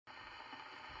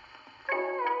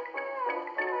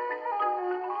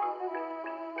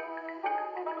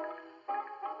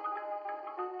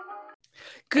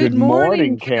Good Good morning,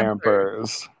 morning, camper.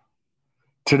 campers.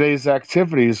 Today's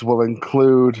activities will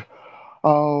include,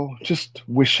 just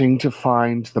wishing to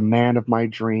find the man of my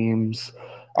dreams,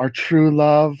 our true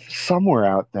love somewhere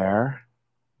out there.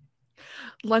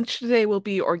 Lunch today will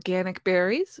be organic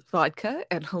berries, vodka,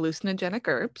 and hallucinogenic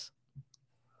herbs.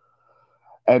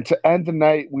 And to end the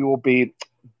night, we will be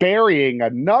burying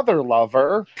another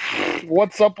lover.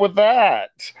 What's up with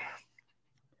that?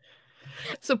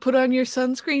 So put on your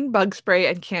sunscreen, bug spray,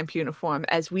 and camp uniform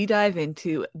as we dive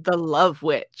into The Love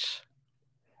Witch.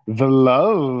 The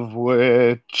Love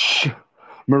Witch.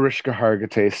 Mariska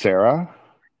Hargitay, Sarah.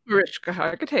 Mariska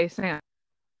Hargitay, Sam.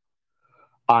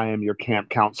 I am your camp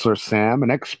counselor, Sam, an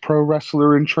ex pro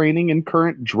wrestler in training and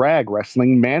current drag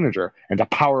wrestling manager, and a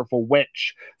powerful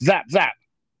witch. Zap, zap.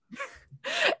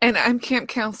 And I'm camp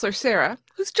counselor Sarah,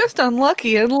 who's just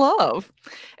unlucky in love.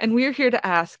 And we're here to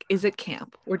ask, is it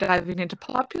camp? We're diving into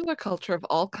popular culture of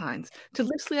all kinds to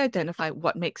loosely identify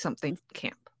what makes something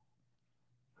camp.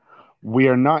 We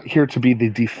are not here to be the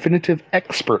definitive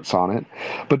experts on it,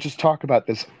 but just talk about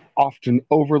this often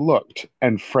overlooked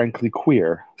and frankly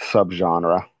queer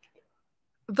subgenre.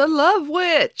 The Love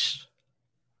Witch.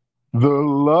 The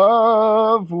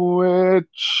Love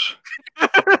Witch.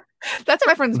 That's a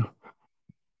reference.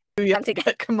 You have to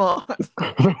get, come on.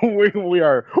 we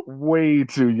are way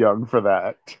too young for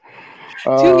that.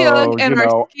 Too young, and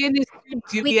our skin is too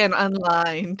dewy and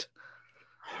unlined.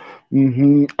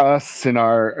 Us in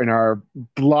our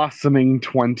blossoming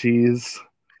 20s.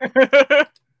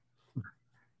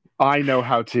 I know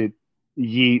how to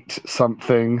yeet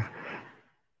something.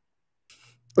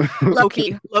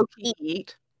 Low-key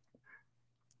yeet.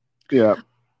 Yeah.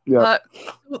 Yeah.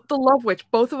 The Love Witch,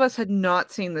 both of us had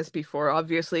not seen this before,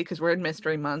 obviously, because we're in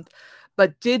Mystery Month,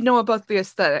 but did know about the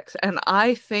aesthetics, and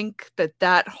I think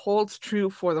that holds true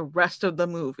for the rest of the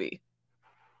movie.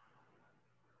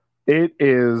 It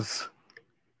is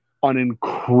an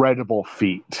incredible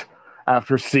feat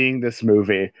after seeing this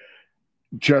movie.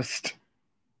 Just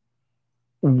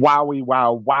wowie,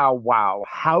 wow.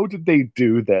 How did they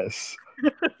do this?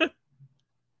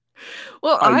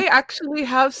 Well, I actually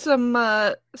have some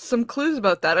clues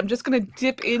about that. I'm just going to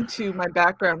dip into my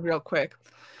background real quick.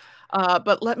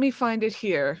 But let me find it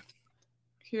here.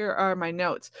 Here are my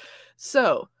notes.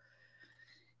 So,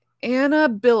 Anna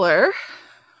Biller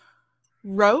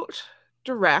wrote,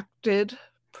 directed,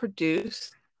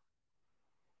 produced,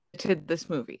 did this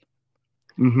movie.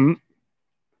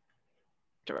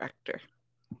 Director.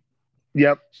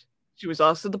 Yep. She was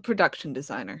also the production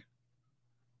designer.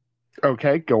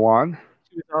 Okay, go on.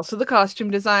 She was also the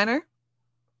costume designer.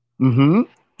 Of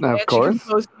course. She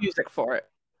composed music for it.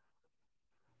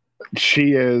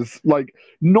 She is, like,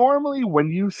 normally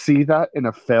when you see that in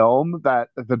a film, that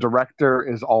the director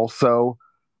is also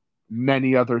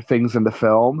many other things in the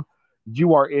film,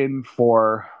 you are in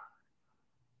for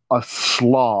a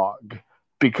slog,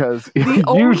 because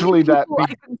usually that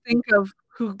I can think of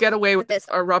who get away with this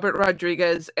are Robert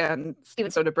Rodriguez and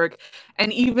Steven Soderbergh,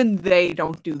 and even they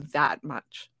don't do that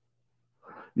much.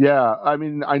 Yeah, I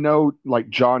mean, I know, like,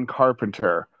 John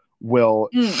Carpenter will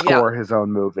score his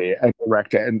own movie and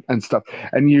direct it and stuff,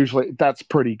 and usually that's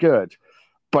pretty good.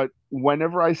 But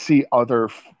whenever I see other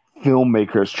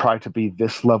filmmakers try to be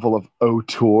this level of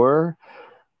auteur,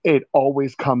 it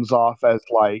always comes off as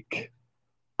like,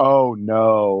 oh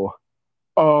no,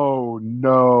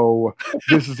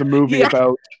 this is a movie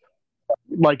about,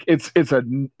 like, it's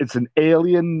an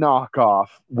alien knockoff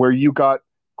where you got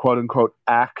quote unquote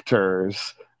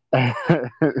actors and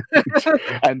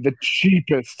the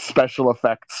cheapest special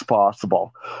effects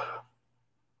possible.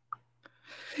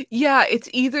 Yeah, it's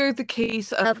either the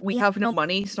case of we have no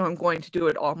money, so I'm going to do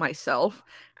it all myself.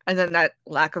 And then that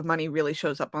lack of money really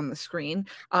shows up on the screen.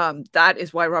 That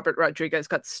is why Robert Rodriguez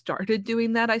got started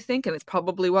doing that, I think. And it's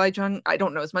probably why I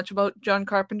don't know as much about John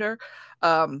Carpenter.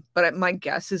 But my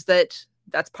guess is that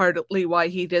that's partly why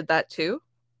he did that too.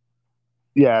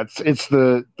 Yeah, it's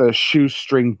the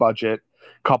shoestring budget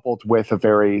coupled with a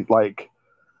very, like,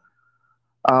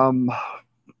 I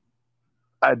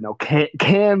don't know,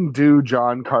 can do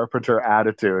John Carpenter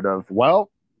attitude of,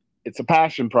 well, it's a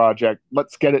passion project.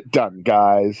 Let's get it done,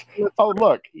 guys. Oh,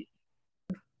 look.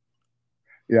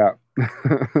 Yeah.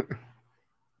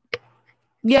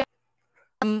 Yeah.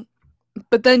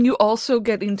 But then you also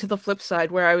get into the flip side,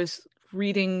 where I was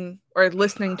reading or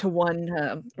listening to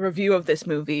one review of this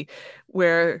movie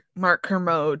where Mark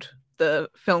Kermode,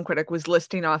 the film critic, was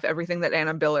listing off everything that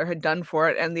Anna Biller had done for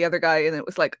it, and the other guy in it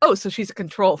was like, oh, so she's a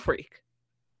control freak.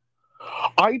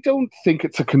 I don't think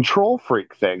it's a control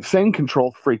freak thing. Saying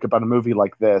control freak about a movie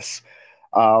like this,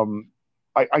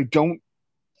 I don't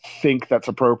think that's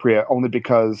appropriate only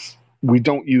because we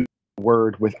don't use the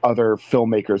word with other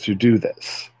filmmakers who do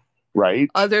this, right?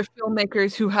 Other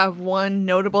filmmakers who have one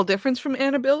notable difference from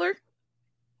Anna Biller?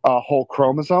 A whole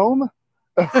chromosome?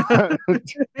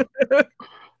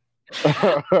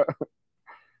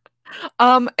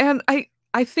 And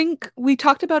I think we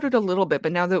talked about it a little bit,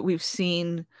 but now that we've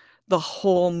seen the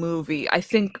whole movie, I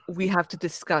think we have to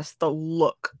discuss the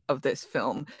look of this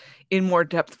film in more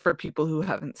depth for people who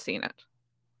haven't seen it.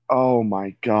 Oh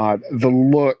my God. The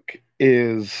look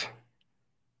is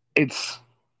it's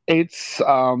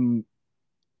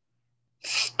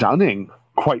stunning,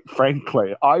 quite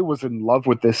frankly. I was in love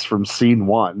with this from scene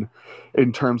one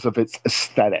in terms of its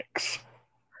aesthetics.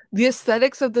 The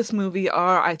aesthetics of this movie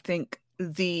are, I think,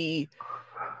 it's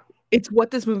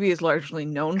what this movie is largely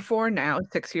known for now,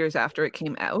 6 years after it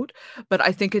came out. But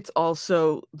I think it's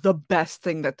also the best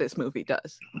thing that this movie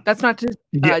does. That's not to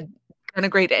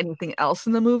denigrate anything else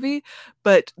in the movie,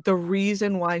 but the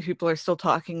reason why people are still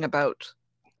talking about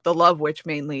The Love Witch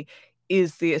mainly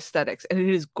is the aesthetics, and it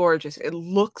is gorgeous. It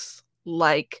looks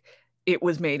like it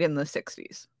was made in the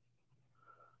 60s.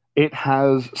 It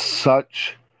has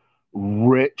such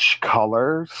rich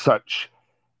color, such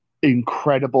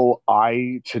incredible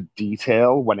eye to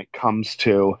detail when it comes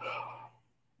to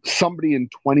somebody in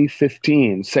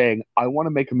 2015 saying, I want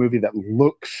to make a movie that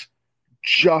looks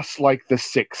just like the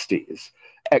 60s,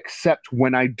 except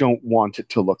when I don't want it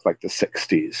to look like the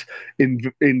 60s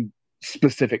in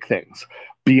specific things.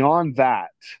 Beyond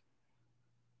that,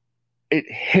 it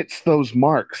hits those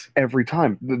marks every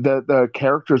time. The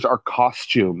characters are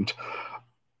costumed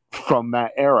from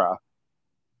that era.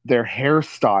 Their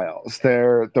hairstyles,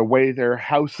 the way their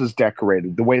house is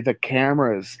decorated, the way the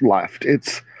camera is left.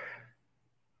 It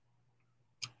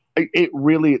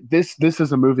really, this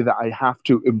is a movie that I have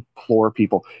to implore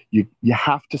people. You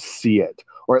have to see it,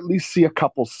 or at least see a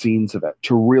couple scenes of it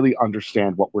to really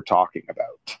understand what we're talking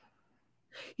about.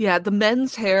 Yeah, the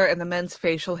men's hair and the men's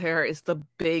facial hair is the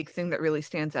big thing that really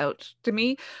stands out to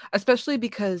me, especially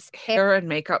because hair and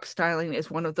makeup styling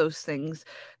is one of those things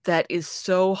that is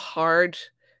so hard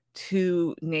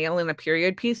to nail in a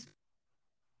period piece.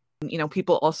 You know,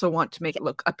 people also want to make it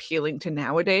look appealing to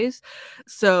nowadays.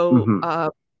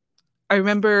 So I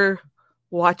remember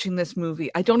watching this movie.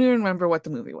 I don't even remember what the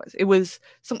movie was. It was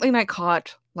something I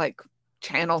caught like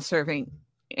channel surfing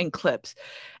in clips.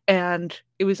 And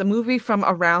it was a movie from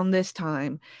around this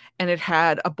time, and it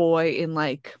had a boy in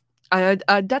like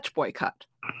a Dutch boy cut,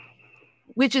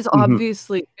 which is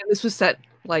obviously, and this was set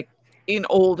like in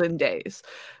olden days,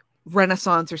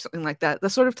 Renaissance or something like that, the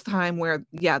sort of time where,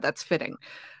 yeah, that's fitting.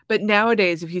 But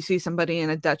nowadays, if you see somebody in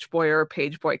a Dutch boy or a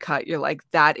page boy cut, you're like,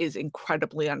 that is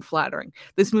incredibly unflattering.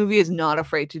 This movie is not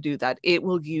afraid to do that. It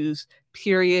will use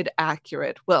period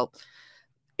accurate. Well,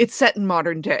 it's set in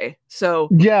modern day, so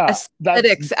yeah,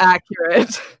 aesthetics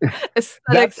accurate,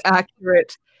 aesthetics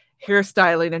accurate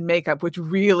hairstyling and makeup, which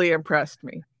really impressed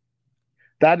me.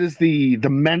 That is the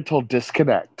mental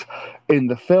disconnect in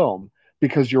the film,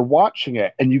 because you're watching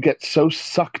it and you get so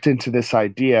sucked into this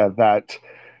idea that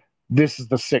this is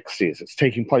the 60s. It's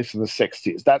taking place in the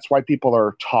 60s. That's why people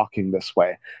are talking this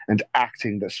way and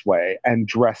acting this way and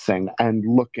dressing and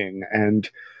looking and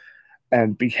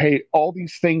behave. All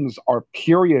these things are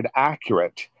period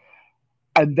accurate.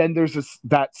 And then there's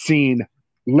that scene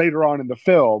later on in the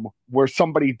film where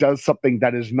somebody does something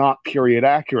that is not period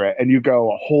accurate, and you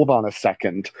go, hold on a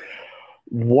second,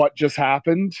 what just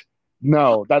happened?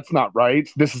 No, that's not right.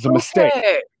 This is a mistake.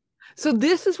 So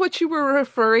this is what you were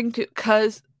referring to,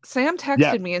 because Sam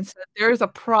texted me and said there is a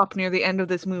prop near the end of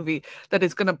this movie that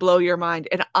is going to blow your mind,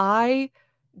 and I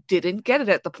didn't get it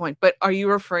at the point. But are you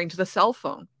referring to the cell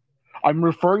phone? I'm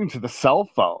referring to the cell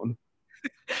phone.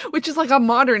 Which is like a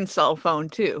modern cell phone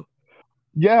too.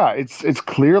 Yeah, it's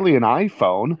clearly an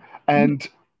iPhone, and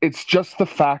it's just the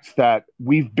fact that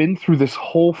we've been through this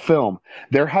whole film.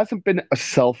 There hasn't been a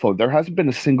cell phone. There hasn't been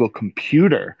a single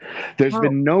computer. There's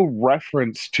been no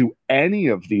reference to any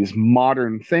of these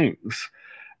modern things.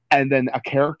 And then a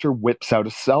character whips out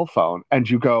a cell phone, and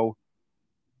you go,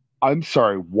 I'm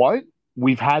sorry, what?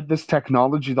 We've had this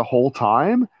technology the whole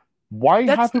time? Why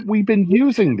haven't we been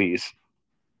using these?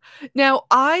 Now,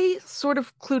 I sort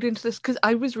of clued into this because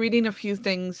I was reading a few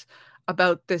things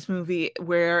about this movie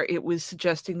where it was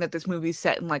suggesting that this movie is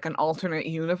set in like an alternate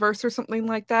universe or something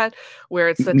like that, where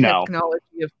it's the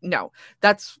technology of, no,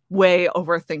 that's way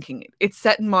overthinking it. It's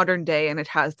set in modern day and it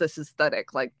has this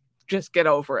aesthetic, like, just get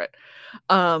over it.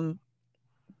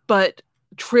 But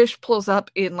Trish pulls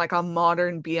up in like a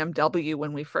modern BMW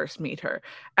when we first meet her.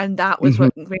 And that was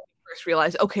what made me first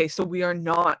realize, okay, so we are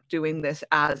not doing this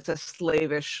as a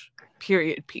slavish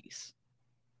period piece.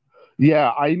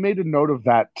 Yeah, I made a note of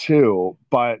that too,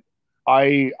 but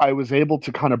I was able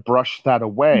to kind of brush that Mhm.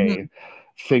 away,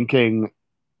 thinking,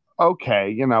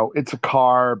 okay, it's a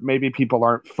car. Maybe people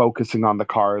aren't focusing on the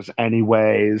cars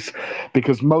anyways,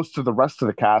 because most of the rest of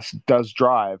the cast does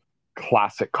drive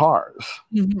classic cars.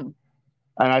 Mhm.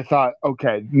 And I thought,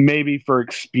 okay, maybe for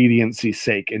expediency's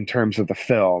sake, in terms of the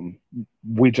film,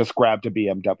 we just grabbed a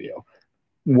BMW,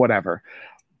 whatever.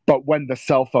 But when the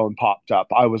cell phone popped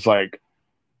up, I was like,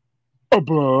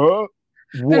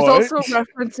 There's also what?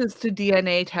 references to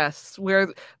DNA tests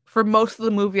where for most of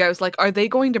the movie I was like, are they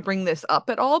going to bring this up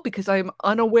at all? Because I'm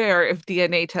unaware if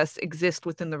DNA tests exist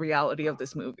within the reality of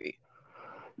this movie.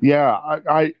 Yeah,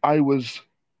 I was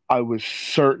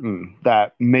certain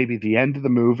that maybe the end of the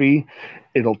movie,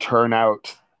 it'll turn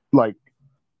out like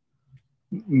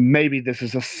maybe this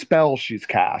is a spell she's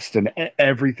cast and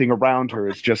everything around her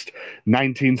is just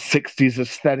 1960s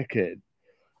aesthetic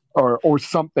or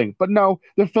something. But no,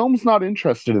 the film's not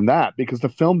interested in that because the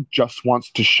film just wants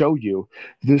to show you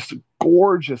this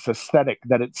gorgeous aesthetic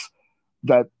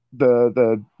that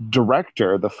the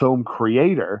director, the film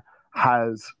creator,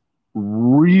 has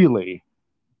really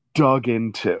dug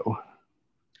into.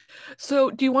 So,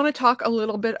 do you want to talk a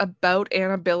little bit about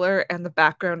Anna Biller and the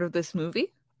background of this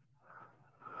movie?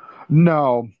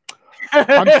 No,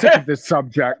 I'm sick of this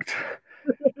subject.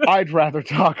 I'd rather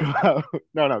talk about.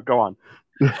 No, go on.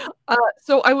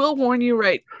 So I will warn you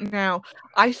right now,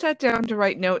 I sat down to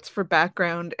write notes for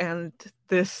background and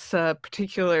this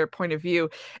particular point of view,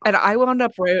 and I wound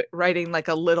up writing like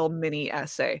a little mini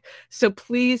essay. So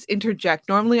please interject.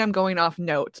 Normally I'm going off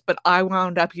notes, but I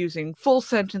wound up using full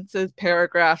sentences,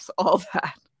 paragraphs, all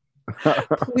that.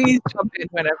 Please jump in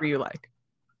whenever you like.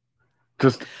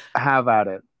 Just have at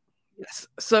it. Yes.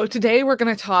 So today we're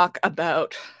going to talk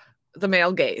about the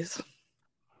male gaze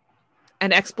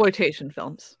and exploitation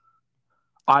films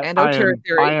I, and I auteur am I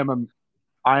theory am a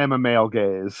I am a male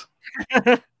gaze.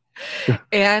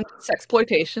 and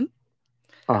sexploitation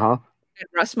Uh-huh. and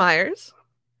Russ Myers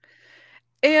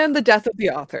and the death of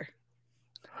the author.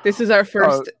 This is our Uh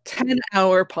first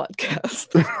 10-hour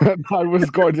podcast. I was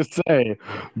going to say,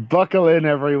 buckle in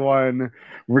everyone.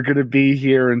 We're going to be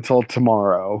here until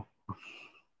tomorrow.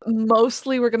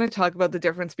 Mostly, we're going to talk about the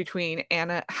difference between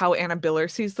how Anna Biller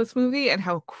sees this movie and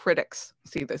how critics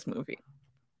see this movie.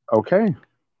 Okay.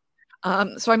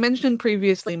 So I mentioned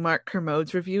previously Mark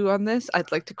Kermode's review on this.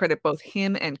 I'd like to credit both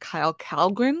him and Kyle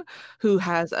Kalgren, who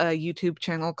has a YouTube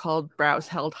channel called Brows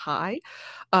Held High.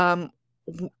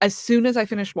 As soon as I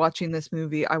finished watching this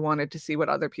movie, I wanted to see what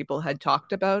other people had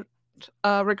talked about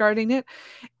regarding it,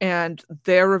 and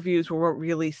their reviews were what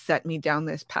really set me down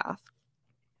this path.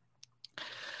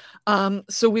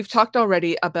 So we've talked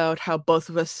already about how both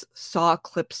of us saw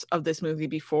clips of this movie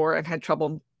before and had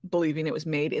trouble believing it was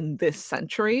made in this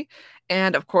century.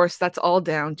 And of course, that's all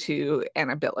down to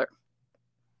Anna Biller.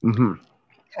 Mm-hmm.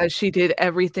 Because she did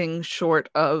everything short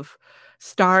of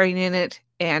starring in it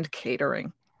and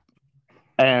catering.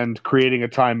 And creating a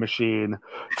time machine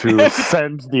to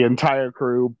send the entire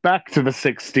crew back to the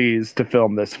 60s to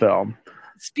film this film.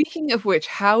 Speaking of which,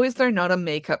 how is there not a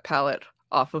makeup palette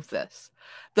off of this?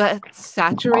 The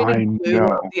saturated blue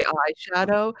of the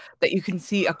eyeshadow that you can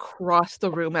see across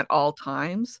the room at all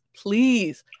times.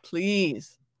 Please,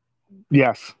 please.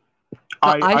 Yes. The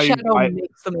eyeshadow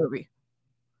makes the movie.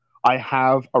 I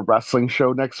have a wrestling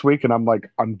show next week, and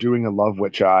I'm doing a Love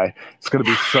Witch eye. It's going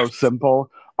to be so simple.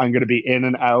 I'm going to be in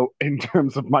and out in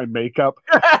terms of my makeup,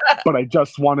 but I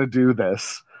just want to do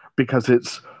this because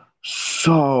it's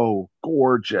so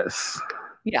gorgeous.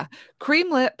 Yeah. Cream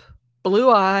lip,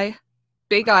 blue eye,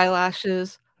 big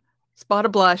eyelashes, spot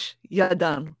of blush, you're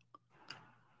done.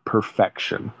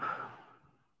 Perfection.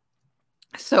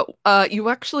 So, you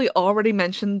actually already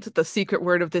mentioned the secret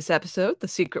word of this episode. The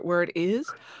secret word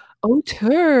is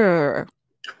auteur.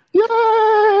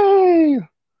 Yay!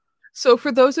 So,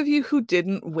 for those of you who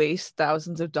didn't waste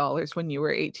thousands of dollars when you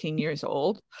were 18 years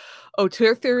old,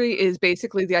 auteur theory is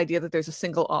basically the idea that there's a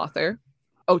single author,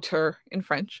 auteur in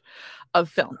French, of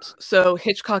films. So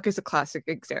Hitchcock is a classic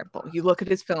example. You look at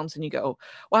his films and you go,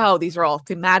 wow, these are all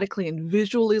thematically and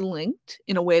visually linked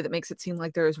in a way that makes it seem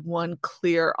like there is one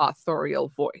clear authorial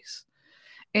voice.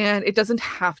 And it doesn't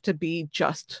have to be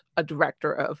just a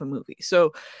director of a movie.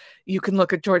 So you can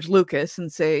look at George Lucas and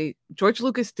say, George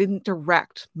Lucas didn't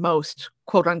direct most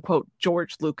quote unquote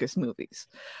George Lucas movies.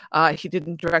 He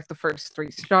didn't direct the first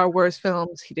 3 Star Wars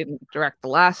films. He didn't direct the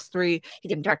last 3. He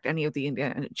didn't direct any of the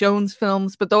Indiana Jones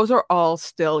films, but those are all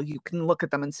still, you can look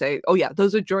at them and say, oh yeah,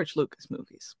 those are George Lucas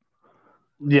movies.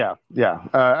 Yeah.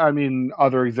 I mean,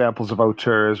 other examples of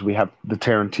auteurs, we have the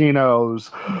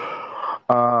Tarantinos,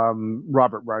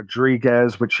 Robert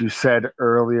Rodriguez, which you said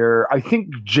earlier. I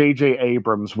think J.J.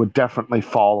 Abrams would definitely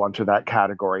fall onto that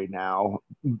category now,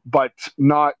 but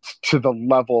not to the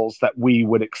levels that we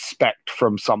would expect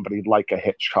from somebody like a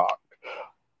Hitchcock.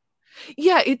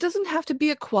 Yeah, it doesn't have to be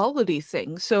a quality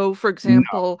thing. So, for No.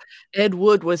 example, Ed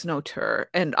Wood was an auteur,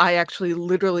 and I actually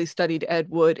literally studied Ed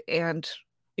Wood and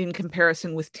in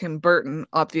comparison with Tim Burton,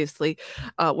 obviously,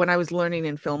 when I was learning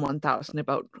in Film 1000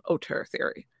 about auteur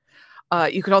theory.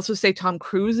 You could also say Tom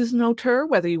Cruise is an auteur,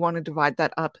 whether you want to divide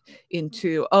that up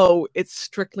into, oh, it's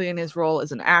strictly in his role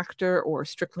as an actor or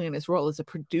strictly in his role as a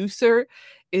producer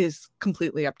is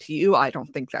completely up to you. I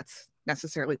don't think that's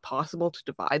necessarily possible to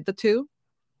divide the two.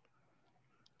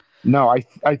 No,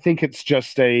 I think it's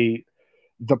just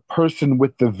the person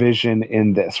with the vision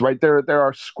in this, right? There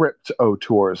are script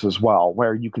auteurs as well,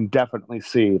 where you can definitely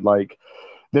see like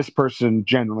this person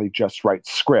generally just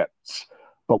writes scripts,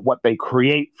 but what they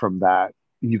create from that,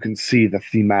 you can see the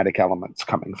thematic elements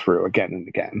coming through again and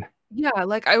again. Yeah,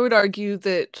 like I would argue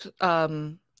that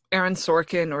Aaron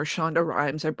Sorkin or Shonda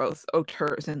Rhimes are both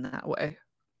auteurs in that way.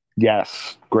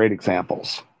 Yes, great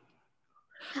examples.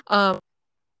 Um,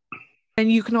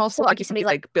 and you can also argue somebody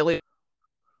like Billy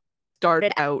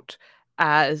started out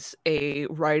as a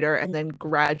writer and then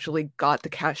gradually got the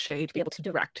cachet to be able to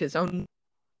direct his own.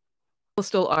 People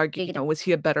still argue, you know, was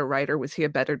he a better writer? Was he a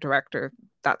better director?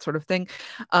 That sort of thing.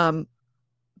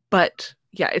 But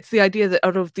yeah, it's the idea that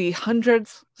out of the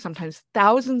hundreds, sometimes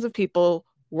thousands of people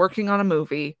working on a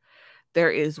movie, there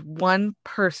is one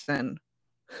person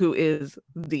who is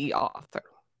the author.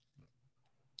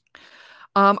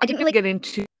 I didn't really get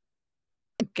into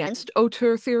against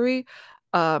auteur theory,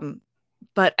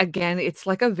 but again, it's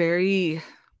like a very,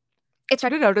 it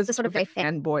started out as a sort of very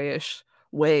fanboyish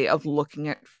way of looking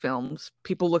at films,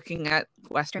 people looking at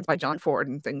Westerns by John Ford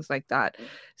and things like that,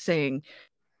 saying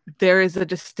there is a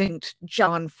distinct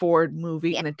John Ford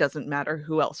movie and it doesn't matter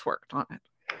who else worked on it.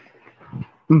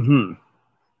 Mm-hmm.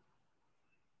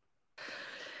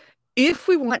 If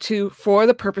we want to, for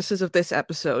the purposes of this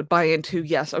episode, buy into,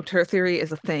 yes, auteur theory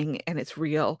is a thing and it's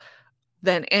real,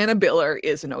 then Anna Biller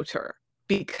is an auteur,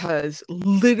 because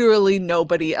literally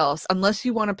nobody else, unless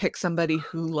you want to pick somebody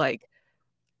who like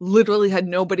literally had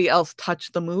nobody else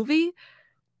touch the movie,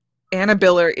 Anna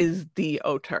Biller is the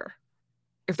auteur.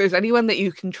 If there's anyone that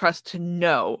you can trust to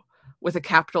know with a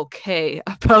capital K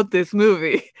about this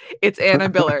movie, it's Anna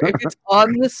Biller. If it's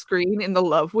on the screen in The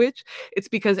Love Witch, it's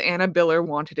because Anna Biller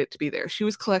wanted it to be there. She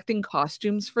was collecting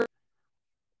costumes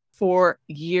for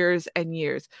years and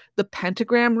years. The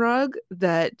pentagram rug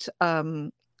that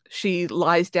she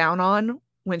lies down on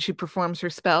when she performs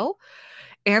her spell,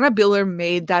 Anna Biller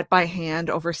made that by hand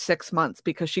over 6 months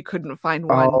because she couldn't find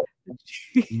one. Oh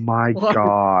my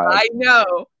God. I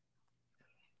know.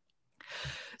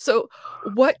 So,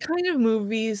 what kind of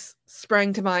movies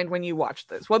sprang to mind when you watched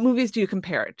this? What movies do you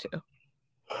compare it to?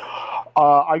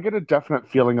 I get a definite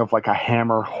feeling of like a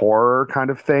Hammer horror kind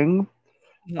of thing.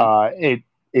 Mm-hmm.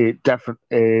 It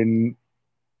definitely,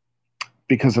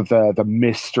 because of the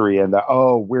mystery and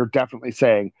we're definitely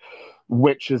saying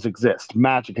witches exist,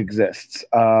 magic exists.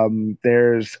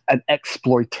 There's an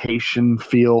exploitation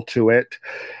feel to it,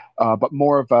 but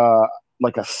more of a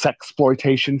like a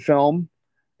sexploitation film.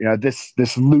 You know,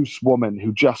 this loose woman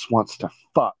who just wants to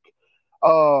fuck.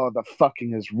 Oh, the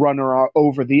fucking has run her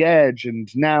over the edge, and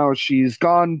now she's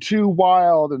gone too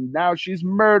wild, and now she's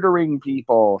murdering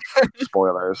people.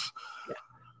 Spoilers.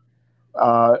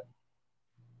 But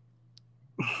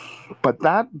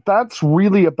that's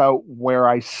really about where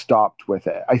I stopped with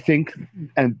it. I think,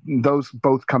 and those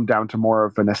both come down to more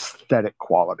of an aesthetic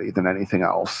quality than anything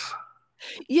else.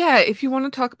 Yeah, if you want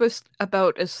to talk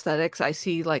about aesthetics, I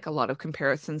see like a lot of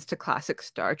comparisons to classic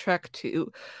Star Trek,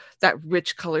 to that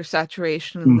rich color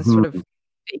saturation and the sort of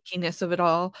fakiness of it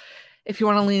all. If you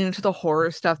want to lean into the horror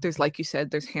stuff, there's, like you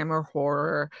said, there's Hammer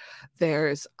horror,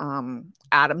 there's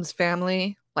Addams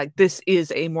Family. Like, this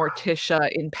is a Morticia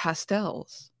in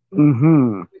pastels.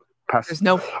 Mm-hmm. There's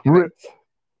no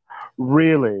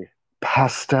really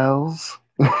pastels.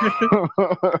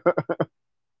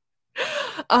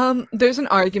 There's an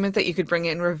argument that you could bring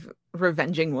in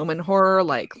revenging woman horror,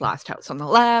 like Last House on the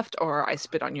Left or I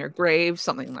Spit on Your Grave,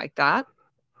 something like that.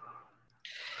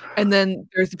 And then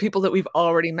there's the people that we've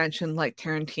already mentioned, like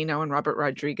Tarantino and Robert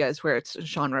Rodriguez, where it's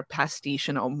genre pastiche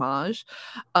and homage.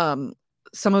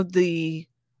 Some of the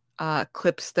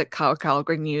clips that Kyle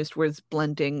Callaghan used was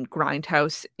blending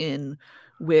Grindhouse in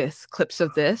with clips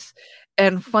of this.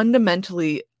 And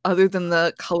fundamentally, other than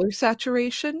the color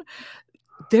saturation,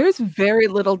 there's very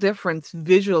little difference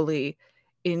visually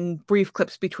in brief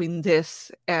clips between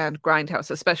this and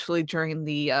Grindhouse, especially during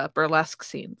the burlesque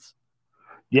scenes.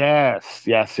 Yes,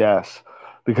 yes, yes.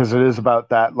 Because it is about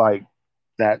that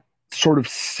that sort of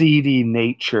seedy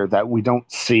nature that we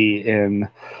don't see in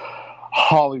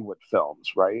Hollywood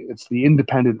films, right? It's the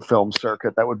independent film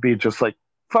circuit that would be just like,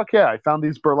 fuck yeah, I found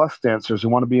these burlesque dancers who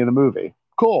want to be in a movie.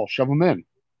 Cool, shove them in.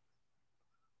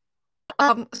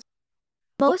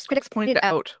 Most critics pointed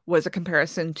out was a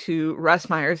comparison to Russ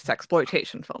Meyer's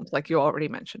sexploitation films, like you already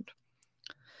mentioned.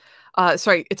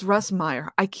 Sorry, it's Russ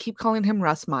Meyer. I keep calling him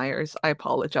Russ Myers. I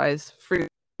apologize for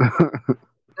I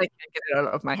can't get it out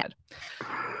of my head.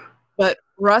 But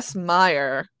Russ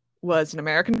Meyer was an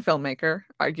American filmmaker,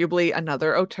 arguably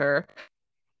another auteur.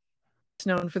 He's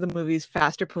known for the movies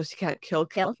Faster Pussycat Kill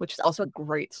Kill, which is also a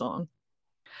great song.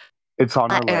 It's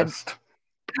on our list.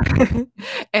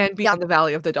 And Beyond the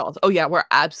Valley of the Dolls. Oh yeah, we're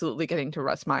absolutely getting to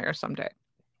Russ Meyer someday.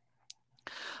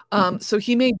 So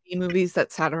he made B movies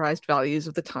that satirized values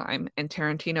of the time, and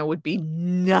Tarantino would be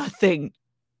nothing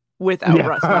without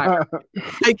Russ Meyer.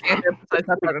 I can't emphasize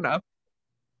that part enough.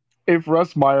 If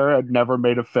Russ Meyer had never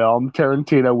made a film,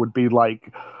 Tarantino would be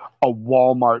like a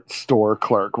Walmart store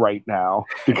clerk right now,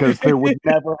 because there would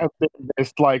never have been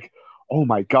this like, oh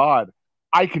my God,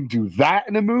 I can do that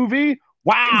in a movie?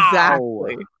 Wow.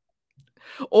 Exactly.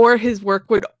 Or his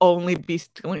work would only be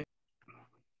stealing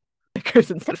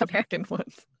instead of American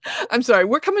ones. I'm sorry,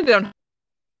 we're coming down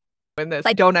in this.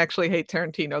 I don't actually hate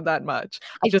Tarantino that much.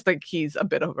 I just think he's a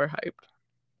bit overhyped.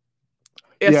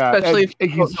 Especially if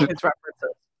you know his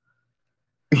references.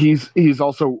 He's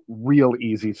also real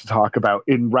easy to talk about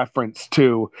in reference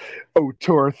to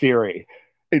auteur theory.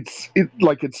 It's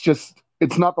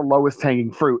not the lowest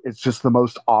hanging fruit. It's just the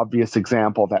most obvious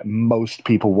example that most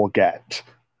people will get.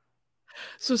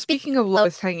 So speaking of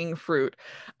lowest hanging fruit,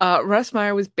 Russ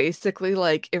Meyer was basically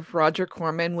like if Roger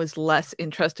Corman was less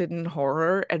interested in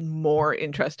horror and more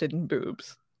interested in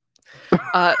boobs.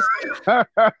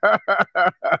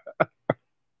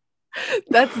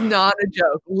 That's not a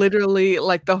joke. Literally,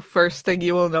 like the first thing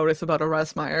you will notice about a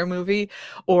Russ Meyer movie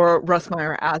or Russ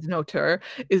Meyer as an auteur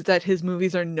is that his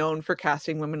movies are known for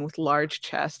casting women with large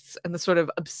chests and the sort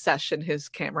of obsession his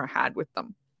camera had with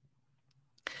them.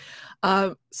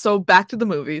 So back to the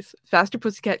movies. Faster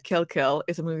Pussycat Kill Kill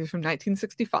is a movie from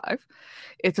 1965.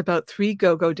 It's about 3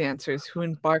 go-go dancers who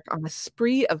embark on a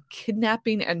spree of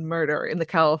kidnapping and murder in the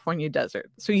California desert.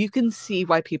 So you can see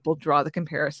why people draw the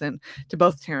comparison to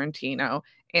both Tarantino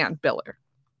and Biller.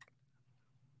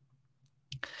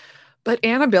 But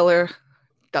Anna Biller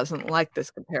doesn't like this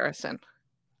comparison.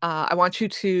 I want you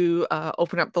to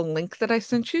open up the link that I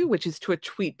sent you, which is to a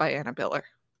tweet by Anna Biller.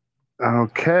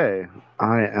 Okay,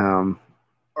 I am.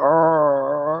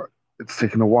 It's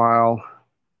taking a while.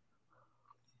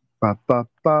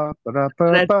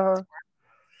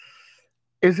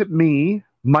 Is it me,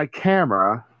 my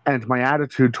camera, and my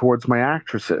attitude towards my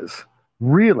actresses?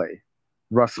 Really?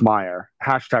 Russ Meyer.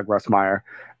 Hashtag Russ Meyer.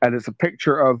 And it's a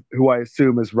picture of who I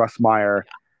assume is Russ Meyer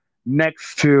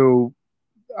next to,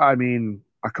 I mean,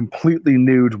 a completely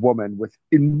nude woman with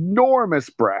enormous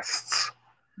breasts.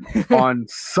 On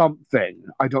something.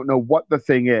 I don't know what the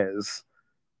thing is,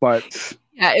 but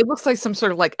yeah, it looks like some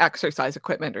sort of like exercise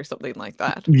equipment or something like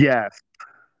that. Yes.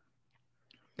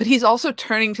 But he's also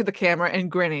turning to the camera and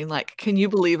grinning like, can you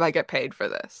believe I get paid for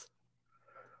this?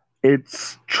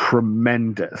 It's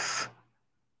tremendous.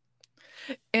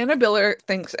 Anna Biller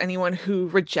thinks anyone who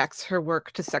rejects her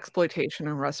work to sexploitation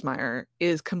and Russ Meyer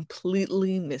is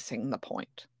completely missing the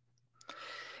point.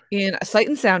 In a Sight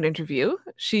and Sound interview,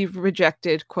 she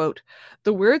rejected, quote,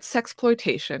 the word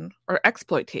sexploitation or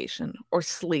exploitation or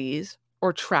sleaze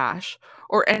or trash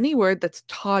or any word that's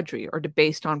tawdry or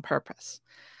debased on purpose.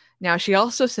 Now, she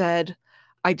also said,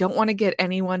 I don't want to get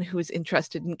anyone who is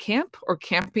interested in camp or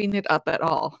camping it up at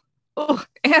all. Oh,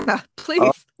 Anna, please.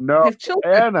 Oh, no,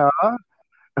 Anna.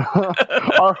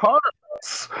 Our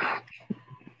hearts.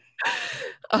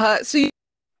 So you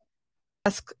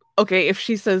ask, okay, if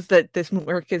she says that this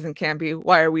work isn't campy,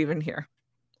 why are we even here?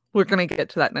 We're going to get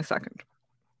to that in a second.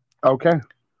 Okay.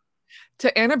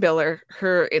 To Anna Biller,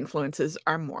 her influences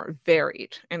are more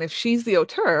varied. And if she's the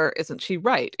auteur, isn't she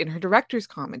right? In her director's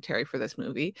commentary for this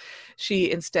movie,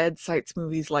 she instead cites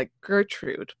movies like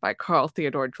Gertrude by Carl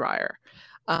Theodor Dreyer.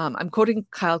 I'm quoting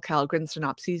Kyle Calgren's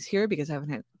synopses here because I haven't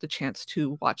had the chance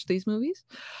to watch these movies.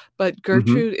 But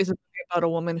Gertrude is a movie about a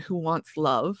woman who wants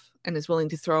love and is willing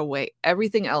to throw away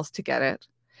everything else to get it.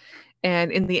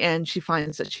 And in the end, she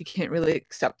finds that she can't really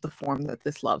accept the form that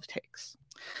this love takes.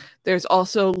 There's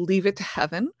also Leave It to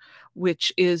Heaven,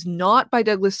 which is not by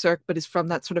Douglas Sirk, but is from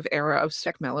that sort of era of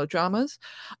sex melodramas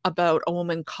about a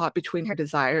woman caught between her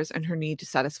desires and her need to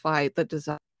satisfy the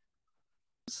desire.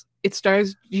 It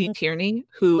stars Jean Tierney,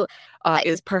 who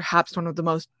is perhaps one of the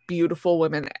most beautiful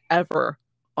women ever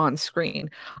on screen.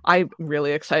 I'm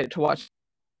really excited to watch.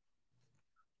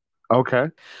 Okay.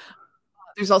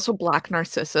 There's also Black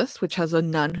Narcissus, which has a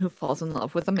nun who falls in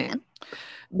love with a man.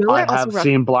 I have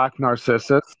seen Black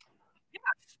Narcissus.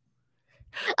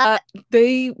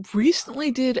 They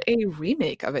recently did a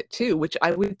remake of it too, which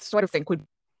I would sort of think would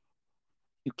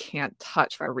you can't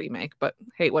touch for a remake, but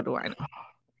hey, what do I know?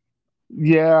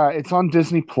 Yeah, it's on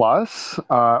Disney Plus,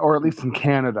 or at least in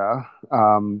Canada.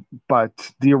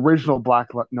 But the original Black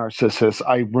Narcissus,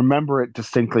 I remember it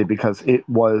distinctly because it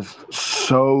was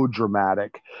so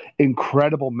dramatic,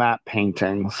 incredible matte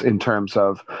paintings in terms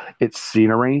of its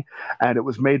scenery, and it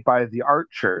was made by the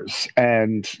Archers.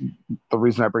 And the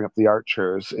reason I bring up the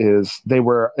Archers is it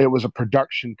was a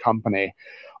production company,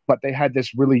 but they had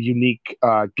this really unique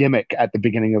gimmick at the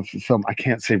beginning of the film. I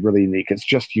can't say really unique. It's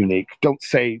just unique. Don't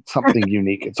say something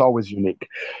unique. It's always unique.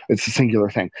 It's a singular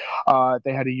thing.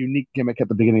 They had a unique gimmick at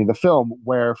the beginning of the film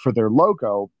where for their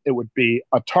logo, it would be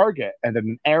a target and then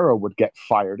an arrow would get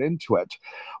fired into it.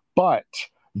 But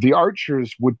the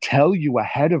Archers would tell you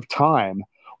ahead of time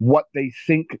what they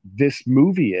think this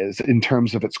movie is in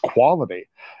terms of its quality.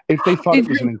 If they thought it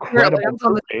was an incredible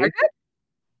movie,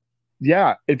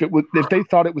 yeah, if they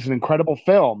thought it was an incredible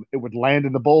film, it would land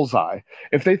in the bullseye.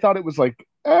 If they thought it was like,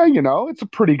 it's a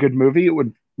pretty good movie, it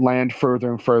would land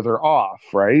further and further off,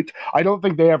 right? I don't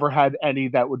think they ever had any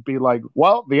that would be like,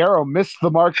 well, the arrow missed the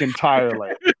mark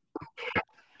entirely.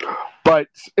 But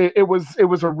it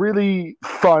was a really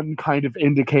fun kind of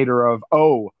indicator of,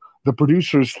 the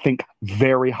producers think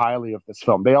very highly of this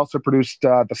film. They also produced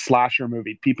the slasher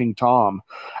movie Peeping Tom,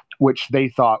 which they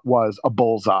thought was a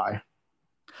bullseye.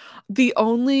 The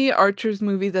only Archers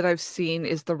movie that I've seen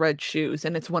is The Red Shoes,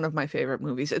 and it's one of my favorite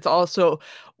movies. It's also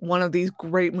one of these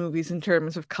great movies in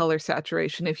terms of color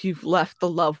saturation if you've left The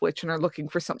Love Witch and are looking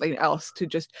for something else to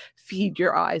just feed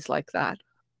your eyes like that.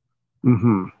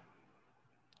 Mm-hmm.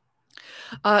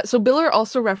 So Biller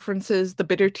also references The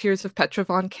Bitter Tears of Petra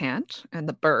von Kant and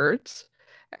The Birds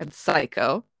and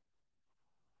Psycho.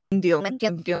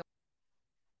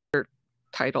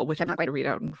 Title, which I'm not going to read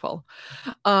out in full.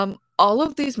 All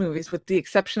of these movies, with the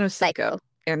exception of Psycho,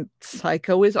 and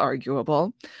Psycho is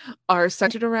arguable, are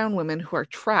centered around women who are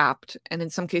trapped and in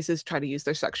some cases try to use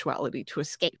their sexuality to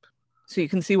escape. So you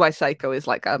can see why Psycho is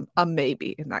like a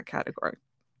maybe in that category.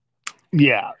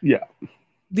 Yeah.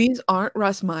 These aren't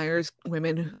Russ Meyer's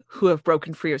women who have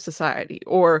broken free of society,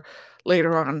 or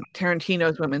later on,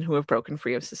 Tarantino's women who have broken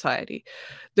free of society.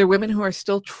 They're women who are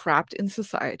still trapped in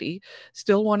society,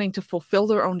 still wanting to fulfill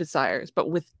their own desires,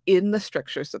 but within the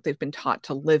strictures that they've been taught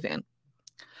to live in.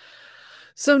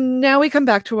 So now we come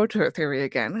back to auteur theory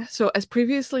again. So as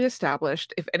previously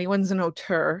established, if anyone's an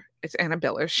auteur, it's Anna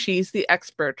Biller. She's the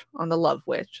expert on The Love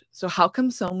Witch. So how come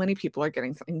so many people are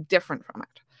getting something different from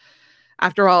it?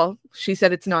 After all, she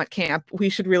said it's not camp. We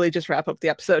should really just wrap up the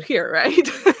episode here, right?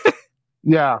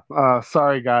 Yeah.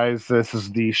 Sorry, guys. This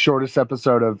is the shortest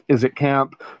episode of Is It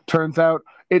Camp? Turns out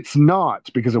it's not,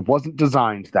 because it wasn't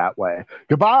designed that way.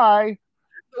 Goodbye.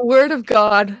 The word of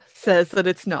God says that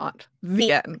it's not.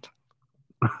 The end.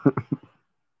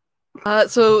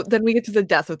 So then we get to the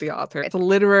death of the author. It's a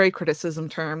literary criticism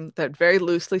term that, very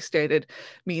loosely stated,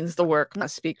 means the work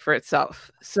must speak for itself.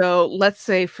 So let's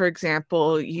say, for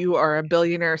example, you are a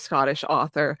billionaire Scottish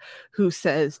author who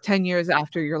says 10 years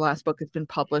after your last book has been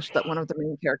published that one of the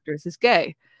main characters is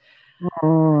gay.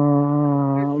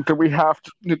 Do we have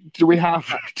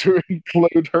to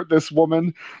include this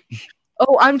woman?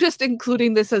 Oh, I'm just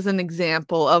including this as an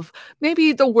example of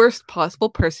maybe the worst possible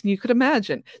person you could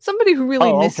imagine. Somebody who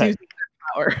really misuses their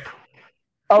power.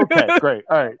 Okay, great.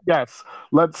 All right. Yes.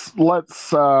 Let's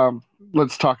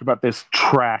talk about this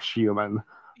trash human.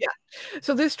 Yeah.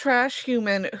 So this trash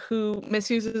human who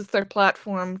misuses their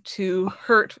platform to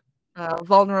hurt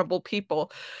vulnerable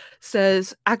people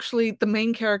says, actually, one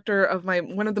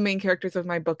of the main characters of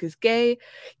my book is gay,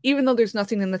 even though there's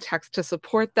nothing in the text to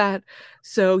support that.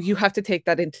 So you have to take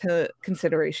that into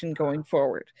consideration going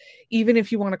forward. Even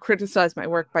if you want to criticize my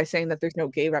work by saying that there's no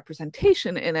gay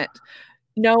representation in it,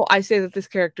 no, I say that this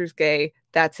character is gay.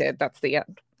 That's it. That's the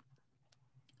end.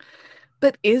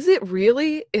 But is it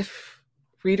really, if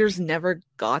readers never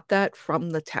got that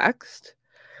from the text?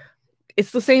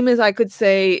 It's the same as I could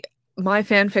say, my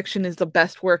fan fiction is the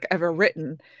best work ever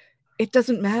written. It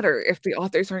doesn't matter if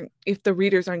the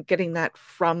readers aren't getting that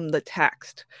from the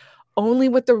text. Only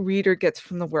what the reader gets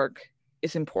from the work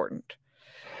is important.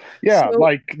 Yeah, So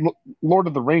like Lord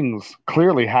of the Rings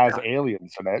clearly has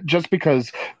aliens in it. Just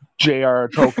because J.R.R.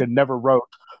 Tolkien never wrote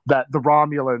that the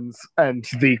Romulans and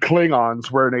the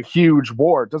Klingons were in a huge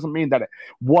war doesn't mean that it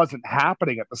wasn't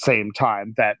happening at the same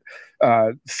time that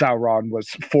Sauron was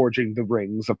forging the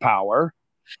rings of power.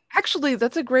 actually,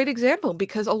 that's a great example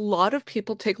because a lot of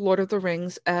people take Lord of the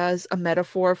Rings as a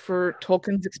metaphor for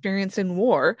Tolkien's experience in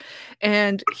war.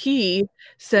 And he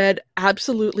said,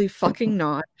 absolutely fucking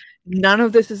not. None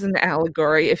of this is an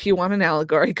allegory. If you want an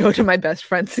allegory, go to my best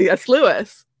friend C.S.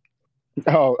 Lewis.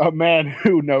 Oh, a man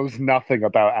who knows nothing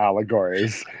about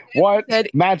allegories. He What? said,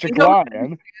 "You Magic don't understand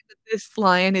lion? that this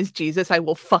lion is Jesus. I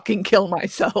will fucking kill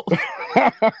myself."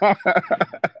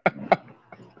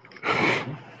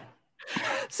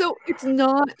 So it's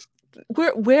not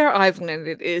where I've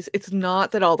landed is it's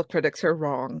not that all the critics are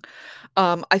wrong.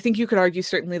 I think you could argue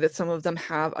certainly that some of them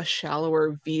have a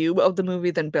shallower view of the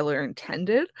movie than Biller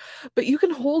intended, but you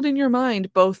can hold in your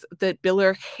mind both that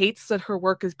Biller hates that her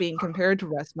work is being compared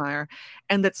to Meyer,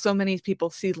 and that so many people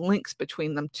see links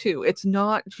between them too. It's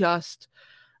not just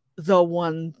the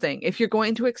one thing. If you're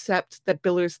going to accept that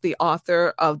Biller's the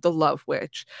author of The Love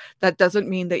Witch, that doesn't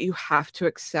mean that you have to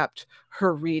accept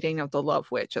her reading of The Love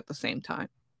Witch at the same time.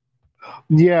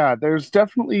 Yeah, there's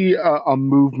definitely a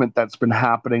movement that's been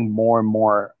happening more and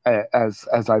more as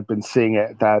I've been seeing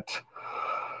it. That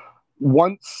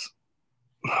once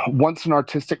once an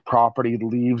artistic property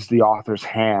leaves the author's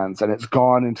hands and it's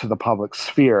gone into the public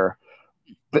sphere,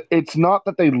 it's not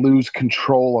that they lose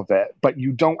control of it, but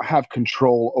you don't have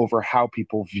control over how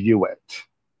people view it,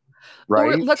 Or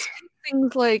right? let's take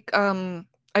things like I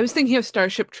was thinking of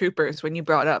Starship Troopers when you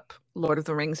brought up Lord of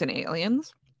the Rings and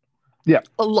Aliens. Yeah.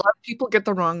 A lot of people get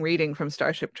the wrong reading from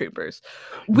Starship Troopers,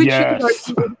 which you could Yes.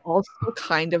 argue is also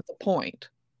kind of the point.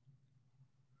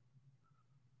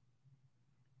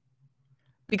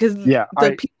 Because Yeah.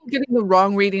 the people getting the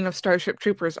wrong reading of Starship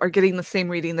Troopers are getting the same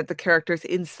reading that the characters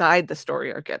inside the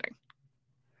story are getting.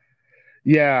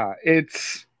 Yeah.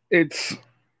 It's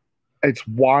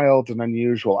wild and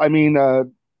unusual. I mean,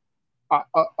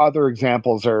 other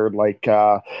examples are like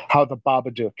how the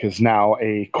Babadook is now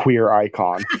a queer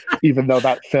icon, even though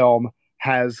that film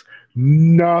has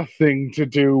nothing to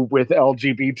do with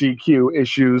LGBTQ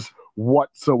issues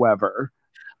whatsoever.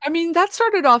 I mean, that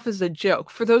started off as a joke.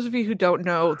 For those of you who don't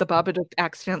know, the Babadook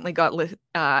accidentally got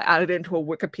added into a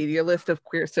Wikipedia list of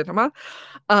queer cinema.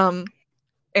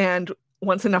 And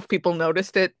once enough people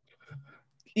noticed it,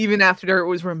 even after it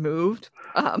was removed,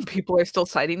 people are still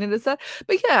citing it as that.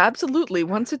 But yeah, absolutely.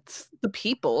 Once it's the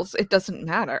people's, it doesn't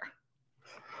matter.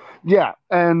 Yeah,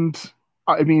 and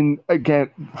I mean,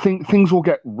 again, things will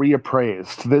get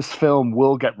reappraised. This film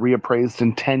will get reappraised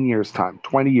in 10 years' time,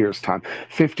 20 years' time,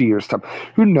 50 years' time.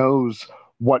 Who knows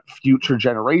what future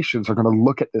generations are going to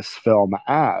look at this film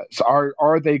as?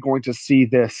 Are they going to see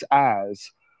this as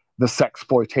the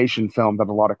sexploitation film that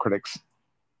a lot of critics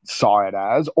saw it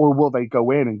as, or will they go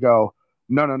in and go,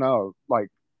 no, no, no, like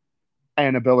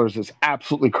Anna Billers is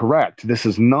absolutely correct. This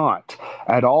is not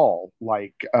at all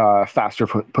like Faster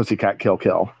Pussycat Kill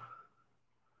Kill.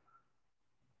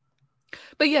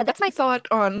 But yeah, that's my thought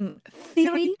on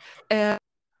theory of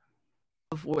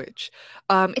which.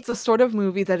 It's a sort of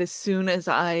movie that as soon as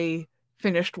I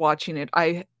finished watching it,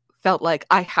 I felt like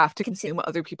I have to consume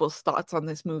other people's thoughts on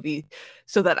this movie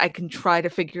so that I can try to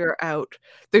figure out.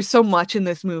 There's so much in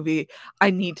this movie.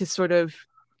 I need to sort of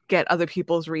get other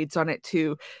people's reads on it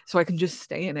too, so I can just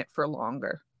stay in it for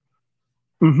longer.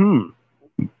 Mm-hmm.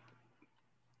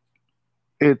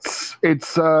 It's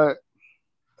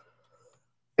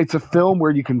a film where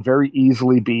you can very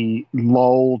easily be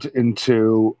lulled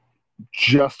into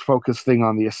just focusing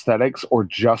on the aesthetics or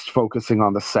just focusing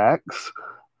on the sex.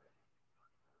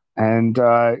 And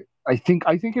I think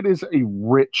it is a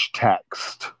rich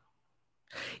text.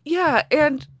 Yeah,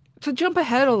 and to jump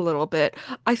ahead a little bit,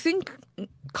 I think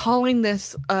calling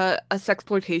this a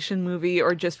sexploitation movie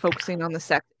or just focusing on the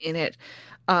sex in it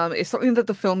is something that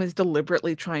the film is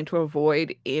deliberately trying to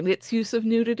avoid in its use of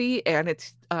nudity and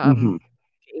its Mm-hmm.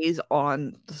 gaze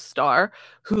on the star,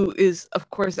 who is, of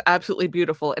course, absolutely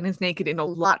beautiful and is naked in a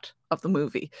lot of the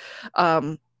movie.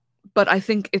 But I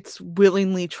think it's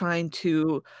willingly trying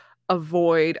to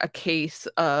avoid a case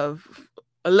of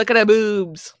look at her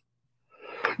boobs.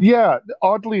 Yeah,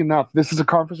 oddly enough, this is a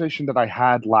conversation that I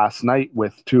had last night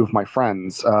with two of my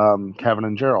friends, Kevin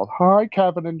and Gerald. Hi,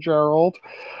 Kevin and Gerald.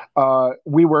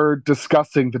 We were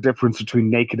discussing the difference between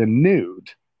naked and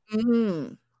nude.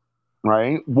 Mm.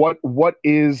 Right? What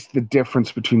is the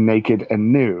difference between naked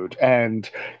and nude? And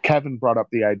Kevin brought up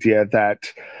the idea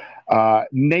that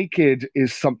naked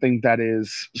is something that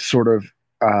is sort of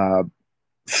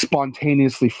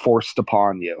spontaneously forced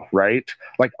upon you, right?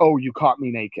 Like, oh, you caught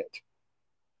me naked.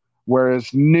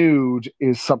 Whereas nude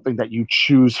is something that you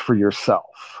choose for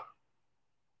yourself.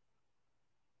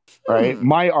 Right?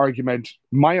 My argument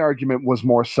was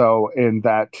more so in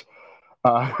that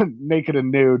naked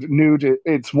and nude,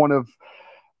 it's one of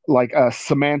like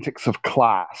semantics of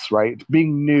class, right?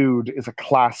 Being nude is a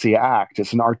classy act,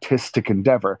 it's an artistic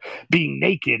endeavor. Being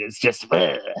naked is just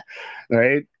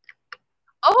right.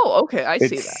 Oh, okay, I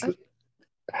see It's that.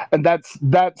 and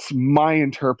that's my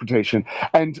interpretation,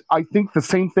 and I think the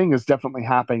same thing is definitely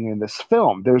happening in this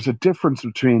film. There's a difference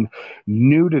between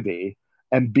nudity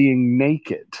and being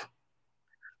naked,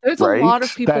 There's a lot of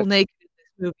right? people naked in this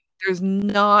movie. There's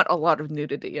not a lot of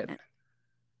nudity in it.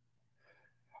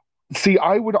 See,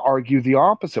 I would argue the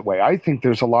opposite way. I think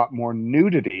there's a lot more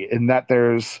nudity in that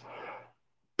there's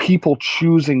people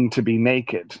choosing to be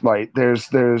naked. Like there's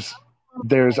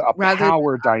a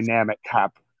power dynamic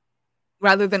happening.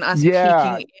 Rather than us peeking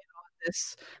Yeah, in on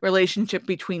this relationship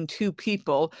between two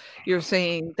people, you're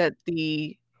saying that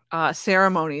the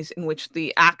ceremonies in which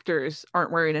the actors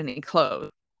aren't wearing any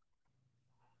clothes.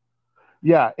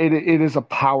 yeah, it is a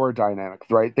power dynamic,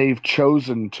 right? They've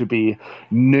chosen to be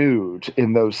nude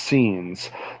in those scenes.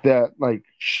 That like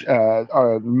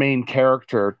our main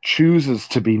character chooses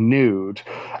to be nude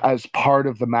as part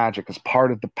of the magic, as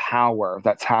part of the power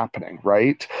that's happening,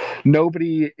 right?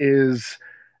 Nobody is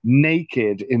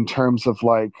naked in terms of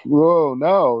like, whoa,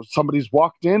 no, somebody's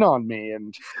walked in on me,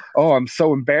 and oh, I'm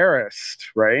so embarrassed,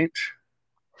 right?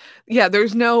 Yeah,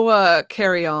 there's no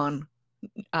carry on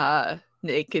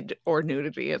naked or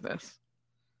nudity in this.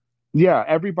 Yeah,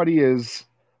 everybody is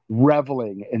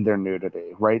reveling in their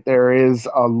nudity, right? There is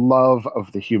a love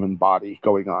of the human body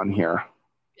going on here.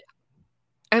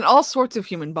 And all sorts of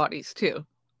human bodies, too.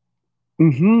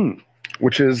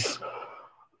 Which is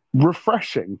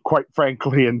refreshing, quite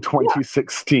frankly, in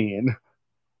 2016. Yeah.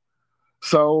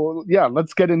 So, yeah,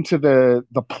 let's get into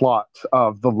the plot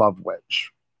of The Love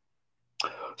Witch.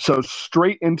 So,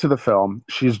 straight into the film,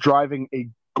 she's driving a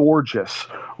gorgeous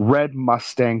red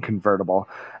Mustang convertible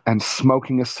and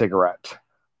smoking a cigarette.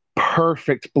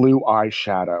 Perfect blue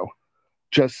eyeshadow.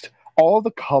 Just all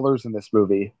the colors in this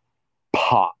movie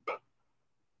pop.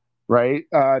 Right?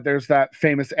 There's that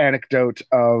famous anecdote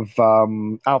of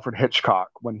Alfred Hitchcock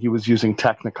when he was using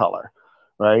Technicolor,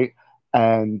 right?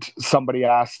 And somebody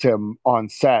asked him on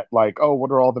set, like, oh,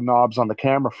 what are all the knobs on the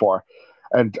camera for?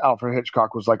 And Alfred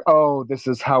Hitchcock was like, oh, this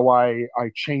is how I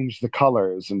change the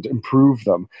colors and improve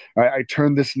them. I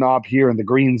turn this knob here and the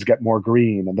greens get more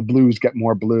green and the blues get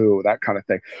more blue, that kind of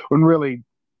thing. When really,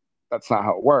 that's not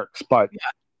how it works, but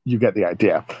you get the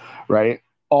idea, right?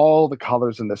 All the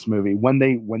colors in this movie, when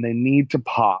they need to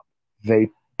pop, they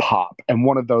pop. And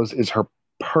one of those is her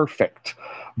perfect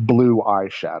blue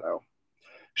eyeshadow.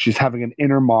 She's having an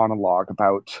inner monologue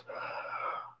about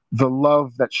the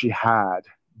love that she had,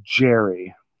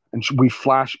 Jerry. And we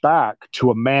flash back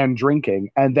to a man drinking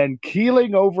and then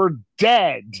keeling over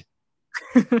dead.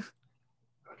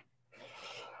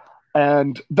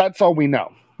 And that's all we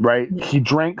know, right? He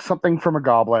drank something from a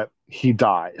goblet, he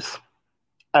dies.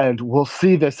 And we'll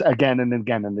see this again and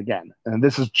again and again. And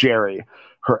this is Jerry,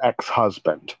 her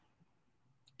ex-husband.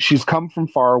 She's come from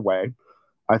far away,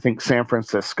 I think San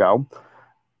Francisco,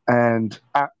 and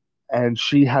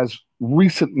she has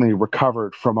recently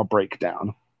recovered from a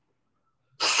breakdown.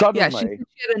 Suddenly,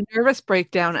 she had a nervous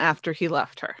breakdown after he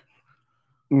left her.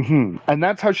 And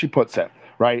that's how she puts it,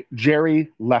 right?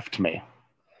 Jerry left me.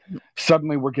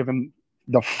 Suddenly, we're given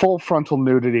the full frontal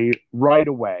nudity right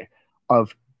away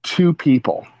of two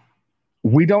people.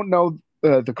 We don't know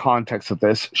the context of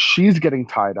this. She's getting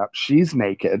tied up. She's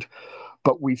naked.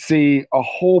 But we see a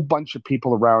whole bunch of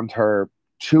people around her.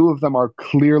 Two of them are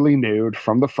clearly nude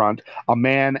from the front, a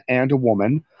man and a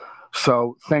woman.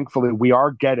 So thankfully, we are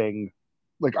getting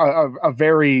like a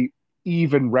very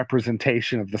even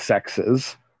representation of the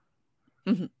sexes.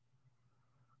 Mm-hmm.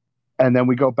 And then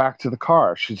we go back to the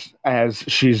car.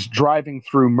 She's driving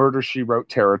through Murder, She Wrote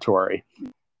territory.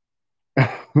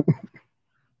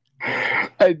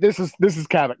 Hey, this is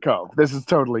Cabot Cove. This is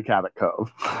totally Cabot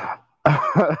Cove.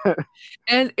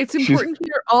 And it's important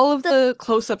here, all of the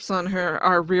close-ups on her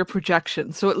are rear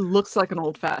projections, so it looks like an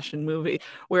old-fashioned movie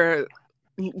where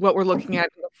what we're looking at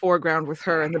in the foreground with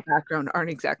her and the background aren't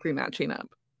exactly matching up.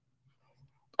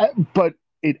 But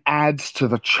it adds to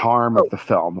the charm of the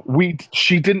film.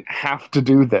 She didn't have to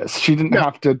do this. She didn't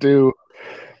have to do.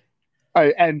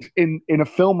 And in a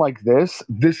film like this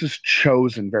is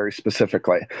chosen very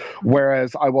specifically.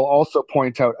 Whereas I will also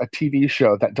point out a TV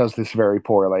show that does this very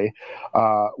poorly.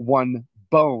 One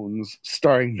Bones,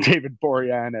 starring David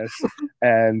Boreanaz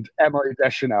and Emily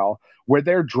Deschanel, where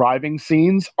their driving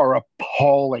scenes are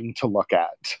appalling to look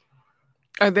at.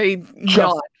 Are they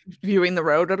not viewing the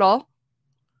road at all?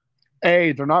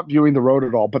 They're not viewing the road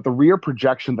at all, but the rear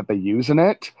projection that they use in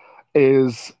it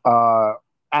is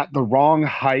at the wrong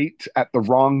height, at the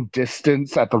wrong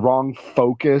distance, at the wrong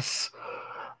focus.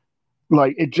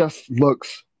 Like, it just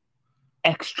looks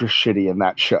extra shitty in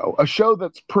that show. A show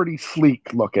that's pretty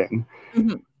sleek looking.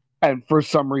 Mm-hmm. And for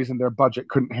some reason, their budget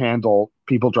couldn't handle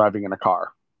people driving in a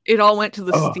car. It all went to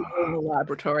the steel in the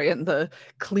laboratory and the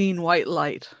clean white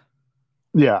light.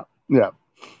 Yeah.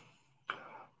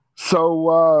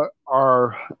 So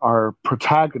our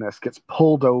protagonist gets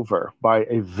pulled over by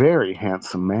a very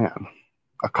handsome man,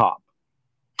 a cop,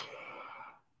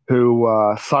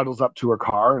 who sidles up to her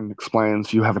car and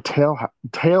explains, "You have a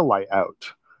tail light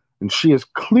out." And she is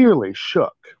clearly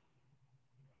shook.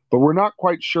 But we're not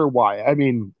quite sure why. I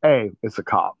mean, A, it's a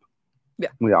cop. Yeah.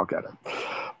 We all get it.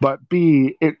 But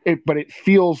B, it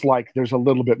feels like there's a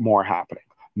little bit more happening.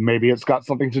 Maybe it's got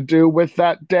something to do with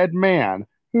that dead man.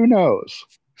 Who knows?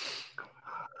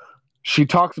 She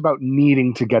talks about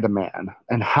needing to get a man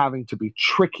and having to be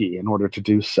tricky in order to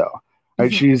do so.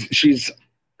 Right? Mm-hmm.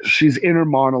 She's inner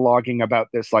monologuing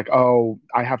about this, like, oh,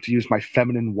 I have to use my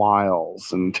feminine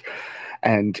wiles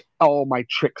and all my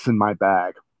tricks in my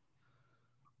bag.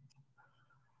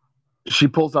 She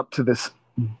pulls up to this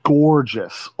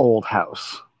gorgeous old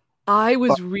house. I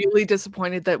was really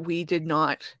disappointed that we did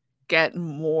not get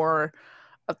more,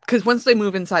 because once they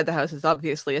move inside the house, it's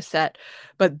obviously a set,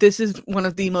 but this is one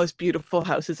of the most beautiful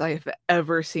houses I have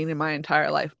ever seen in my entire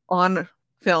life, on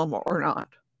film or not.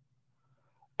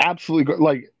 Absolutely.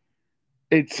 Like,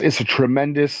 it's a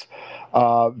tremendous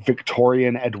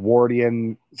Victorian,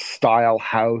 Edwardian style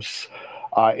house.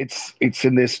 It's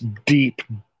in this deep,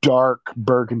 dark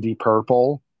burgundy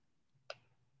purple.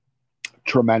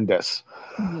 Tremendous.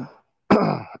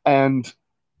 Mm-hmm. And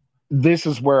this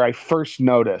is where I first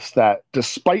noticed that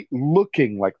despite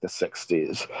looking like the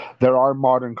 60s, there are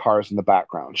modern cars in the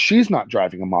background. She's not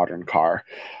driving a modern car,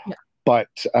 but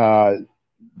the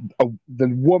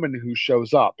woman who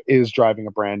shows up is driving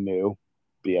a brand new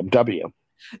BMW.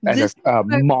 And this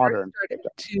modern.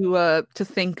 To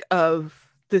think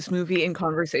of this movie in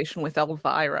conversation with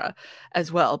Elvira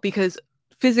as well, because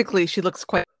physically she looks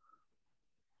quite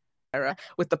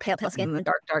with the pale skin and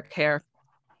the dark hair,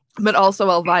 but also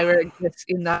Elvira exists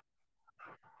in that.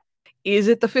 Is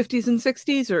it the 50s and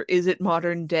 60s or is it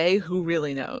modern day? Who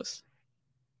really knows?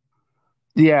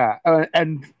 Yeah,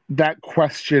 and that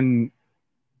question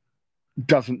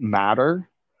doesn't matter.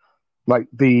 Like,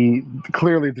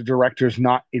 clearly the director's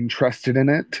not interested in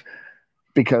it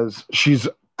because she's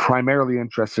primarily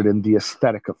interested in the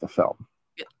aesthetic of the film.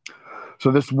 Yeah. So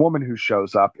this woman who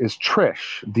shows up is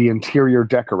Trish, the interior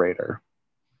decorator.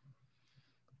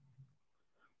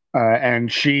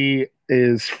 And she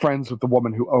is friends with the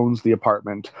woman who owns the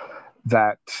apartment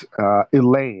that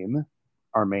Elaine,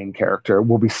 our main character,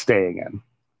 will be staying in.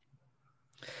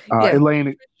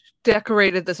 Elaine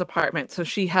decorated this apartment, so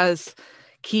she has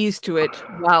keys to it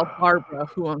while Barbara,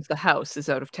 who owns the house, is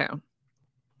out of town.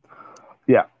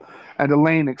 Yeah. And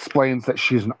Elaine explains that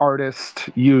she's an artist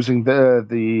using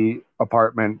the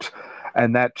apartment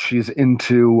and that she's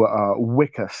into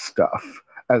Wicca stuff,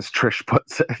 as Trish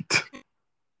puts it.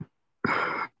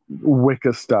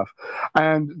 Wicca stuff.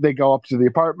 And they go up to the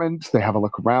apartment, they have a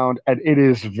look around, and it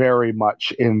is very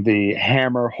much in the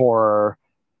Hammer horror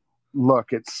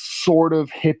look. It's sort of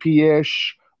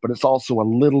hippie-ish, but it's also a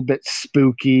little bit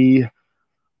spooky.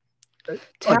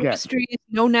 Tapestries,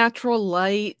 no natural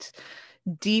light,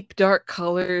 deep dark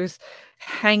colors,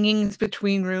 hangings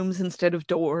between rooms instead of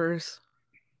doors.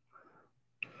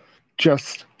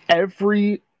 Just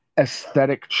every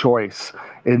aesthetic choice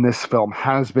in this film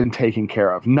has been taken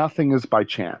care of. Nothing is by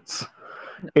chance.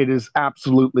 It is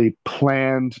absolutely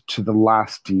planned to the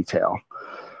last detail.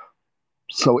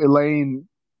 So Elaine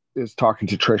is talking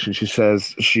to Trish and she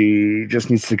says she just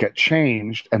needs to get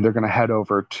changed and they're going to head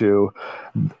over to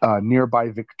a nearby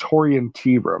Victorian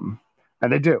tea room.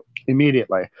 And they do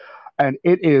immediately. And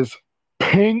it is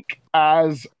pink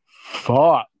as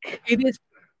fuck. It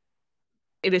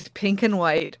is pink and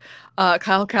white.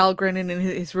 Kyle Calgren in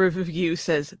his review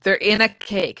says, they're in a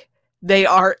cake. They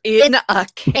are in a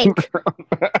cake.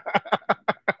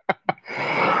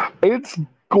 It's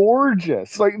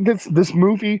gorgeous. Like, this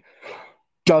movie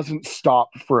doesn't stop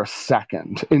for a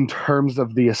second in terms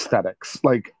of the aesthetics.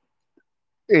 Like,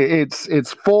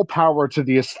 it's full power to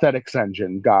the aesthetics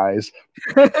engine, guys.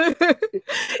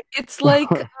 It's like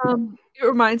it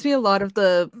reminds me a lot of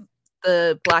the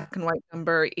black and white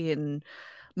number in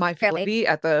My Fair Lady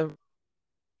at the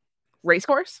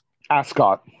racecourse.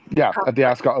 Ascot. Yeah, at the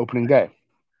Ascot opening day.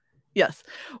 Yes,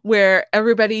 where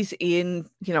everybody's in,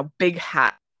 big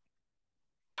hat,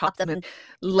 tops and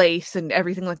lace and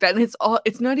everything like that. And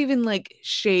it's not even like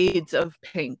shades of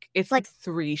pink. It's like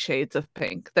 3 shades of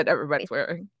pink that everybody's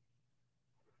wearing.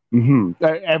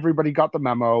 Everybody got the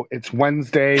memo. It's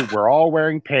Wednesday. We're all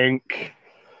wearing pink.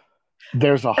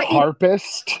 There's a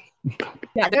harpist.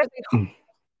 Yeah, there's a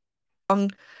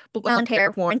long blonde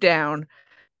hair worn down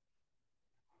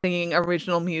singing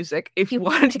original music. If you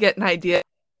wanted to get an idea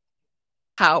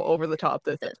how over the top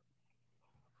this is.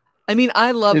 I mean,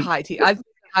 I love high tea. I've been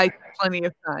high tea plenty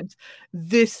of times.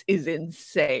 This is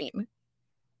insane.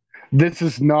 This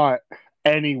is not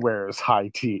anywhere's high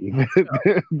tea. No.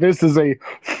 This is a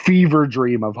fever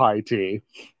dream of high tea.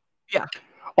 Yeah.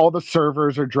 All the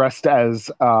servers are dressed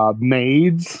as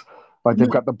maids. Like they've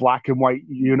got the black and white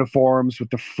uniforms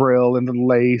with the frill and the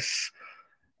lace.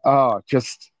 Oh,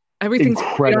 just everything's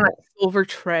incredible. On a silver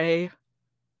tray.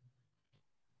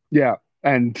 Yeah,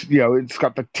 and it's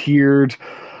got the tiered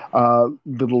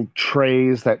little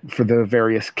trays that for the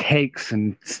various cakes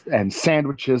and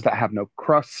sandwiches that have no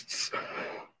crusts.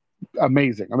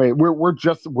 Amazing. I mean,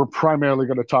 we're primarily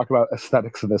going to talk about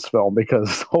aesthetics in this film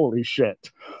because holy shit.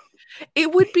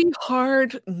 It would be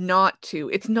hard not to.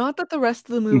 It's not that the rest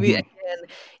of the movie again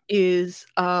is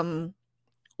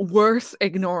worth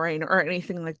ignoring or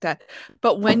anything like that.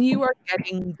 But when you are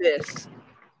getting this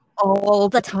all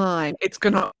the time, it's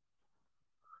gonna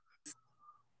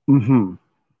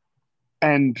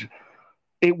and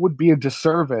it would be a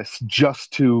disservice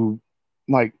just to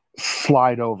like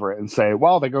slide over it and say,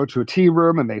 well, they go to a tea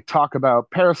room and they talk about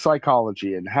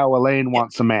parapsychology and how Elaine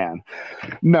wants a man.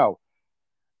 No.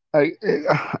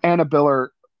 Anna Biller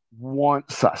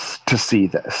wants us to see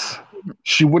this.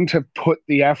 She wouldn't have put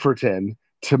the effort in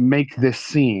to make this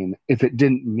scene if it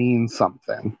didn't mean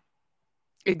something.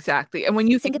 Exactly. And when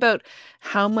you think about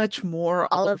how much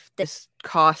more all of this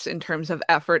costs in terms of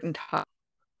effort and time,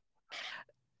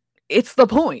 it's the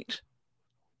point.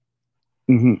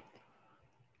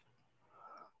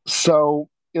 So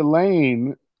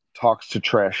Elaine talks to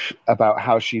Trish about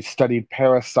how she studied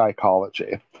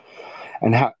parapsychology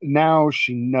and how now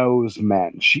she knows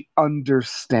men. She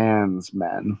understands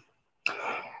men.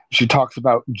 She talks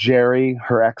about Jerry,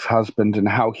 her ex-husband, and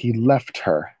how he left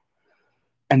her.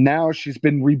 And now she's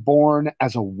been reborn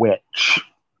as a witch.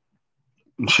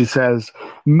 She says,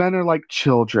 men are like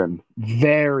children,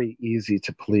 very easy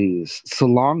to please, so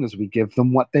long as we give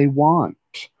them what they want.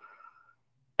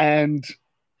 And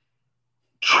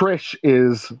Trish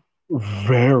is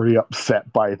very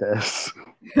upset by this.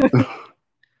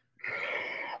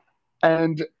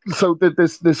 And so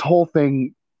this whole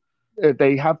thing,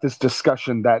 they have this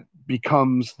discussion that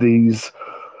becomes these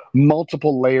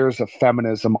multiple layers of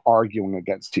feminism arguing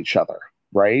against each other,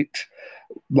 right?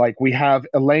 Like we have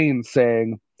Elaine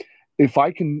saying, if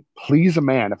I can please a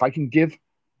man, if I can give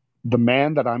the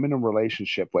man that I'm in a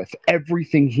relationship with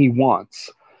everything he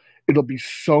wants, it'll be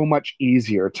so much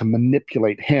easier to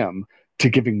manipulate him to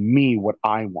giving me what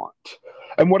I want.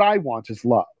 And what I want is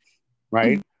love,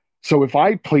 right? So if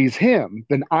I please him,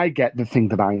 then I get the thing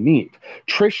that I need.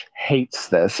 Trish hates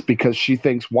this because she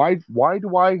thinks, why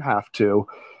do I have to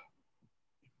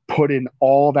put in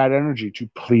all that energy to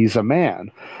please a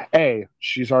man?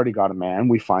 She's already got a man.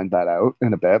 We find that out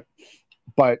in a bit.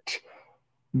 But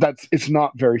it's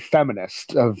not very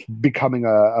feminist of becoming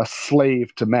a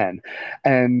slave to men.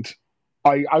 And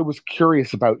I was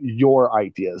curious about your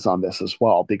ideas on this as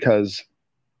well, because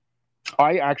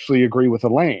I actually agree with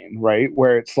Elaine, right?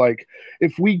 Where it's like,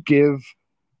 if we give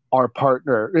our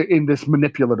partner in this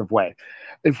manipulative way,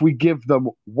 if we give them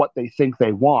what they think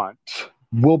they want,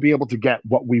 we'll be able to get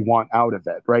what we want out of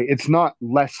it, right? It's not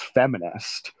less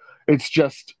feminist. It's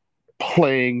just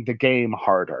playing the game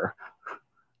harder.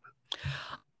 I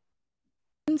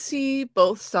can see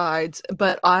both sides,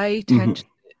 but I tend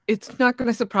it's not going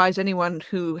to surprise anyone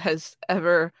who has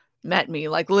ever met me,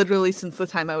 like literally since the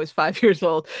time I was 5 years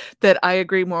old, that I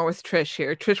agree more with Trish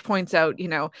here. Trish points out,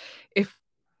 if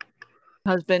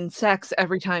husband sex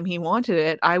every time he wanted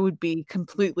it, I would be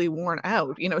completely worn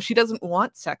out. She doesn't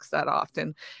want sex that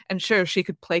often. And sure, she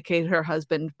could placate her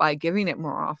husband by giving it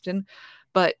more often,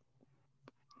 but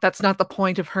that's not the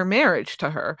point of her marriage to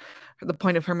her. The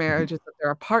point of her marriage is that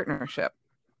they're a partnership.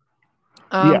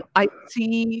 I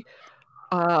see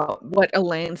what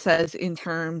Elaine says in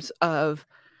terms of,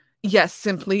 yes,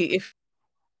 simply if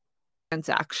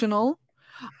transactional.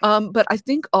 But I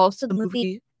think also the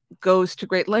movie goes to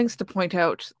great lengths to point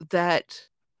out that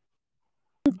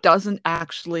doesn't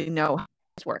actually know how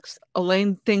this works.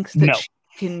 Elaine thinks that she's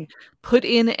can put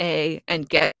in A and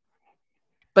get,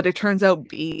 but it turns out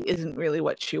B isn't really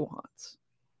what she wants.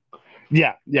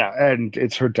 Yeah, and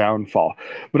it's her downfall.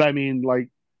 But I mean, like,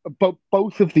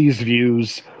 both of these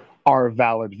views are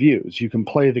valid views. You can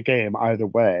play the game either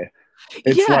way.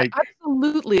 It's like,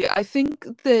 absolutely. I think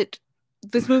that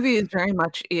this movie is very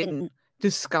much in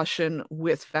discussion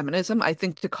with feminism. I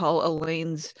think to call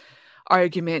Elaine's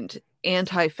argument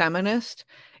anti-feminist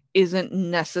isn't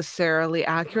necessarily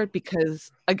accurate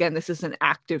because, again, this is an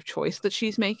active choice that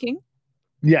she's making.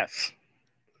 yes.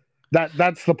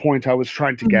 That's the point I was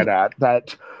trying to get at.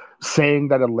 That saying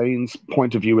that Elaine's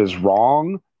point of view is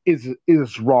wrong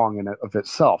is wrong in and of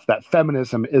itself. That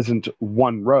feminism isn't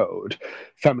one road.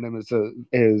 Feminism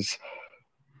is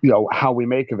how we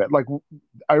make of it. Like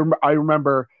I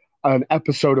remember an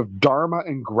episode of Dharma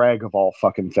and Greg, of all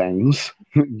fucking things.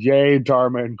 Yay,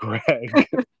 Dharma and Greg.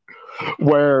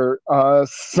 Where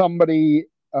somebody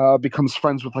becomes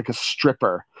friends with like a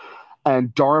stripper,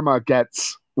 and Dharma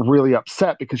gets really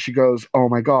upset because she goes, "Oh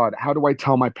my God, how do I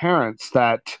tell my parents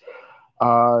that,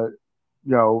 uh,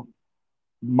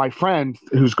 my friend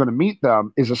who's going to meet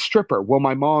them is a stripper? Will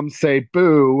my mom say,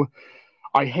 boo,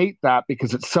 I hate that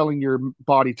because it's selling your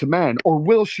body to men? Or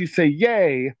will she say,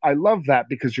 yay, I love that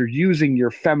because you're using your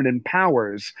feminine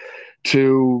powers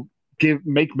to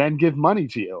make men give money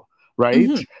to you?" Right?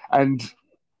 Mm-hmm. And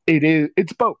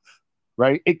it's both,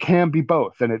 right? It can be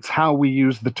both, and it's how we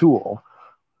use the tool.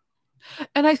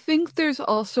 And I think there's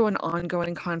also an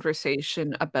ongoing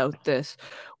conversation about this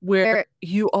where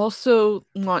you also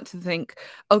want to think,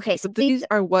 okay, so these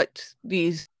are what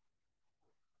these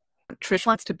Trish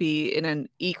wants to be in an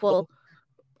equal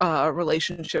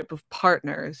relationship of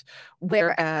partners,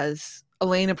 whereas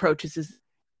Elaine approaches is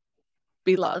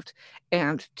beloved.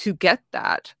 And to get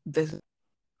that,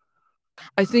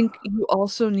 I think you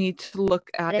also need to look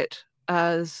at it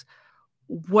as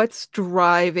what's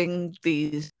driving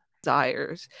these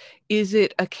desires. Is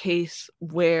it a case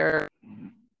where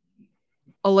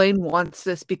Elaine wants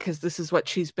this because this is what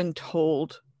she's been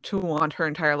told to want her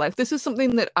entire life? This is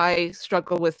something that I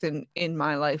struggle with in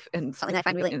my life, and something I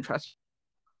find really interesting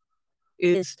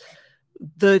is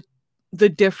the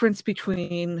difference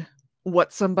between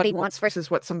what somebody wants versus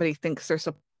what somebody thinks they're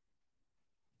supposed,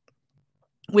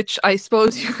 which I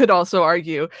suppose you could also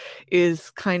argue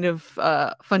is kind of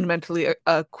fundamentally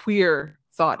a queer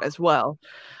thought as well.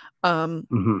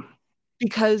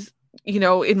 Because,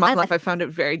 in my life, I found it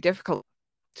very difficult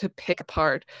to pick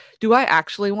apart, do I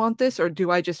actually want this, or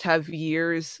do I just have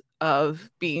years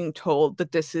of being told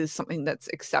that this is something that's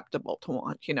acceptable to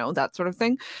want, that sort of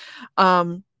thing.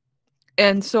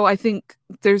 And so I think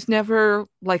there's never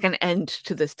like an end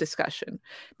to this discussion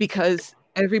because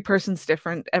every person's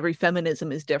different, every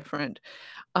feminism is different.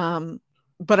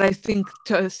 But I think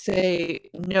to say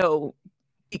no,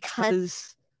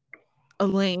 because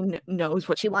Elaine knows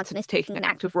what she wants and is taking an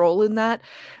active role in that,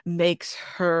 makes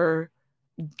her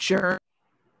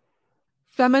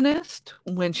feminist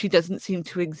when she doesn't seem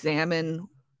to examine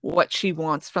what she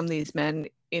wants from these men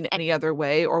in any other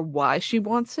way or why she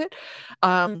wants it,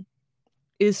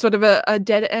 is sort of a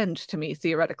dead end to me,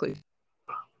 theoretically.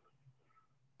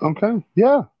 Okay.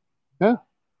 Yeah.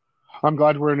 I'm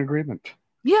glad we're in agreement.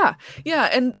 Yeah.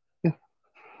 And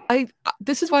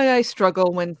this is why I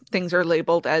struggle when things are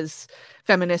labeled as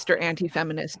feminist or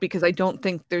anti-feminist, because I don't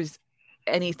think there's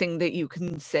anything that you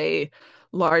can say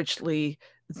largely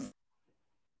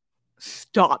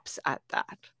stops at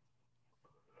that.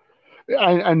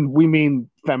 And we mean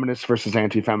feminist versus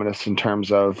anti-feminist in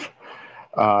terms of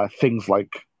things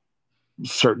like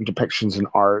certain depictions in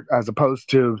art, as opposed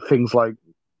to things like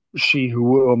She Who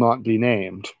Will Not Be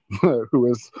Named, who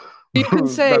is... You can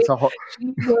say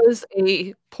she was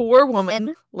a poor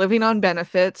woman living on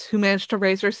benefits who managed to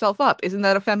raise herself up. Isn't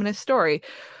that a feminist story?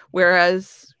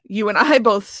 Whereas you and I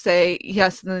both say,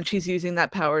 yes, and then she's using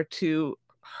that power to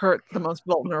hurt the most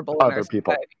vulnerable in other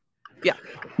people. Yeah.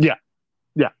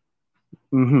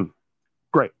 Mm-hmm.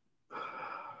 Great.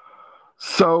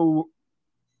 So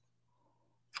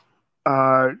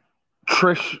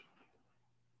Trish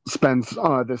spends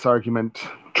this argument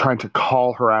trying to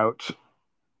call her out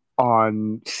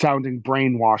on sounding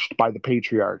brainwashed by the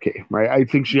patriarchy, right? I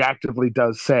think she actively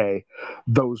does say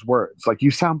those words, like, you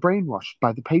sound brainwashed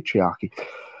by the patriarchy.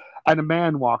 And a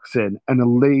man walks in, and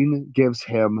Elaine gives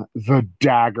him the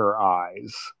dagger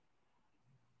eyes.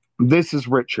 This is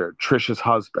Richard, Trish's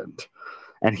husband.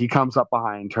 And he comes up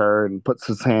behind her and puts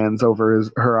his hands over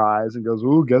her eyes and goes,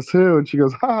 ooh, guess who? And she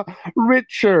goes, ha,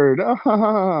 Richard.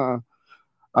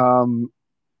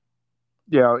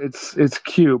 It's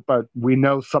cute, but we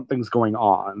know something's going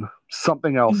on.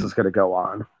 Something else is going to go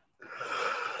on.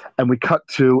 And we cut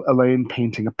to Elaine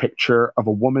painting a picture of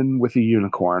a woman with a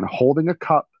unicorn holding a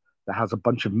cup that has a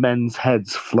bunch of men's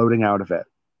heads floating out of it.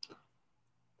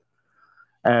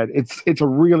 And it's a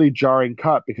really jarring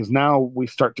cut because now we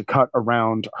start to cut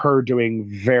around her doing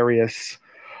various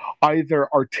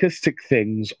either artistic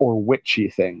things or witchy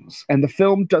things. And the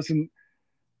film doesn't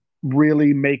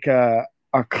really make a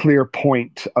clear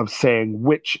point of saying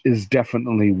which is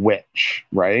definitely which,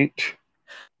 right?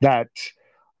 That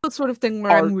sort of thing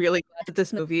where I'm really glad that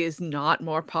this movie is not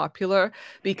more popular,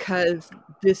 because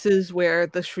this is where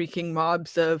the shrieking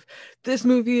mobs of "this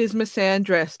movie is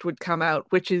misandrist" would come out,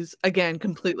 which is again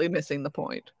completely missing the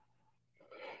point.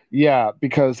 Yeah,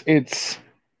 because it's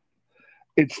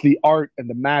the art and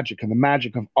the magic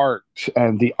of art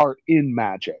and the art in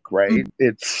magic, right?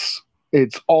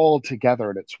 It's all together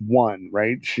and it's one,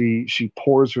 right? She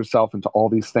pours herself into all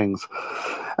these things.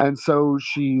 And so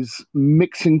she's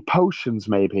mixing potions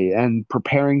maybe and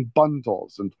preparing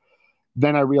bundles. And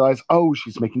then I realize, oh,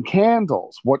 she's making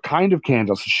candles. What kind of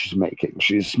candles is she making?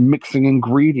 She's mixing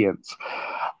ingredients.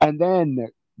 And then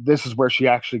this is where she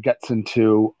actually gets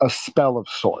into a spell of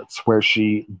sorts, where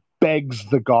she begs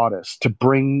the goddess to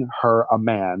bring her a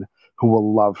man who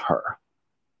will love her.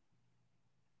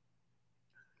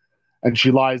 And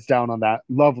she lies down on that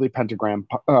lovely pentagram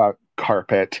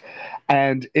carpet,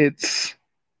 and it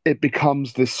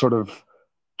becomes this sort of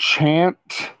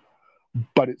chant,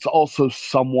 but it's also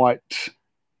somewhat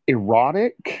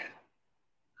erotic.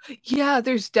 Yeah,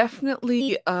 there's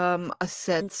definitely a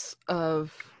sense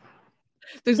of...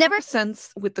 There's never a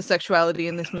sense with the sexuality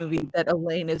in this movie that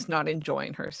Elaine is not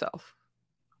enjoying herself.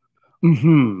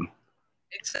 Mm-hmm.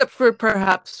 Except for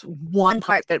perhaps one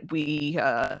part that we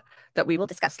will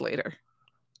discuss later.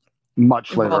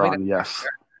 Much later on, yes.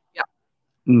 Yeah.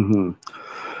 Mm-hmm.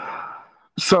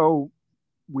 So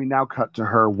we now cut to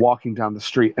her walking down the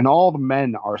street, and all the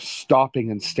men are stopping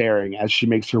and staring as she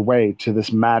makes her way to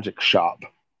this magic shop.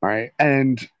 Right?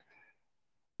 And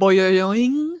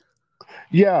boing.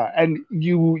 Yeah, and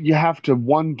you have to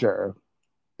wonder,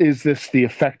 is this the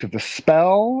effect of the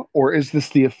spell, or is this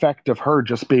the effect of her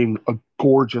just being a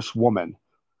gorgeous woman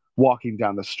walking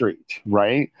down the street,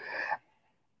 right?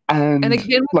 And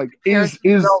again, like is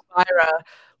Elvira,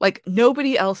 like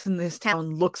nobody else in this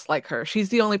town looks like her. She's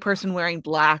the only person wearing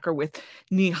black or with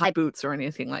knee-high boots or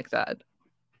anything like that.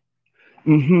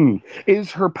 Mm-hmm.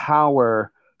 Is her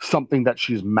power something that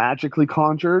she's magically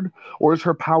conjured, or is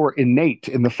her power innate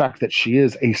in the fact that she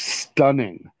is a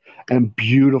stunning and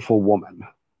beautiful woman?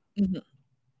 Mm-hmm.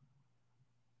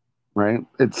 Right?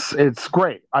 It's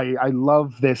great. I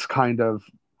love this kind of,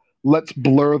 let's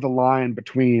blur the line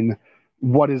between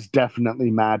what is definitely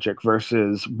magic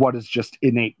versus what is just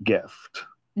innate gift.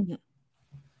 Mm-hmm.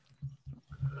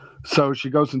 So she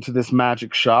goes into this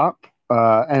magic shop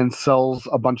and sells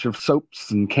a bunch of soaps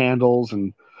and candles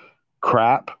and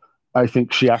crap, I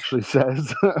think she actually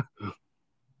says.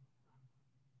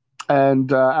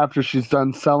 And after she's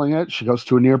done selling it, she goes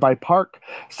to a nearby park,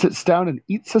 sits down and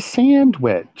eats a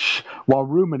sandwich while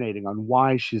ruminating on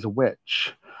why she's a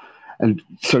witch. And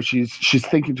so she's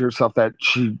thinking to herself that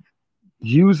she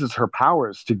uses her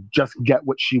powers to just get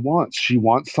what she wants. She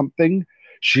wants something,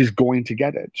 she's going to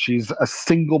get it. She's a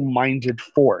single-minded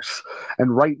force.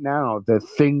 And right now, the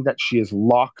thing that she is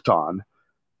locked on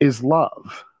is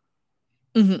love.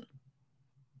 Mm-hmm.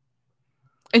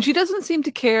 And she doesn't seem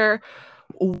to care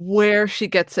where she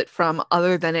gets it from,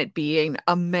 other than it being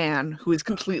a man who is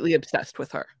completely obsessed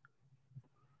with her.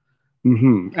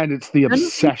 Mm-hmm. And it's the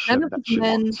obsession that she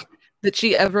wants. That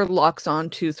she ever locks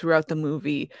onto throughout the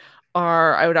movie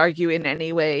are, I would argue, in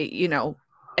any way,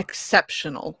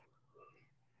 exceptional.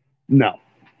 No.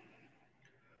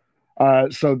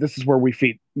 So this is where we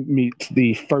meet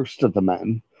the first of the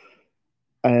men.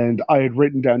 And I had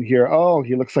written down here, oh,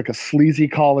 he looks like a sleazy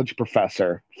college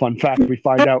professor. Fun fact, we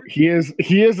find out he is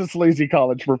a sleazy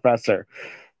college professor.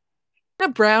 A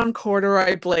brown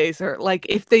corduroy blazer. Like,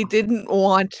 if they didn't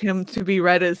want him to be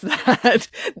read as that,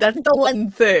 that's the one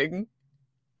thing.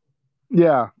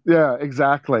 Yeah,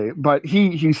 exactly. But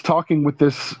he's talking with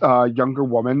this younger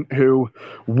woman who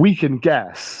we can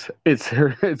guess it's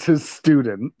his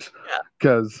student,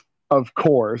 because of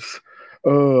course.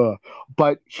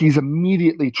 But he's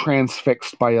immediately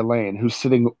transfixed by Elaine, who's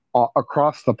sitting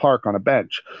across the park on a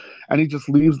bench, and he just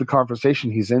leaves the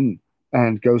conversation he's in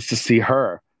and goes to see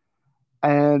her.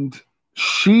 And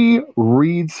she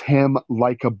reads him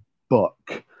like a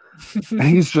book. And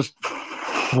he's just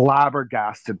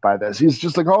flabbergasted by this. He's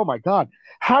just like, oh my God,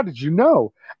 how did you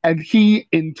know? And he,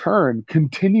 in turn,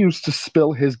 continues to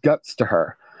spill his guts to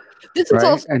her. This is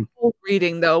also a cool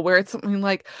reading, though, where it's something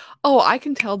like, oh, I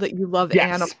can tell that you love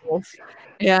animals.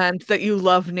 and that you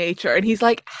love nature. And he's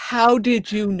like, how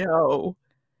did you know?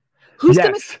 Who's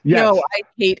going to Yes. know I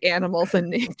hate animals and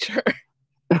nature?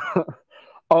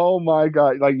 Oh my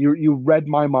God. Like you read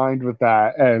my mind with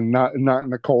that, and not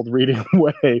in a cold reading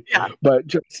way, Yeah. but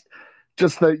just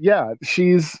that, yeah,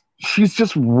 she's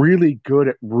just really good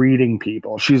at reading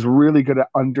people. She's really good at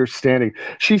understanding.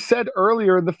 She said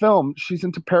earlier in the film she's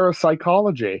into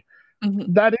parapsychology.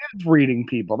 Mm-hmm. That is reading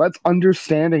people. That's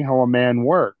understanding how a man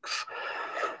works.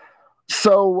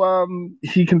 So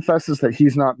he confesses that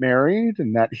he's not married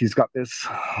and that he's got this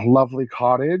lovely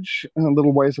cottage a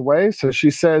little ways away. So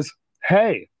she says,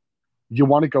 "Hey, you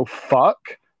want to go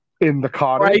fuck in the Right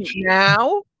cottage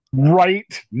now?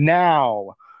 right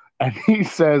now?" And he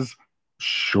says,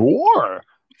 "Sure."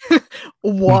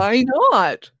 Why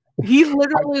not? He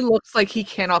literally looks like he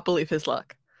cannot believe his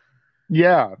luck.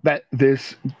 Yeah, that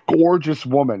this gorgeous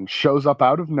woman shows up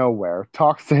out of nowhere,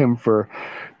 talks to him for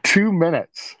 2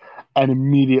 minutes, and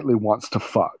immediately wants to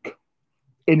fuck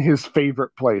in his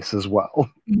favorite place as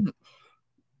well. Mm-hmm.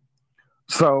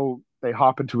 So they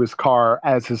hop into his car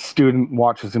as his student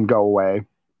watches him go away,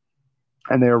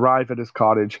 and they arrive at his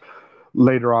cottage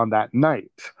later on that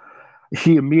night.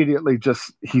 He immediately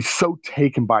he's so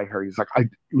taken by her. He's like,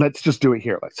 let's just do it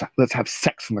here. Let's have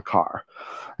sex in the car.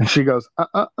 And she goes,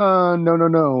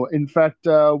 no. In fact,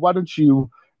 why don't you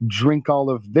drink all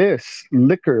of this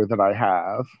liquor that I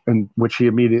have? And which he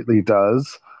immediately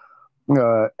does.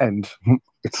 And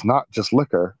it's not just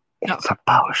liquor. No. It's a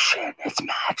potion. It's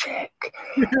magic.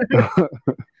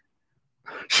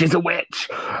 She's a witch.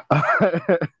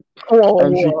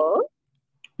 And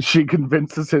she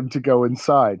convinces him to go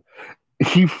inside.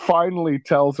 He finally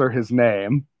tells her his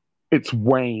name. It's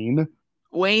Wayne.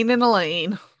 Wayne and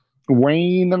Elaine.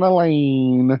 Wayne and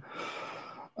Elaine.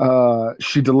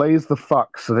 She delays the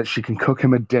fuck so that she can cook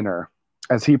him a dinner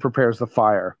as he prepares the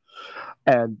fire.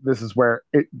 And this is where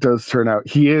it does turn out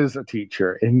he is a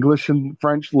teacher, English and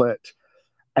French lit,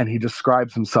 and he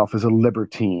describes himself as a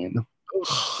libertine.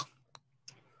 Ugh.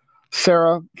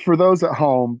 Sarah, for those at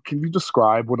home, can you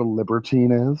describe what a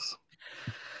libertine is?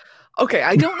 Okay,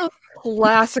 I don't know the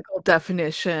classical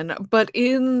definition, but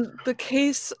in the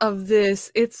case of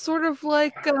this, it's sort of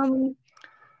like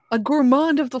a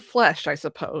gourmand of the flesh, I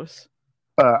suppose.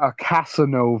 A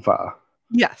Casanova.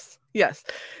 Yes, yes.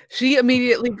 She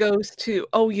immediately goes to,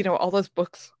 all those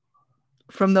books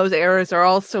from those eras are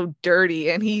all so dirty,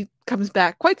 and he comes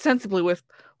back quite sensibly with,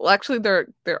 well, actually, there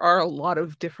are a lot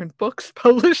of different books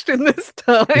published in this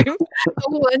time. The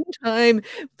one time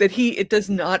that it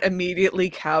does not immediately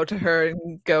cow to her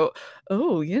and go,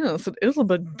 oh, yes, it is a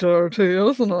bit dirty,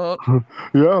 isn't it?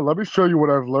 Yeah, let me show you what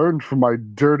I've learned from my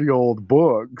dirty old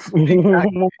books.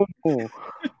 Exactly.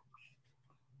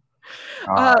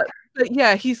 But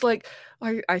yeah, he's like,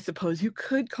 I suppose you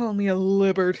could call me a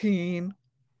libertine.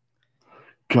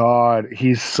 God,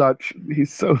 he's so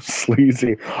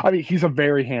sleazy. I mean, he's a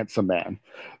very handsome man.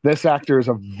 This actor is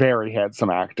a very handsome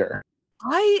actor.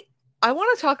 I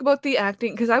want to talk about the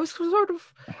acting because I was sort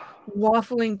of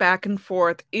waffling back and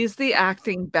forth. Is the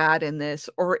acting bad in this,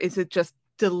 or is it just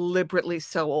deliberately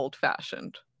so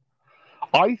old-fashioned?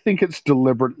 I think it's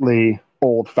deliberately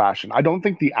old-fashioned. I don't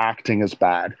think the acting is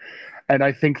bad. And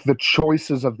I think the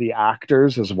choices of the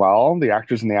actors as well, the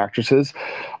actors and the actresses,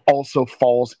 also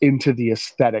falls into the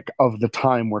aesthetic of the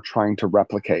time we're trying to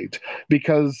replicate.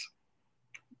 Because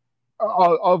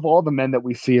of all the men that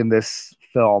we see in this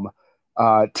film,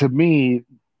 to me,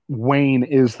 Wayne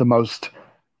is the most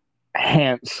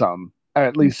handsome,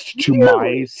 at least to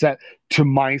my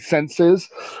senses.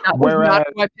 That was not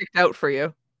who I picked out for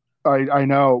you. I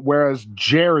know. Whereas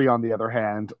Jerry, on the other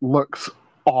hand, looks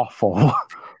awful.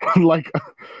 Like,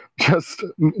 just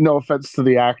no offense to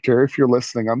the actor if you're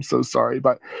listening, I'm so sorry,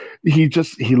 but he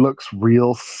looks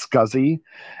real scuzzy.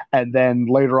 And then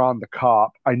later on, the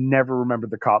cop, I never remember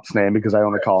the cop's name because I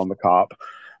only call him the cop.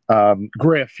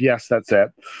 Griff, yes, that's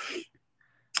it.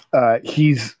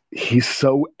 He's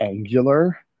so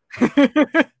angular.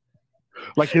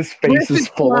 Like, his face is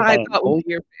full of angles. What would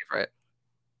be your favorite?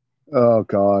 Oh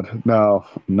God, no.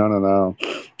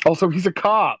 Also, he's a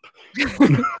cop.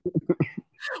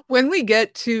 When we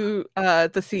get to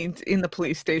the scenes in the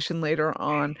police station later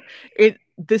on,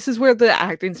 this is where the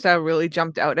acting style really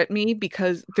jumped out at me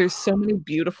because there's so many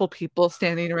beautiful people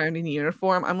standing around in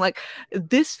uniform. I'm like,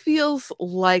 this feels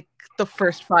like the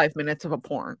first 5 minutes of a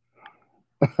porn.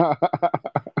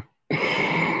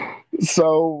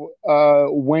 So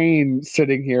Wayne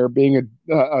sitting here being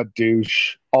a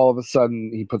douche, all of a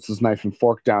sudden he puts his knife and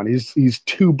fork down. He's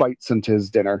 2 bites into his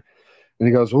dinner, and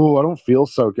he goes, "Oh, I don't feel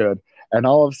so good." And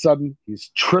all of a sudden,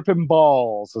 he's tripping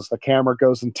balls as the camera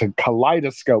goes into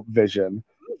kaleidoscope vision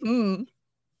Mm.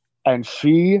 And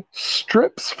she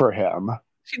strips for him.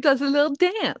 She does a little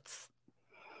dance.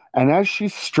 And as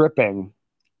she's stripping,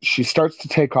 she starts to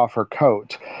take off her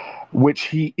coat, which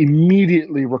he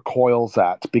immediately recoils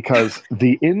at because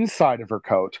the inside of her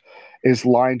coat is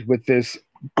lined with this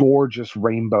gorgeous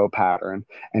rainbow pattern,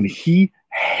 and he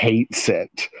hates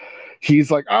it. He's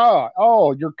like,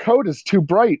 oh, your coat is too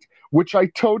bright, which I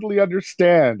totally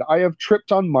understand. I have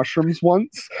tripped on mushrooms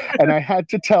once, and I had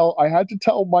to tell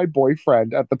my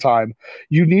boyfriend at the time,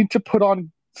 you need to put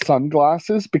on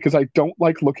sunglasses because I don't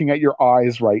like looking at your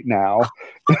eyes right now.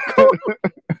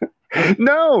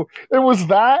 No, it was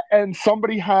that, and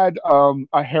somebody had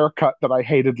a haircut that I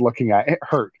hated looking at. It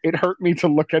hurt. It hurt me to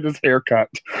look at his haircut.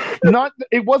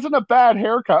 It wasn't a bad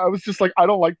haircut. I was just like, I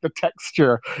don't like the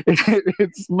texture.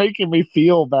 It's making me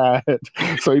feel bad.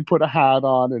 So he put a hat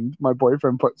on, and my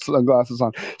boyfriend put sunglasses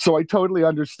on. So I totally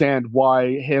understand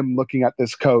why him looking at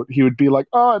this coat, he would be like,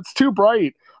 oh, it's too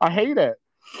bright. I hate it.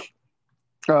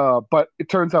 But it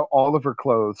turns out all of her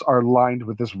clothes are lined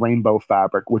with this rainbow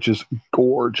fabric, which is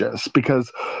gorgeous because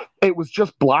it was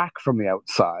just black from the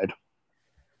outside.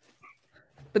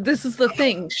 But this is the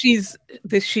thing. She's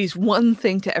one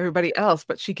thing to everybody else,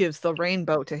 but she gives the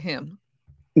rainbow to him.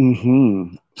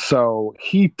 Mm-hmm. So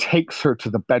he takes her to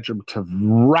the bedroom to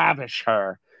ravish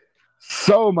her.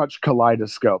 So much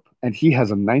kaleidoscope. And he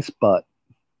has a nice butt.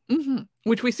 Mm-hmm.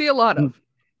 Which we see a lot of.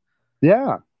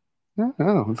 Yeah.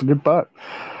 Yeah, it's a good butt.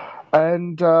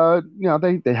 And,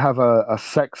 they have a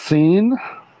sex scene.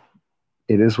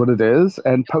 It is what it is.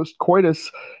 And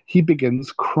post-coitus, he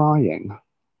begins crying.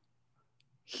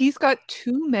 He's got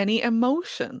too many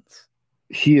emotions.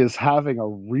 He is having a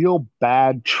real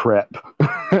bad trip.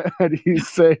 And he's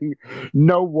saying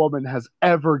no woman has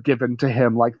ever given to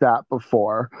him like that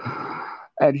before.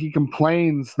 And he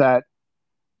complains that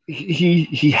he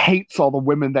hates all the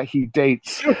women that he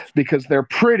dates because they're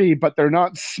pretty, but they're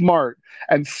not smart.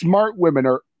 And smart women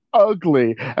are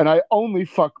ugly. And I only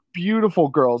fuck beautiful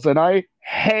girls. And I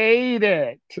hate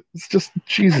it. It's just,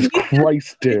 Jesus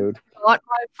Christ, dude. Not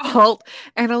my fault.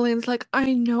 And Elaine's like,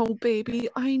 I know, baby.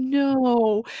 I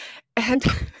know. And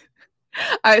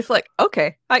I was like,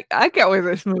 okay, I get where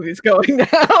this movie's going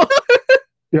now.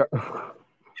 Yeah.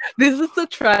 This is the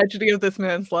tragedy of this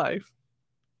man's life.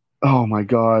 Oh my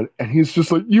God. And he's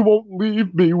just like, you won't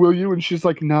leave me, will you? And she's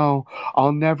like, no,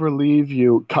 I'll never leave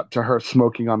you. Cut to her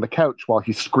smoking on the couch while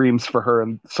he screams for her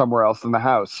and somewhere else in the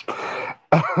house.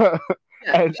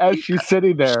 And as she's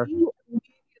sitting there,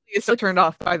 she is so turned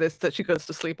off by this that she goes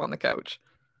to sleep on the couch.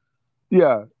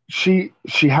 Yeah, she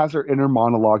has her inner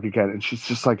monologue again, and she's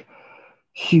just like,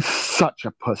 he's such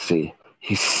a pussy.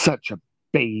 He's such a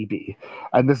baby.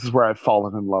 And this is where I've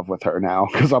fallen in love with her now,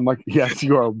 because I'm like, yes,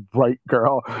 you are right,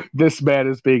 girl. This man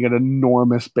is being an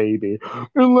enormous baby.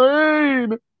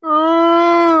 Elaine!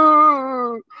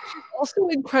 She's also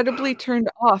incredibly turned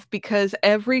off because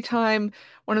every time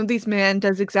one of these men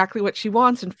does exactly what she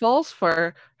wants and falls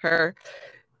for her,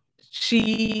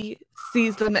 she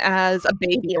sees them as a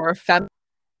baby or a feminine.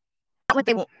 Like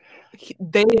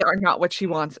they are not what she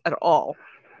wants at all.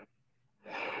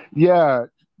 Yeah,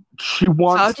 she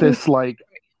wants this like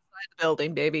inside the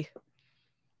building, baby.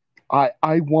 I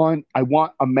want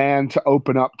a man to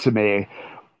open up to me,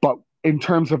 but in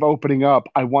terms of opening up,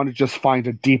 I want to just find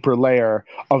a deeper layer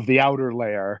of the outer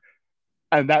layer.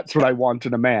 And that's what I want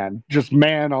in a man. Just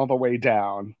man all the way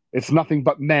down. It's nothing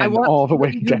but men all the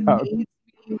way down.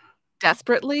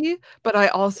 Desperately, but I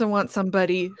also want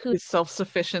somebody who is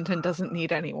self-sufficient and doesn't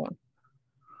need anyone.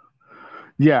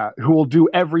 Yeah, who will do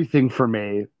everything for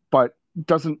me, but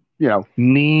doesn't,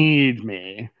 need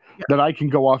me. Yeah. That I can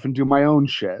go off and do my own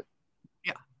shit.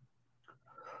 Yeah.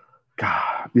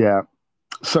 God, yeah.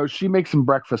 So she makes him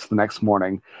breakfast the next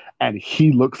morning, and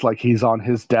he looks like he's on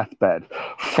his deathbed.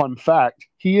 Fun fact,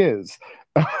 he is.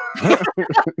 That's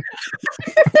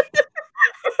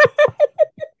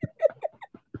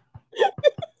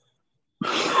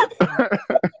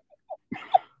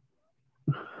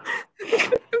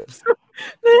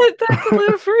a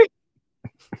little free.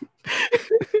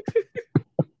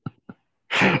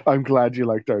 I'm glad you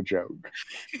liked our joke.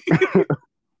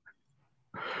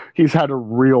 He's had a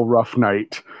real rough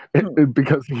night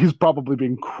because he's probably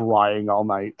been crying all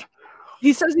night.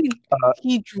 He says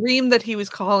he dreamed that he was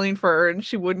calling for her and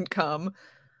she wouldn't come.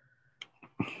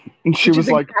 And she was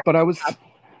like, but I was...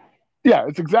 Yeah,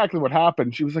 it's exactly what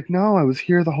happened. She was like, no, I was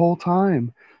here the whole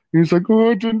time. And he's like,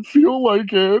 oh, I didn't feel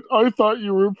like it. I thought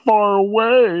you were far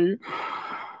away.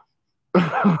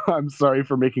 I'm sorry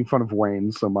for making fun of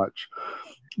Wayne so much.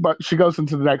 But she goes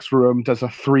into the next room, does a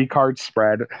 3-card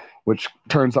spread, which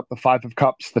turns up the 5 of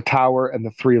Cups, the Tower, and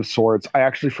the 3 of Swords. I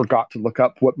actually forgot to look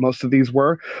up what most of these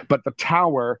were, but the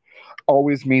Tower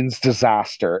always means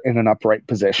disaster in an upright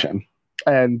position.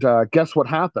 And guess what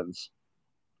happens?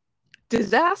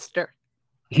 Disaster.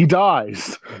 He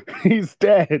dies. He's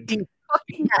dead. He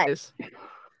fucking dies.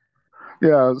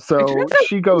 Yeah, so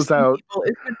she goes out.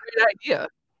 It's a great idea.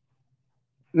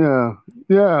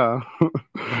 Yeah.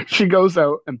 She goes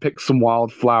out and picks some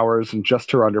wildflowers in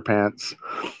just her underpants.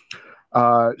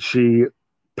 She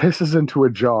pisses into a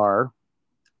jar,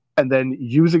 and then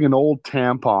using an old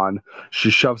tampon, she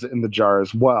shoves it in the jar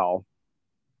as well.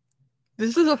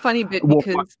 This is a funny bit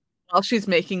because while she's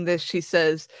making this, she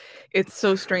says, it's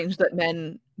so strange that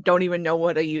men don't even know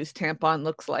what a used tampon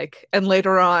looks like. And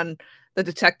later on, the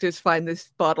detectives find this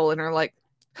bottle and are like,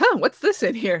 huh, what's this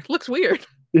in here? Looks weird.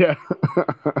 Yeah.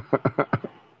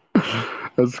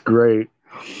 That's great.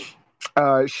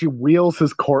 She wheels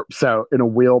his corpse out in a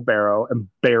wheelbarrow and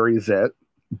buries it,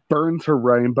 burns her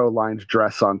rainbow-lined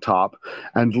dress on top,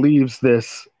 and leaves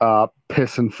this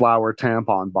piss and flower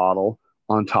tampon bottle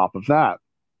on top of that.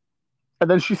 And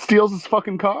then she steals his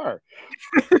fucking car.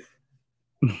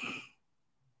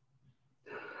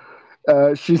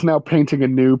 She's now painting a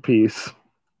new piece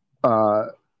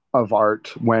of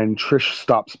art when Trish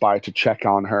stops by to check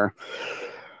on her.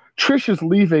 Trish is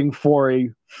leaving for a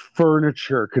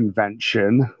furniture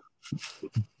convention.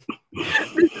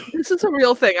 This is a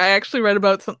real thing. I actually read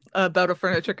about a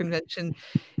furniture convention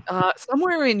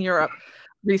somewhere in Europe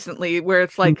recently where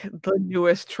it's like the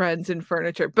newest trends in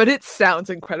furniture, but it sounds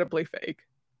incredibly fake.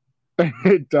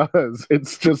 It does.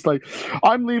 It's just like,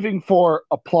 I'm leaving for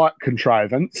a plot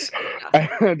contrivance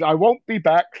and I won't be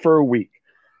back for a week.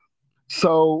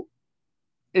 So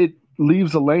it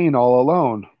leaves Elaine all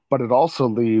alone, but it also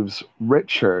leaves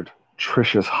Richard,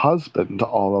 Trish's husband,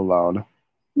 all alone.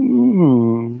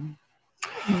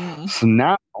 So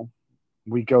now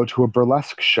we go to a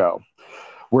burlesque show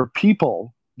where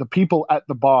the people at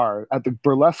the bar, at the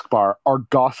burlesque bar, are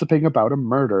gossiping about a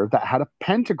murder that had a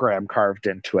pentagram carved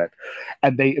into it.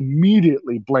 And they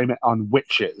immediately blame it on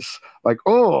witches. Like,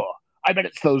 oh, I bet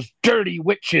it's those dirty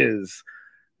witches.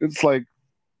 It's like,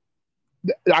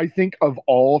 I think of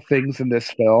all things in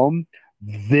this film,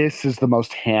 this is the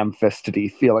most ham-fisted-y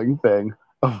feeling thing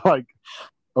of like,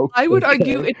 okay. I would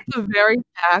argue it's the very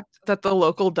fact that the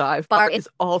local dive bar is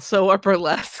also a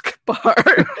burlesque bar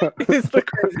is the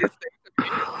craziest thing.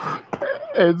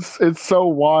 It's so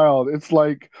wild. It's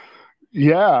like,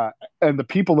 yeah, and the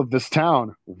people of this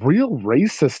town, real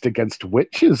racist against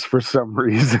witches for some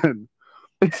reason.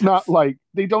 It's not like,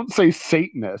 they don't say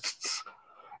Satanists.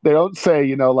 They don't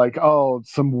say, like, oh,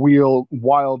 some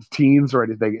wild teens or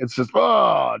anything. It's just,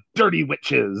 oh, dirty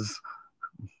witches.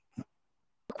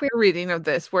 Queer reading of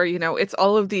this where, it's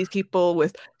all of these people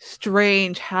with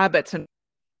strange habits and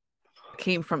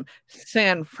came from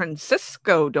San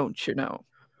Francisco, don't you know?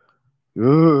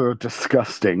 Ugh,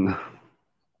 disgusting.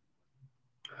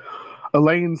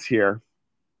 Elaine's here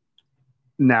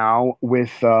now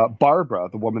with Barbara,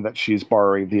 the woman that she's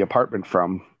borrowing the apartment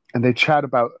from, and they chat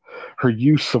about her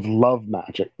use of love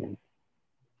magic.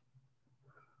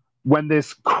 When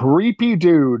this creepy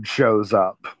dude shows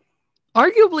up.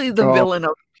 Arguably the villain of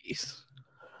the piece.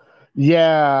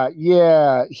 Yeah.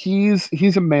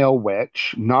 He's a male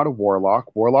witch, not a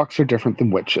warlock. Warlocks are different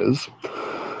than witches.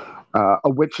 A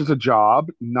witch is a job,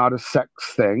 not a sex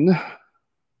thing.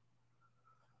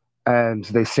 And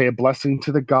they say a blessing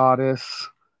to the goddess,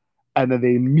 and then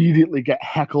they immediately get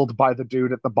heckled by the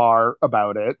dude at the bar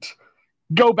about it.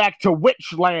 Go back to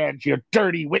witchland, you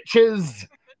dirty witches!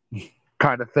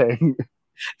 Kind of thing.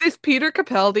 This Peter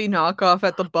Capaldi knockoff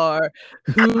at the bar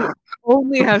who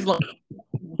only has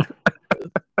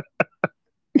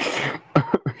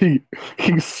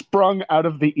he sprung out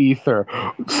of the ether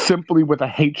simply with a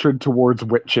hatred towards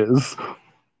witches.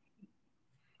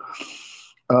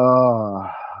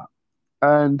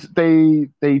 And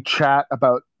they chat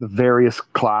about the various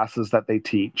classes that they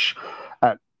teach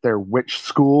at their witch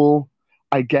school.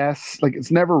 I guess, like, it's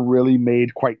never really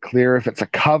made quite clear if it's a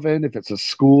coven, if it's a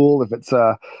school, if it's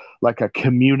a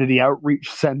community outreach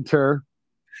center.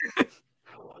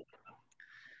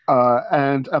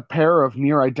 And a pair of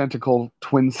near identical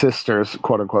twin sisters,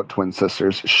 quote unquote twin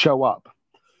sisters, show up.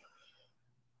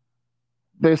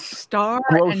 This Star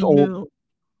gross and old Moon.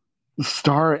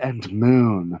 Star and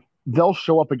Moon. They'll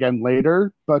show up again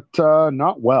later, but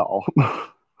not well.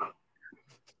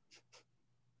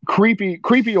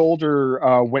 Creepy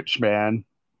older witch man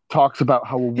talks about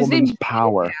how a woman's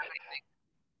power.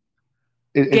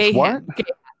 It's what?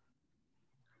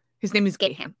 His name is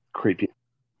Gayham. Creepy.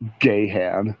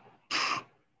 Gahan.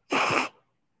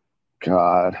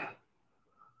 God.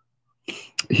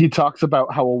 He talks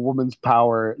about how a woman's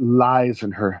power lies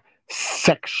in her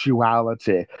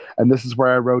sexuality. And this is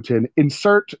where I wrote in,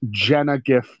 insert Jenna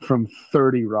gif from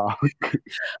 30 Rock.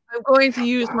 I'm going to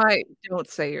use my don't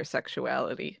say your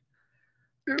sexuality.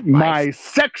 My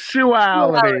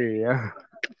sexuality.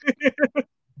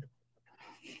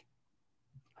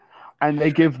 And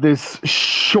they give this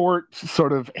short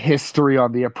sort of history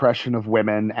on the oppression of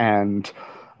women and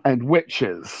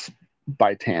witches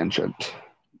by tangent.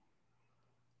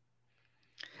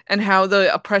 And how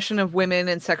the oppression of women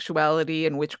and sexuality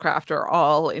and witchcraft are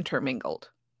all intermingled.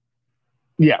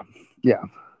 Yeah, yeah.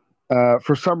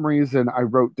 For some reason, I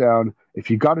wrote down,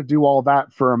 if you got to do all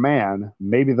that for a man,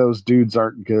 maybe those dudes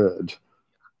aren't good.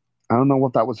 I don't know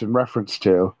what that was in reference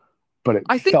to, but it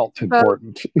felt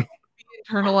important.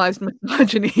 Internalized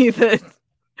misogyny that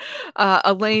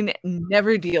Elaine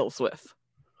never deals with.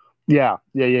 Yeah.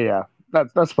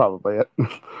 That's probably it.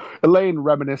 Elaine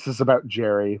reminisces about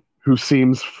Jerry, who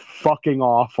seems fucking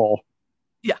awful.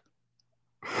 Yeah.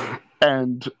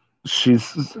 And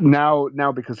she's now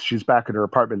because she's back in her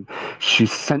apartment, she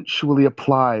sensually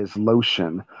applies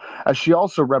lotion, as she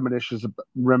also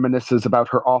reminisces about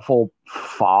her awful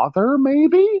father,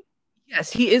 maybe?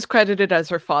 Yes, he is credited as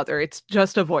her father. It's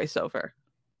just a voiceover.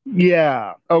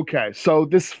 Yeah. Okay. So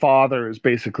this father is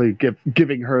basically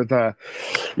giving her the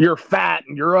 "you're fat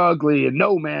and you're ugly and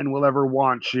no man will ever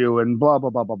want you" and blah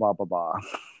blah blah blah blah blah blah.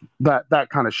 That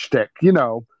kind of shtick,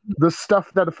 the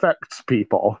stuff that affects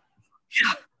people.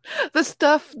 Yeah. The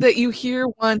stuff that you hear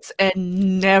once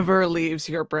and never leaves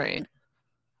your brain.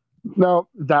 No,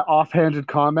 that offhanded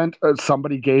comment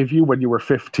somebody gave you when you were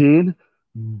 15,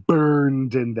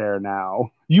 burned in there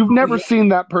now. You've never seen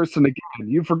that person again.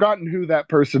 You've forgotten who that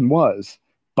person was,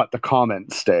 but the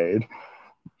comment stayed.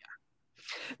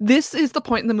 This is the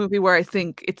point in the movie where I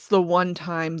think it's the one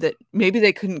time that maybe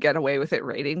they couldn't get away with it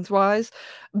ratings-wise,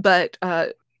 but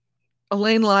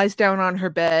Elaine lies down on her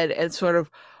bed and sort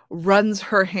of runs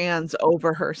her hands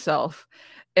over herself.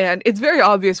 And it's very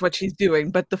obvious what she's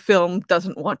doing, but the film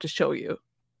doesn't want to show you.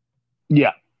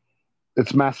 Yeah.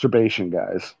 It's masturbation,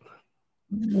 guys.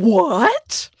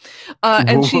 What?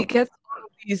 And she gets all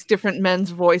of these different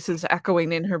men's voices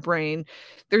echoing in her brain.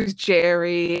 There's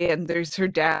Jerry, and there's her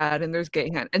dad, and there's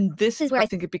Gahan. And this is where I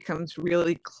think it becomes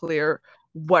really clear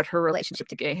what her relationship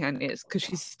to Gahan is, because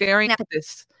she's staring at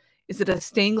this. Is it a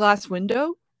stained glass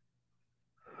window?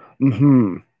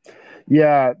 Mm-hmm.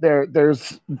 Yeah,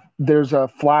 there's a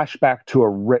flashback to a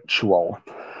ritual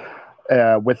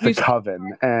with the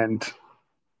coven, and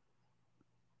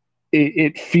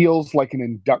it feels like an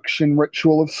induction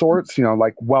ritual of sorts,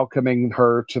 like welcoming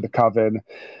her to the coven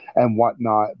and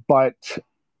whatnot. But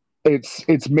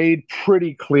it's made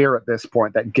pretty clear at this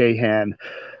point that Gahan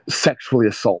sexually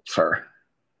assaults her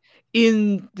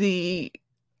in the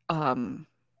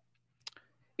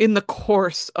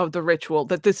course of the ritual,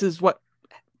 that this is what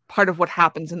part of what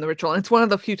happens in the ritual. And it's one of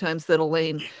the few times that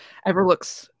Elaine ever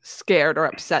looks scared or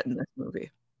upset in this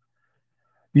movie.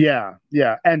 Yeah.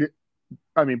 And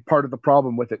I mean, part of the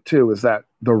problem with it too is that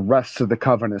the rest of the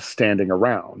coven is standing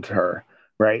around her,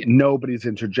 right? Yeah. Nobody's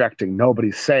interjecting.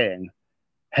 Nobody's saying,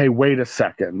 hey, wait a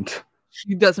second.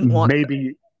 She doesn't want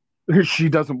maybe she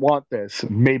doesn't want this.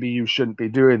 Maybe you shouldn't be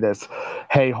doing this.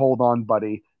 Hey, hold on,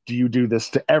 buddy. Do you do this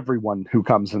to everyone who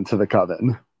comes into the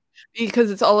coven? Because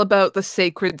it's all about the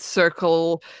sacred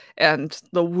circle and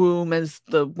the womb as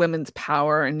the women's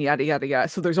power and yada, yada, yada.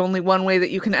 So there's only one way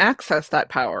that you can access that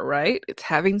power, right? It's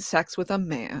having sex with a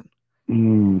man.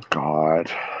 God.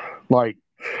 Like,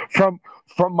 from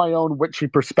my own witchy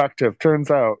perspective, turns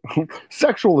out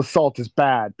sexual assault is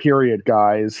bad, period,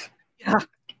 guys. Yeah.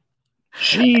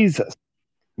 Jesus.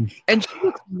 And she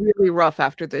looks really rough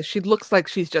after this. She looks like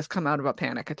she's just come out of a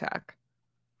panic attack.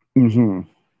 Mm-hmm.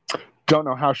 Don't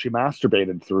know how she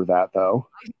masturbated through that, though.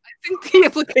 I think the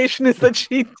implication is that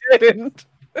she didn't.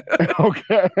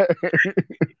 Okay.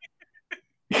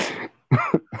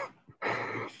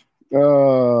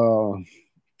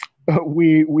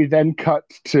 We then cut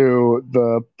to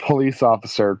the police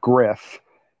officer, Griff,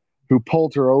 who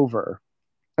pulled her over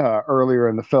earlier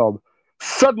in the film,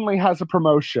 suddenly has a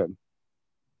promotion.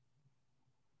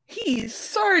 He's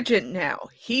sergeant now.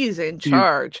 He's in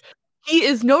charge. He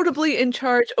is notably in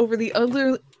charge over the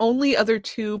only other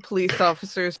two police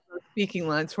officers for speaking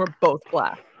lines who are both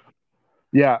black.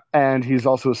 Yeah, and he's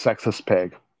also a sexist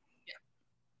pig.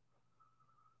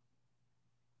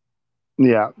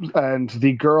 Yeah, and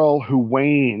the girl who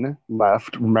Wayne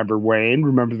left, remember Wayne?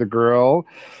 Remember the girl?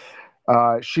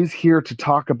 She's here to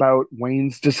talk about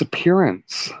Wayne's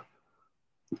disappearance.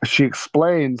 she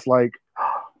explains, like,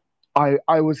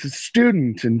 I was a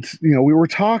student, and we were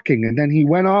talking, and then he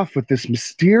went off with this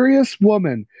mysterious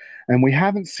woman, and we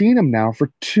haven't seen him now for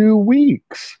 2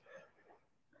 weeks.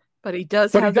 But he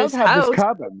does But he have does this have this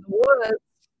house. cabin.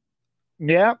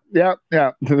 Yeah, yeah,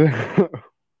 yeah.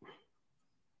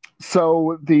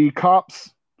 So the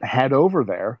cops head over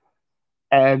there,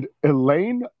 and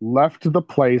Elaine left the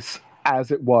place as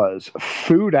it was.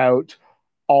 Food out,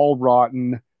 all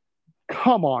rotten.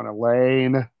 Come on,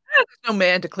 Elaine. There's no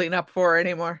man to clean up for her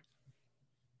anymore.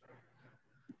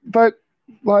 But,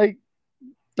 like,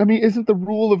 I mean, isn't the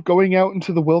rule of going out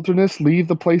into the wilderness leave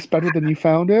the place better than you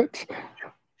found it?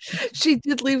 She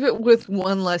did leave it with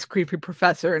one less creepy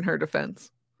professor in her defense.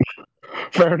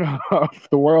 Fair enough.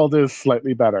 The world is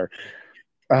slightly better.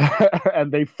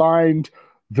 And they find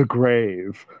the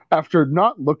grave after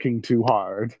not looking too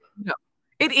hard. No,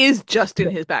 it is just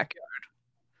in his backyard.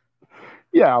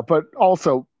 Yeah, but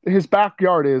also his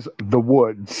backyard is the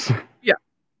woods. Yeah.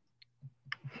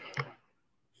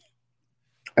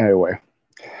 Anyway,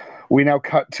 we now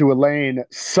cut to Elaine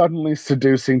suddenly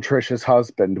seducing Trisha's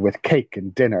husband with cake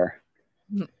and dinner.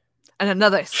 And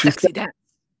another sexy dance.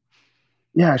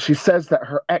 Yeah, she says that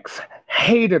her ex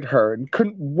hated her and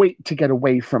couldn't wait to get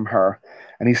away from her,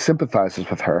 and he sympathizes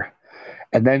with her.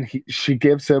 And then she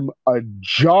gives him a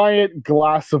giant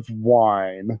glass of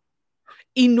wine.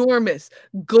 Enormous,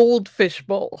 goldfish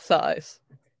bowl size.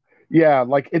 Yeah,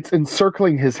 like it's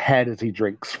encircling his head as he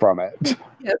drinks from it.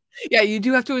 Yeah, you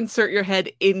do have to insert your head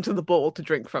into the bowl to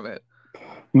drink from it.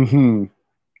 Mm-hmm.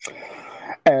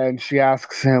 And she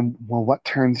asks him, well, what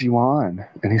turns you on?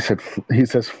 And he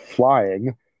says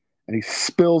flying. And he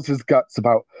spills his guts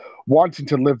about wanting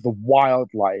to live the wild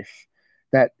life,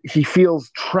 that he feels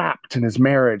trapped in his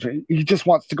marriage. He just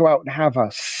wants to go out and have a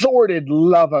sordid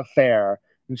love affair.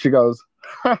 And she goes,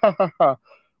 ha, ha, ha, ha.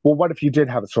 Well, what if you did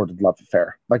have a sordid love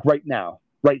affair? Like right now,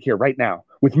 right here, right now,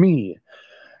 with me.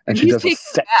 And she does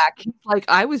back. He's like,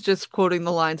 I was just quoting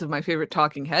the lines of my favorite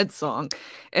Talking Heads song.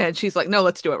 And she's like, no,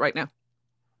 let's do it right now.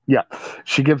 Yeah.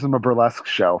 She gives him a burlesque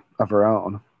show of her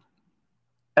own.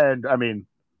 And I mean,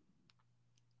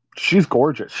 she's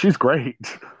gorgeous. She's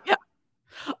great. Yeah.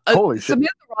 Holy shit. Samantha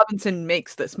Robinson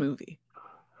makes this movie.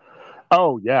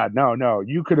 Oh, yeah. No.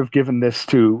 You could have given this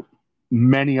to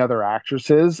many other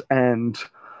actresses, and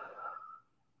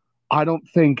I don't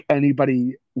think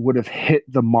anybody would have hit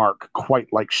the mark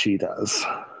quite like she does.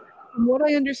 From what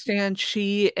I understand,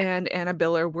 she and Anna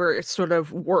Biller were sort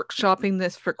of workshopping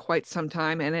this for quite some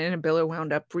time, and Anna Biller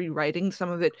wound up rewriting some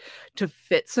of it to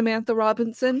fit Samantha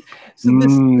Robinson. So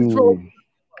this role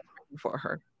for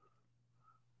her.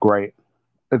 Great.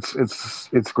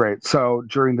 It's great. So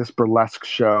during this burlesque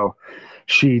show,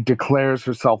 she declares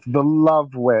herself the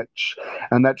love witch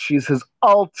and that she's his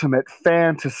ultimate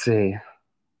fantasy.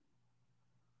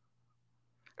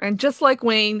 And just like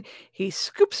Wayne, he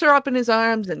scoops her up in his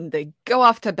arms and they go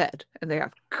off to bed and they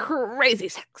have crazy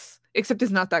sex. Except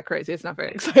it's not that crazy. It's not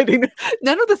very exciting.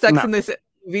 None of the sex in this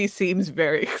movie seems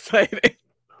very exciting.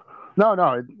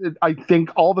 No. I think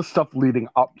all the stuff leading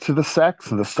up to the sex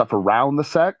and the stuff around the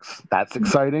sex, that's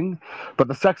exciting. But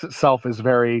the sex itself is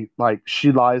very, like,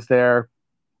 she lies there,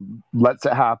 lets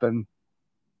it happen.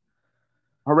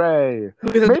 Hooray.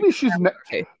 Maybe she's...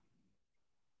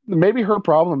 Maybe her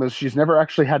problem is she's never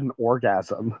actually had an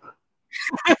orgasm.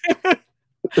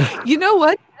 You know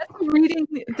what? That's a reading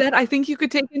that I think you could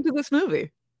take into this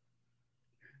movie.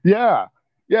 Yeah.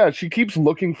 Yeah, she keeps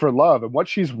looking for love, and what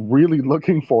she's really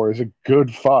looking for is a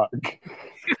good fuck.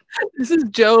 This is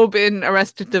Job in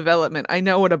Arrested Development. I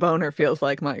know what a boner feels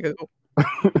like, Michael.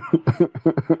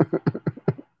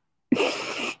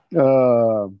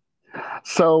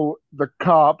 So the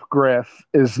cop, Griff,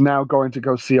 is now going to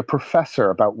go see a professor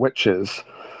about witches.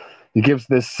 He gives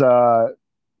this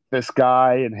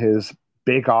guy in his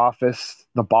big office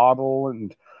the bottle,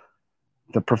 and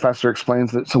the professor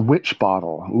explains that it's a witch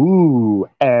bottle. Ooh,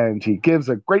 and he gives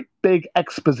a great big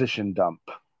exposition dump.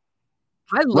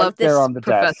 I love this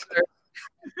professor.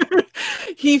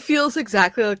 He feels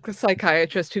exactly like the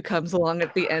psychiatrist who comes along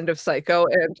at the end of Psycho,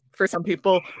 and for some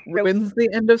people ruins the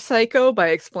end of Psycho by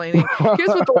explaining, here's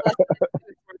what the last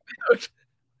about.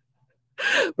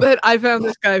 But I found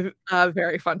this guy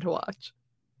very fun to watch.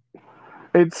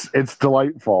 It's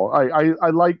delightful. I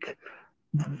like,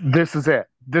 this is it.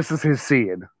 This is his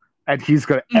scene, and he's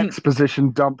going to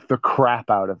exposition dump the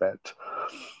crap out of it.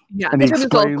 Yeah, and it's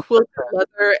all quilted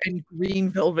leather and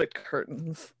green velvet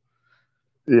curtains.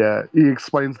 Yeah, he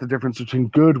explains the difference between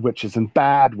good witches and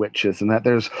bad witches, and that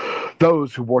there's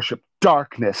those who worship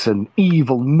darkness and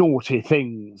evil, naughty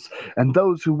things, and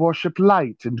those who worship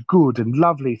light and good and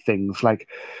lovely things like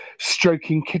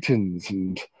stroking kittens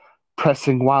and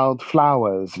pressing wild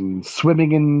flowers and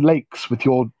swimming in lakes with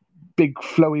your big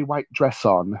flowy white dress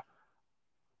on.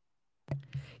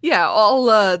 Yeah, all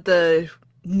the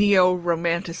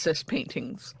neo-romanticist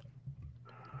paintings.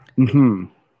 Mm-hmm.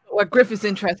 What Griff is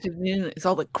interested in is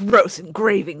all the gross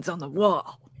engravings on the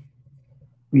wall.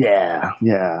 Yeah.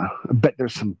 I bet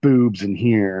there's some boobs in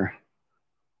here.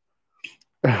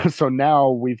 So now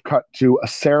we've cut to a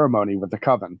ceremony with the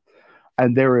coven,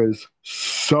 and there is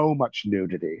so much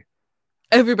nudity.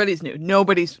 Everybody's nude.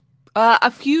 Nobody's. A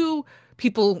few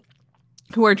people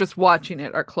who are just watching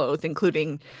it are clothed,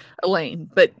 including Elaine.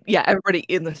 But yeah, everybody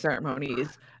in the ceremony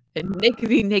is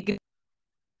naked.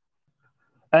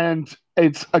 And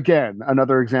it's, again,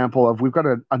 another example of we've got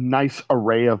a nice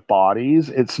array of bodies.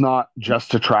 It's not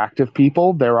just attractive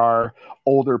people. There are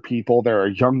older people, there are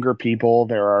younger people,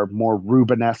 there are more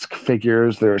Rubenesque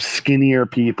figures, there are skinnier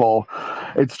people.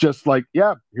 It's just like,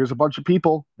 yeah, here's a bunch of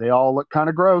people. They all look kind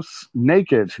of gross,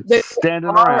 naked,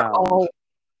 standing around. All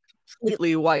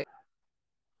completely white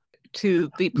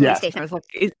to the police station. I was like,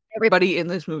 is everybody in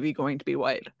this movie going to be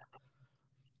white?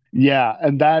 Yeah,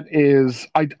 and that is,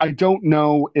 I don't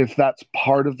know if that's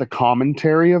part of the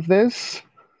commentary of this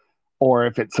or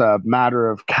if it's a matter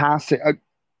of casting.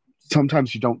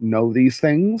 Sometimes you don't know these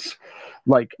things,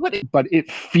 but it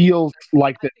feels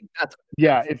like that.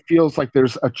 Yeah, it feels like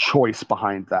there's a choice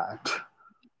behind that.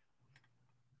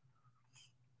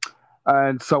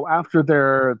 And so after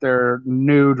their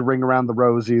nude ring around the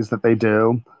rosies that they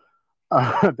do,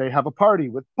 they have a party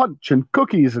with punch and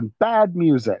cookies and bad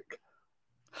music.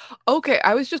 Okay,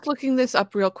 I was just looking this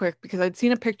up real quick because I'd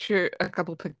seen a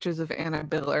couple pictures of Anna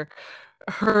Biller.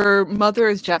 Her mother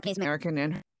is Japanese American,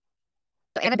 and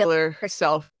Anna Biller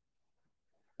herself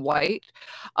white.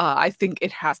 I think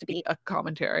it has to be a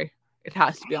commentary. It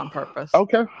has to be on purpose.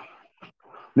 Okay.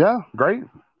 Yeah, great.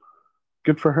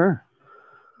 Good for her.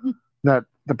 Mm-hmm. That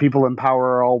the people in power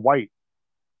are all white.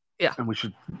 Yeah. And we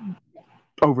should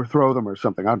overthrow them or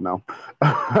something. I don't know.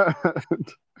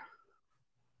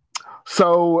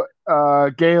 So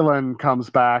Galen comes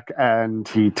back and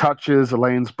he touches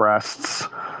Elaine's breasts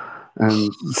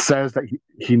and says that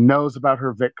he knows about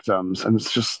her victims. And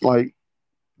it's just like,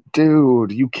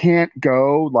 dude, you can't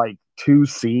go like 2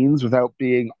 scenes without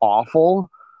being awful.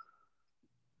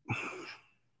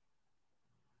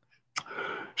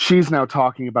 She's now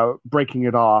talking about breaking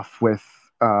it off with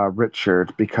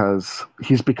Richard because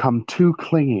he's become too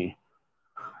clingy.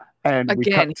 And we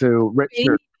cut to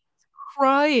Richard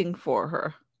crying for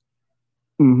her.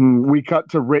 Mm-hmm. We cut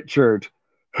to Richard,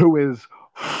 who is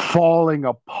falling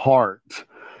apart.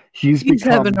 He's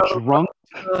become drunk.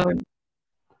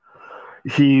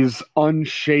 He's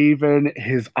unshaven.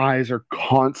 His eyes are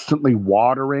constantly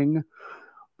watering.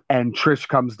 And Trish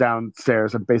comes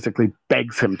downstairs and basically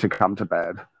begs him to come to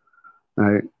bed.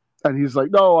 Right? And he's like,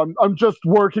 "No, I'm just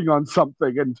working on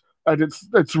something, and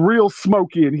it's real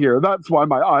smoky in here. That's why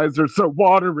my eyes are so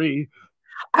watery.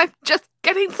 I'm just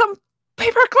getting some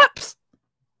paper clips."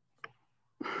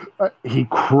 He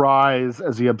cries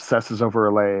as he obsesses over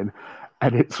Elaine,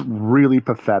 and it's really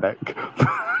pathetic.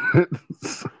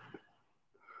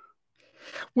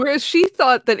 Whereas she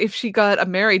thought that if she got a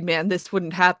married man, this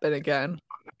wouldn't happen again.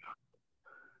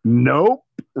 Nope.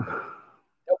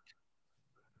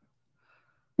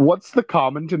 What's the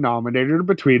common denominator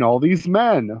between all these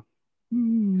men?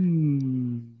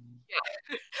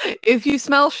 If you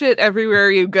smell shit everywhere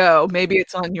you go, maybe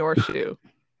it's on your shoe.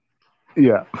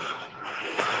 Yeah.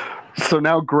 So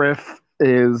now Griff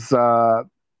is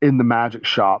in the magic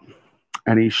shop,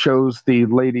 and he shows the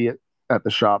lady at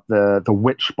the shop the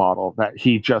witch bottle that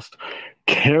he just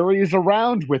carries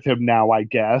around with him now, I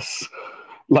guess.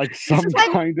 Like some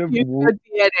kind of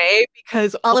DNA,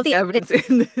 because all of the evidence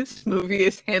in this movie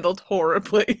is handled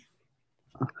horribly.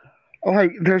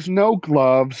 Like, there's no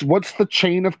gloves. What's the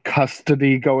chain of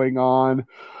custody going on?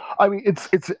 I mean,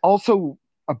 it's also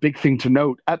a big thing to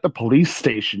note. At the police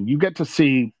station, you get to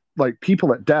see like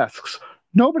people at desks.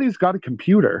 Nobody's got a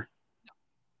computer.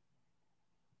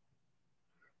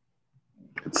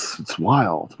 It's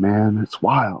wild, man. It's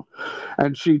wild.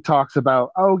 And she talks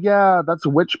about, oh yeah, that's a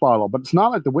witch bottle, but it's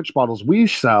not like the witch bottles we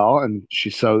sell. And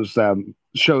she shows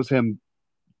him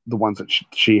the ones that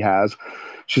she has.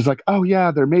 She's like, oh yeah,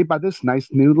 they're made by this nice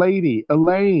new lady,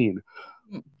 Elaine.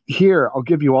 Here, I'll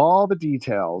give you all the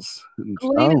details. And,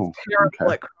 Elaine is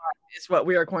terrible at crime, is what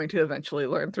we are going to eventually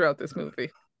learn throughout this movie.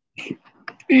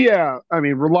 Yeah, I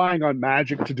mean, relying on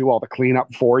magic to do all the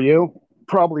cleanup for you,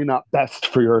 probably not best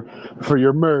for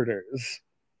your murders.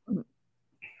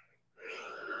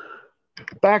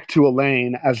 Back to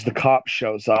Elaine as the cop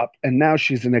shows up, and now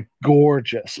she's in a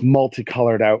gorgeous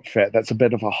multicolored outfit that's a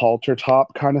bit of a halter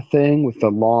top kind of thing with the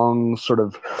long sort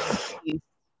of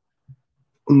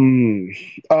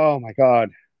oh my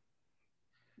god.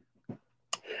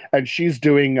 And she's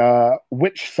doing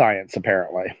witch science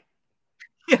apparently.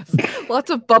 Yes, lots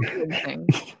of bubbling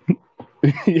things.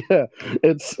 Yeah,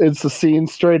 it's a scene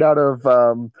straight out of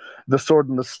The Sword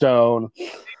in the Stone,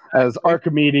 as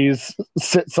Archimedes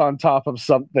sits on top of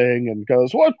something and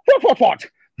goes, what?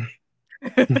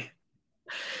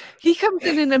 He comes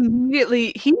in and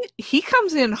immediately he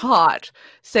comes in hot,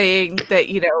 saying that,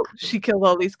 you know, she killed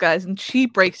all these guys, and she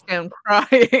breaks down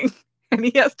crying, and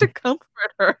he has to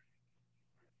comfort her.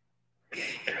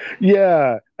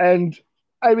 Yeah, and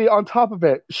I mean, on top of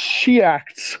it, she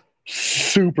acts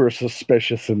super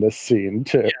suspicious in this scene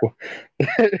too.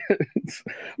 Yeah. It's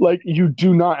like, you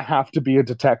do not have to be a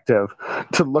detective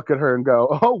to look at her and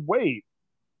go, "Oh wait,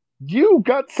 you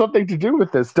got something to do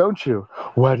with this, don't you?"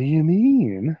 What do you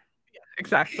mean? Yeah,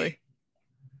 exactly.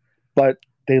 But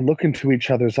they look into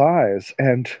each other's eyes,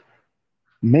 and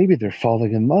maybe they're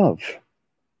falling in love.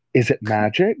 Is it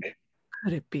magic?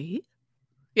 Could it be?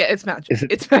 Yeah, it's magic.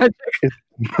 It's magic.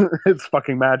 It's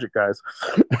fucking magic, guys.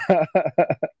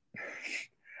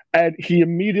 And he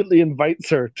immediately invites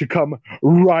her to come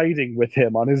riding with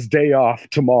him on his day off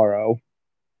tomorrow.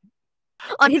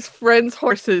 On his friend's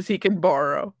horses he can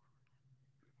borrow.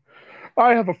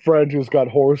 I have a friend who's got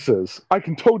horses. I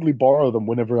can totally borrow them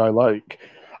whenever I like.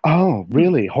 Oh,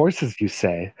 really? Horses, you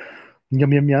say?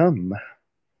 Yum, yum, yum.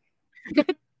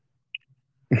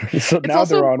 So now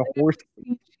they're on a horse.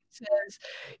 Says,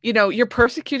 you know, you're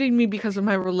persecuting me because of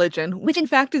my religion, which in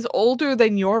fact is older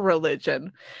than your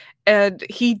religion. And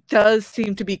he does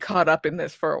seem to be caught up in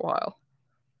this for a while.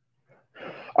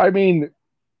 I mean,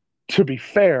 to be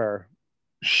fair,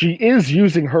 she is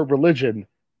using her religion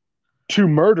to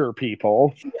murder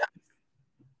people.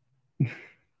 Yeah.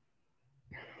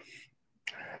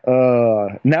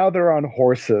 Now they're on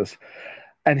horses,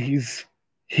 and he's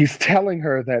telling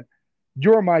her that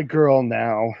you're my girl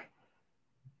now.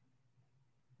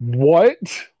 What?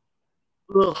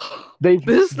 Ugh. They've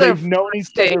known each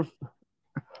other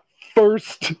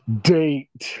first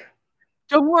date.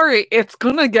 Don't worry, it's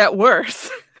gonna get worse.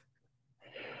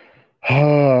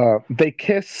 They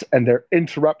kiss, and they're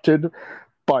interrupted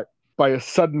by a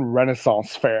sudden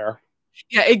Renaissance fair.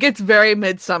 Yeah, it gets very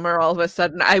midsummer all of a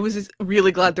sudden. I was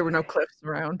really glad there were no cliffs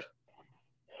around.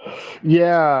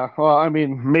 Yeah, well, I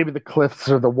mean, maybe the cliffs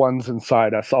are the ones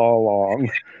inside us all along.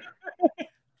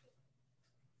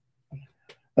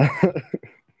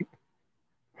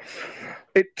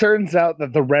 It turns out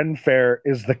that the Ren Fair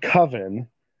is the Coven,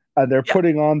 and they're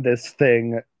putting on this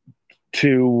thing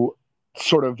to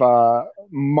sort of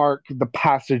mark the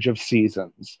passage of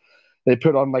seasons. They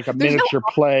put on like a miniature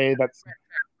play that's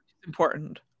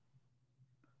important.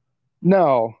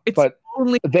 No, it's but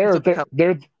only they're their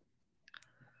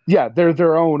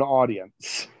own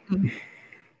audience. Mm-hmm.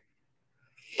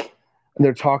 And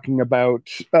they're talking about,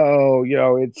 oh, you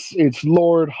know, it's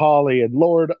Lord Holly and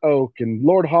Lord Oak, and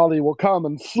Lord Holly will come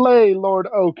and slay Lord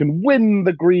Oak and win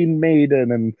the Green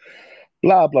Maiden, and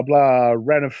blah blah blah,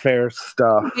 Ren Fair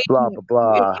stuff, blah blah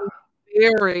blah.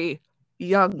 Very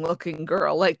young looking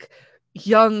girl, like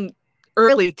young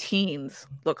early teens,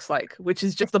 looks like, which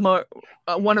is just the more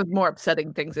one of the more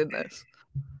upsetting things in this.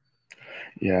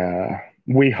 Yeah,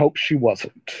 we hope she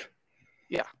wasn't.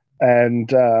 Yeah. And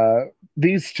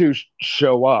these two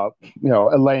show up, you know,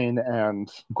 Elaine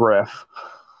and Griff.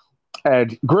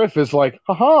 And Griff is like,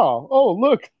 haha, oh,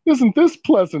 look, isn't this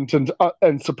pleasant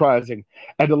and surprising?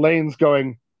 And Elaine's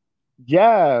going,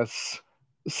 yes,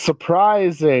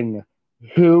 surprising.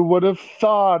 Who would have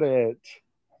thought it?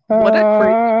 What a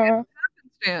crazy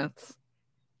happenstance.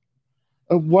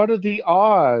 What are the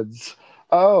odds?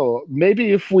 Oh,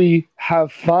 maybe if we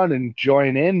have fun and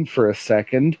join in for a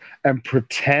second and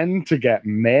pretend to get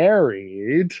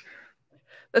married.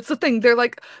 That's the thing. They're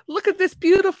like, look at this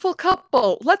beautiful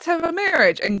couple. Let's have a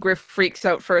marriage. And Griff freaks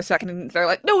out for a second, and they're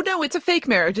like, no, it's a fake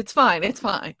marriage. It's fine. It's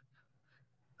fine.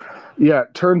 Yeah,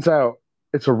 it turns out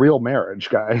it's a real marriage,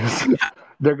 guys. Yeah.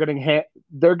 They're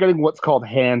getting what's called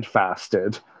hand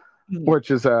fasted, which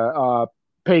is a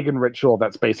pagan ritual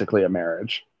that's basically a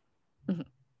marriage. Mm-hmm.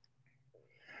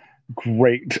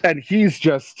 Great. And he's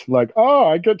just like, oh,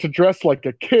 I get to dress like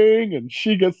a king, and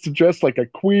she gets to dress like a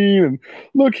queen, and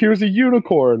look, here's a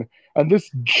unicorn. And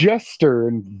this jester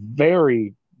in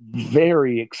very,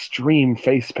 very extreme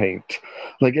face paint.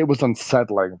 Like, it was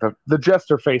unsettling. The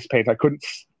Jester face paint, I couldn't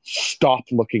stop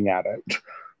looking at it.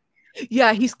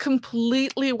 Yeah, he's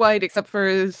completely white except for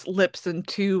his lips and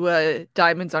two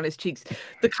diamonds on his cheeks.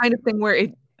 The kind of thing where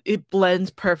it blends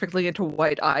perfectly into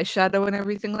white eyeshadow and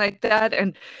everything like that.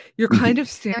 And you're kind of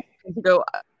staring to go,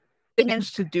 they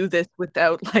managed to do this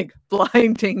without like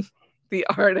blinding the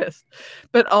artist.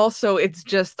 But also it's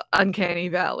just uncanny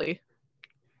valley.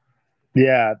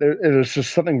 Yeah, there's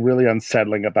just something really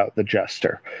unsettling about the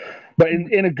Jester, but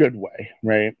in a good way,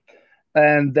 right?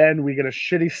 And then we get a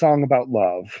shitty song about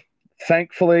love.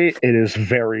 Thankfully, it is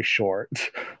very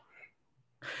short.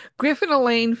 Griff and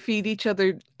Elaine feed each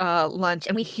other lunch,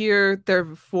 and we hear their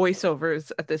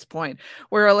voiceovers at this point,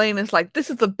 where Elaine is like, "This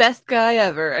is the best guy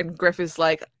ever," and Griff is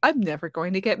like, "I'm never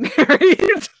going to get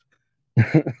married."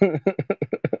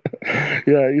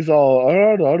 Yeah, he's all,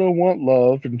 I don't want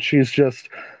love, and she's just,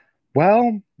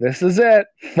 well, this is it.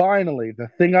 Finally, the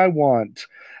thing I want.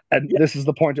 And yeah. This is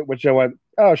the point at which I went,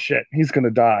 oh shit, he's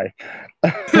gonna die.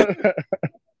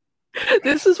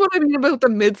 This is what I mean about the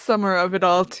midsummer of it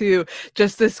all too.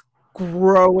 Just this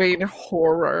growing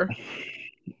horror.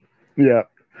 Yeah.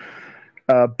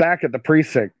 Back at the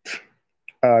precinct,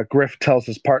 Griff tells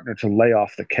his partner to lay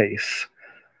off the case.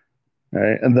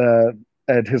 Right?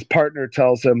 And his partner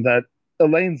tells him that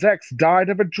Elaine's ex died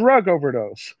of a drug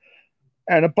overdose.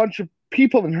 And a bunch of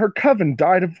people in her coven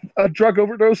died of a drug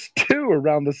overdose too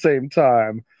around the same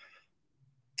time.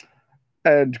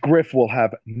 And Griff will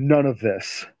have none of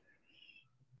this.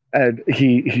 And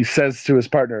he says to his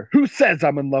partner, "Who says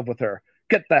I'm in love with her?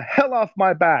 Get the hell off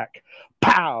my back!"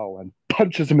 Pow! And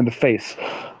punches him in the face.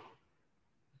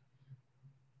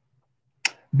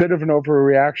 Bit of an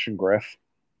overreaction, Griff.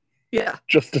 Yeah.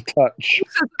 Just a touch.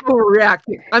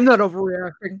 Overreacting. I'm not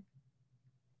overreacting.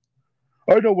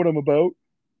 I know what I'm about.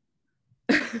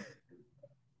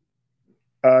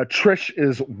 Trish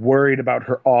is worried about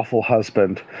her awful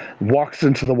husband. Walks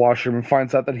into the washroom and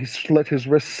finds out that he slit his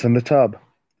wrists in the tub.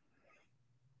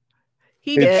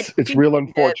 It's real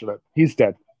unfortunate. He's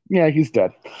dead. Yeah, he's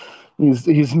dead.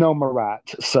 He's no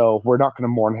Marat, so we're not going to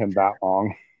mourn him that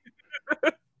long.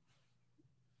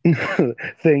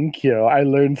 Thank you. I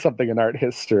learned something in art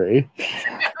history.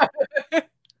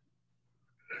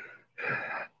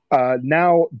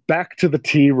 Now back to the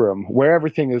tea room where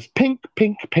everything is pink,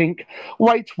 pink, pink,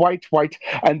 white, white, white,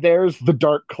 and there's the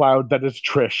dark cloud that is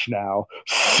Trish now,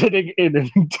 sitting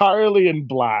entirely in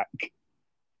black.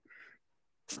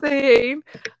 Saying,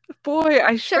 "Boy,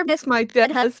 I sure miss my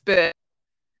dead husband."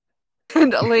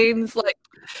 And Elaine's like,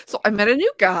 "So I met a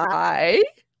new guy."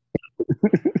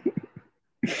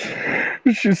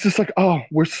 She's just like, "Oh,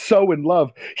 we're so in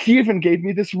love. He even gave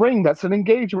me this ring. That's an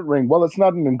engagement ring. Well, it's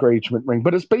not an engagement ring,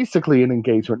 but it's basically an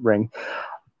engagement ring.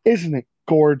 Isn't it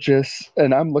gorgeous?"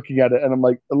 And I'm looking at it and I'm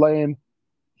like, "Elaine,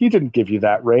 he didn't give you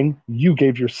that ring. You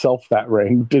gave yourself that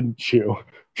ring, didn't you?"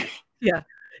 Yeah.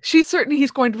 She's certain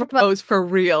he's going to propose for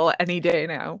real any day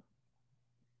now.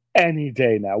 Any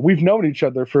day now. We've known each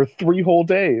other for 3 whole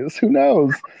days. Who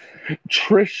knows?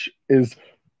 Trish is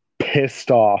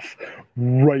pissed off,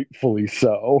 rightfully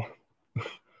so.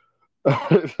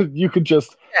 You could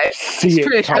just see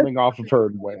it coming off of her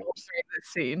in Wales.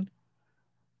 Scene.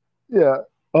 Yeah.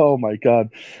 Oh my god.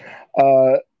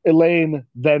 Elaine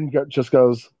then just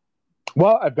goes,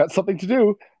 "Well, I've got something to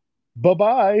do.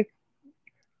 Bye-bye."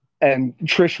 And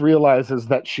Trish realizes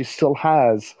that she still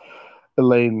has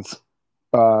Elaine's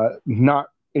not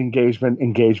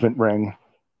engagement ring.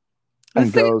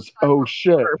 And goes, "Oh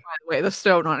shit." By the way, the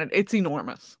stone on it, it's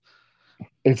enormous.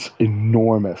 It's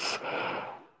enormous.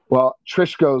 Well,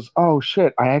 Trish goes, "Oh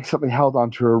shit, I accidentally held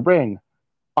onto her ring.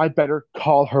 I better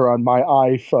call her on my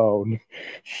iPhone."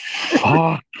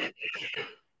 Fuck.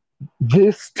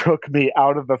 This took me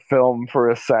out of the film for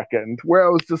a second, where I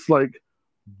was just like,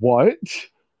 what?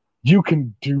 You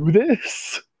can do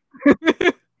this?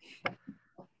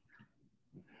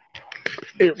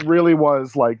 It really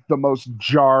was like the most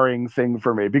jarring thing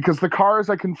for me, because the cars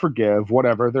I can forgive,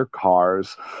 whatever, they're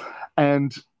cars.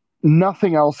 And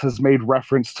nothing else has made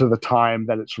reference to the time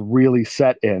that it's really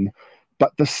set in.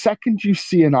 But the second you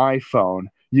see an iPhone,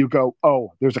 you go,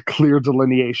 oh, there's a clear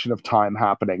delineation of time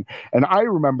happening. And I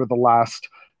remember the last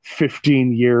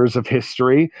 15 years of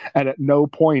history, and at no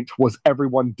point was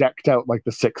everyone decked out like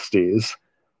the 60s.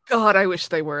 God, I wish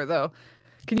they were, though.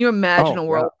 Can you imagine a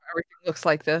world where everything looks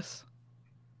like this?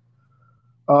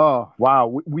 Oh,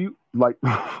 wow. We like,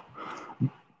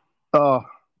 I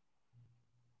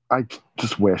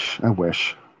just wish. I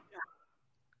wish.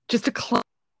 Just a climb.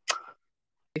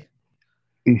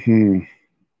 Mm-hmm.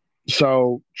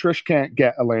 So Trish can't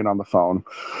get Elaine on the phone.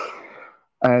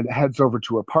 and heads over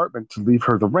to her apartment to leave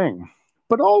her the ring.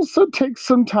 But also takes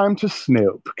some time to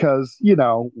snoop because,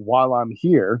 while I'm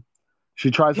here, she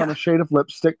tries on a shade of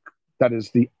lipstick that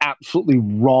is the absolutely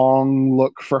wrong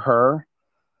look for her,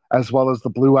 as well as the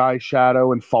blue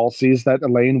eyeshadow and falsies that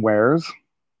Elaine wears.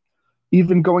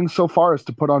 Even going so far as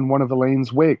to put on one of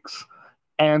Elaine's wigs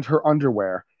and her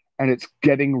underwear. And it's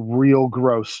getting real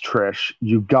gross, Trish.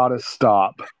 You gotta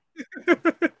stop.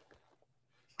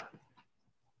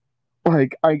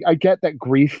 Like, I get that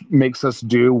grief makes us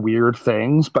do weird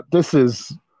things, but this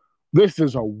is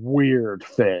a weird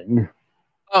thing.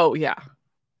 Oh, yeah.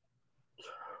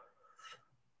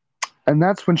 And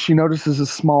that's when she notices a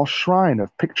small shrine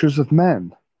of pictures of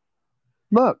men.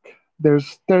 Look,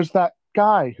 there's that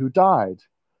guy who died.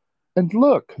 And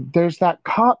look, there's that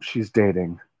cop she's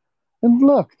dating. And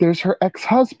look, there's her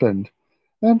ex-husband.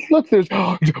 And look, there's...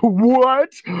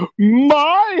 What?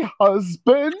 My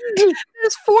husband?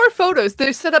 There's 4 photos.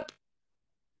 They're set up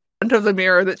in front of the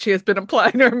mirror that she has been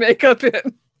applying her makeup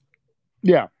in.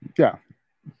 Yeah.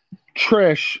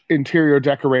 Trish, interior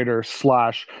decorator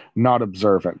 / not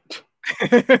observant.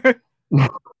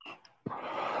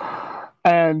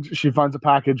 And she finds a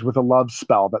package with a love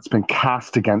spell that's been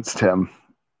cast against him.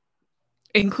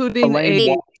 Including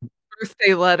a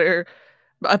birthday letter,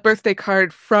 a birthday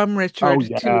card from Richard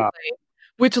to Elaine,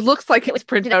 which looks like it was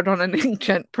printed out on an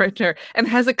inkjet printer and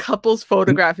has a couple's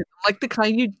photograph, like the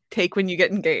kind you take when you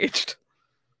get engaged.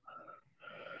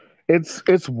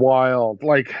 It's wild.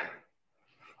 Like,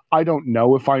 I don't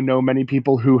know if I know many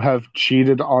people who have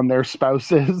cheated on their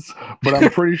spouses, but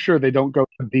I'm pretty sure they don't go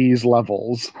to these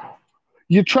levels.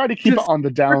 You try to keep it on the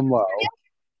down low.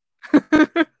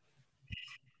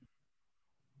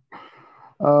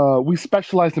 We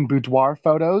specialize in boudoir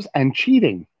photos and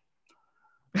cheating.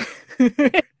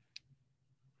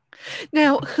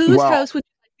 Now, whose house would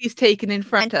these taken in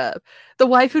front of? The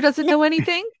wife who doesn't know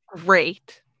anything?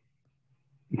 Great.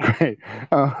 Great.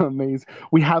 Amazing.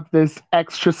 We have this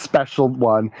extra special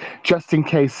one just in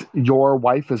case your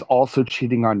wife is also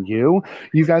cheating on you.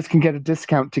 You guys can get a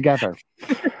discount together.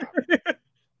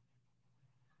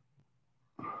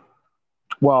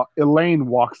 Well, Elaine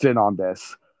walks in on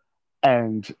this,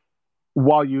 and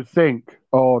while you think,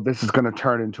 oh, this is going to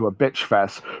turn into a bitch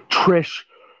fest, Trish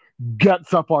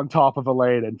gets up on top of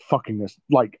Elaine and fucking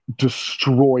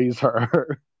destroys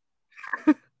her.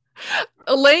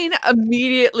 Elaine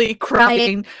immediately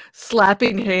crying,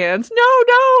 slapping hands. No,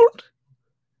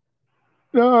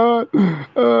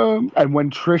 don't! And when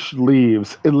Trish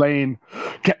leaves, Elaine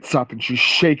gets up and she's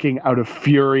shaking out of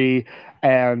fury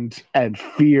and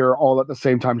fear all at the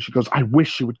same time. She goes, I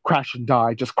wish she would crash and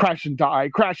die. Just crash and die,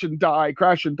 crash and die,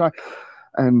 crash and die.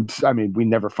 And, I mean, we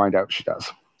never find out she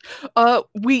does.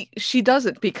 She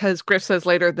doesn't, because Griff says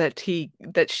later that she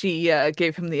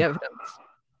gave him the evidence.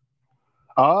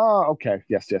 Ah, okay.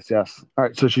 Yes. All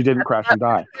right, so she didn't crash and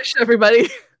die. Everybody.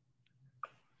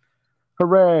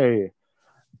 Hooray.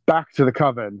 Back to the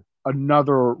coven.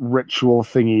 Another ritual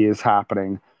thingy is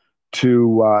happening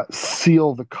to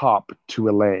seal the cop to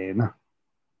Elaine.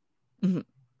 Mm-hmm.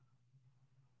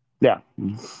 Yeah,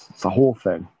 it's a whole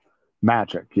thing.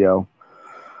 Magic, yo.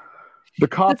 The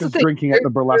cop is drinking at the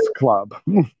burlesque club.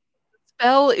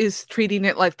 Spell is treating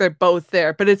it like they're both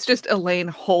there, but it's just Elaine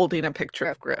holding a picture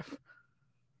of Griff.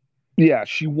 Yeah,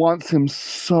 she wants him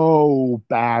so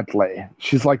badly.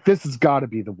 She's like, this has got to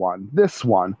be the one. This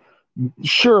one.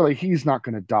 Surely he's not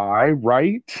going to die,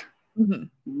 right? Mm-hmm.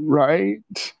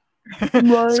 Right? Certainly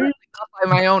not by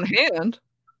my own hand.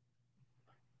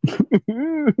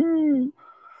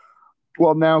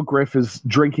 Well, now Griff is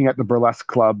drinking at the burlesque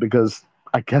club because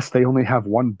I guess they only have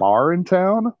one bar in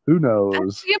town. Who knows?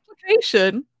 That's the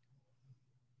implication.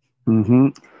 Mm-hmm.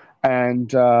 And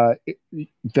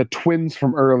the twins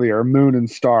from earlier, Moon and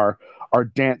Star, are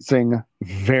dancing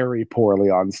very poorly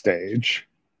on stage.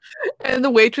 And the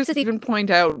waitresses even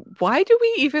point out, why do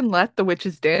we even let the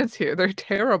witches dance here? They're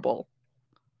terrible.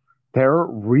 They're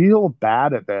real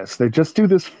bad at this. They just do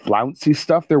this flouncy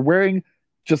stuff. They're wearing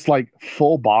just like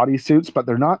full body suits, but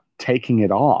they're not taking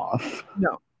it off.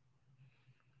 No.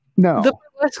 The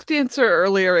burlesque dancer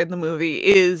earlier in the movie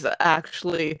is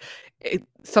actually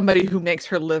somebody who makes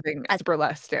her living as a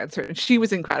burlesque dancer, and she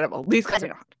was incredible. These guys are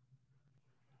not.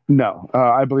 No,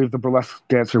 I believe the burlesque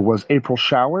dancer was April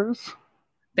Showers.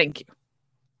 Thank you.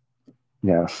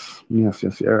 Yes.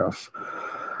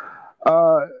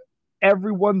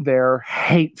 Everyone there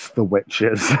hates the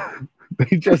witches. They're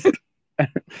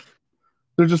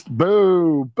just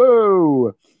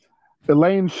boo.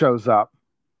 Elaine shows up,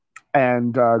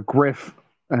 and Griff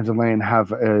and Elaine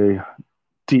have a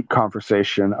deep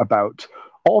conversation about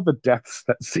all the deaths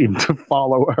that seem to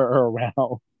follow her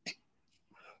around.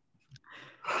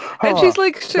 And she's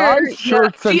like, sure, yeah.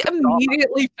 She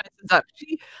immediately fesses up.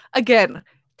 She, again,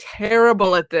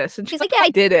 terrible at this. And she's like, yeah, I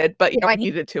did it, but I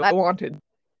needed to. I wanted.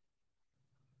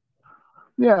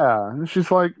 Yeah. And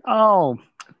she's like, oh,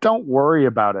 don't worry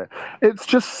about it. It's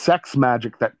just sex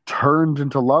magic that turned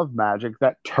into love magic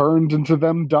that turned into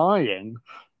them dying.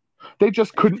 They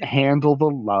just couldn't handle the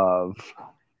love.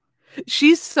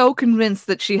 She's so convinced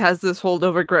that she has this hold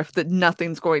over Griff that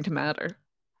nothing's going to matter.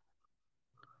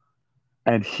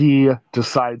 And he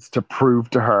decides to prove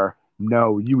to her,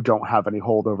 no, you don't have any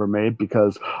hold over me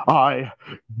because I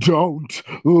don't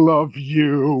love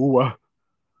you.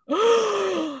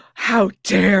 How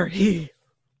dare he?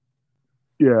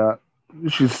 Yeah.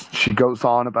 She goes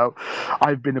on about,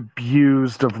 I've been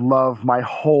abused of love my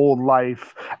whole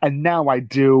life, and now I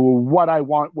do what I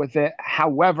want with it,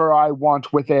 however I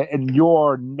want with it, and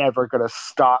you're never gonna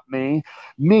stop me.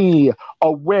 Me,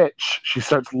 a witch. She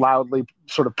starts loudly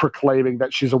sort of proclaiming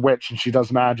that she's a witch and she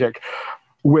does magic,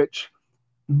 which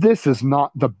this is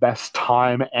not the best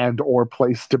time and or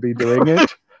place to be doing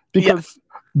it because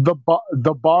the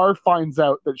bar finds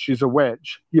out that she's a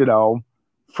witch,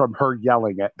 from her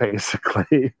yelling it,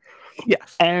 basically.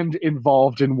 Yes. And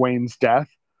involved in Wayne's death.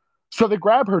 So they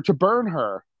grab her to burn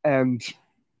her and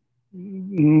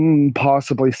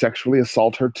possibly sexually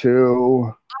assault her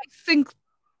too. I think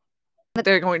that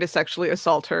they're going to sexually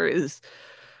assault her is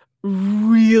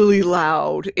really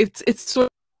loud. It's sort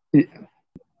of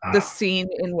the scene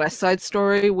in West Side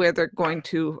Story where they're going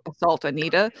to assault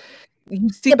Anita. You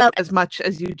see about as much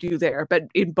as you do there, but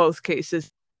in both cases,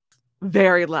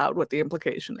 very loud what the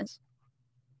implication is.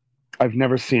 I've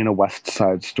never seen a West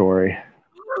Side Story.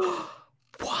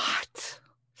 What?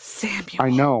 Samuel.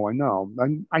 I know.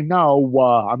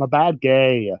 I'm a bad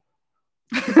gay.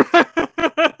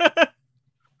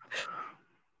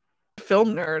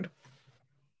 Film nerd.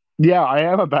 Yeah, I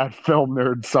am a bad film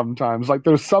nerd sometimes. Like,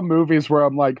 there's some movies where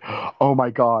I'm like, oh my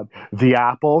God, The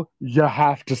Apple, you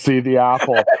have to see The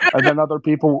Apple. and then other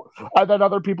people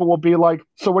will be like,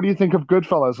 so what do you think of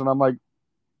Goodfellas? And I'm like,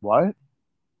 what?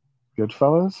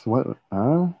 Goodfellas? What?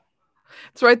 Huh?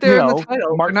 It's right there in the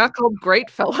title. We're not called Great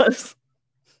Fellas.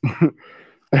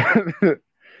 There's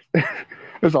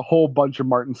a whole bunch of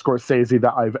Martin Scorsese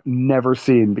that I've never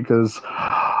seen because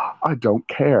I don't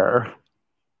care.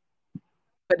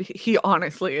 But he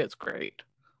honestly is great.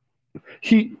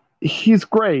 He's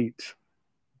great,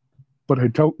 but I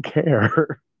don't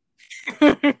care.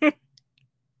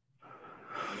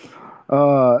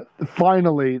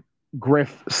 Finally,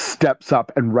 Griff steps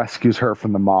up and rescues her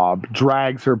from the mob,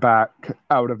 drags her back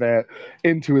out of it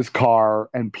into his car,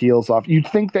 and peels off. You'd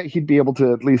think that he'd be able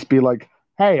to at least be like,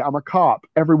 hey, I'm a cop.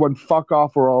 Everyone fuck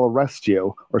off or I'll arrest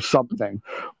you or something.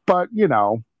 But,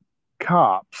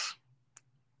 cops.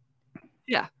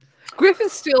 Yeah. Griff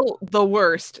is still the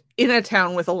worst in a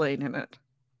town with Elaine in it.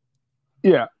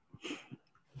 Yeah.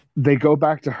 They go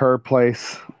back to her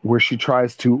place where she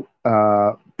tries to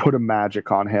put a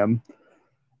magic on him,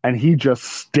 and he just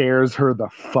stares her the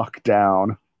fuck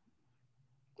down.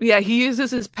 Yeah, he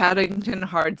uses his Paddington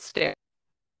hard stare.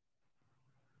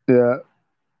 Yeah.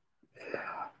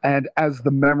 And as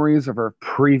the memories of her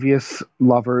previous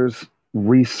lovers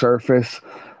resurface,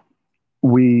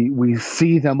 we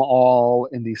see them all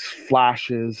in these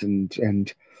flashes,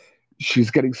 and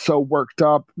she's getting so worked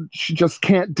up she just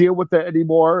can't deal with it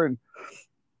anymore, and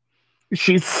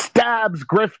she stabs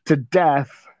Griff to death.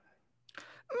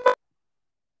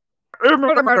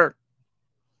 Murder.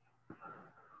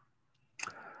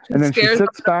 And then she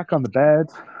sits back on the bed.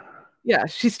 Yeah,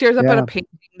 she stares up at a painting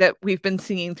that we've been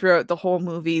seeing throughout the whole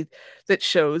movie that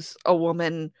shows a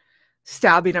woman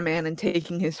stabbing a man and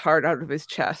taking his heart out of his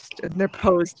chest. And they're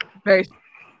posed very...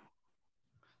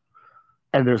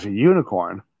 And there's a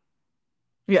unicorn.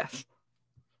 Yes.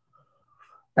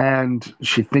 And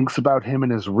she thinks about him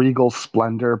in his regal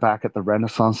splendor back at the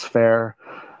Renaissance Fair.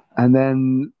 And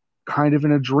then, kind of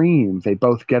in a dream, they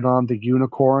both get on the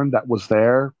unicorn that was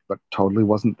there, but totally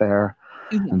wasn't there.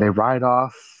 Mm-hmm. And they ride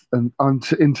off and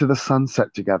into the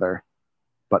sunset together,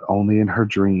 but only in her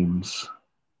dreams.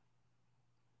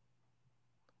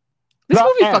 This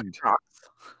movie fucking rocks.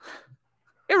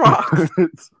 It rocks.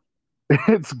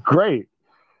 It's great.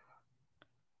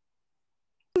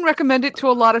 I wouldn't recommend it to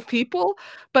a lot of people,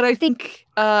 but I think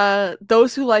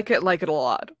those who like it a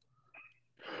lot.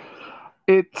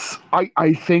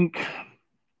 I think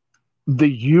the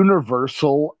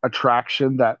universal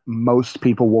attraction that most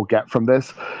people will get from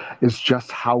this is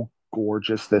just how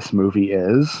gorgeous this movie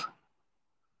is.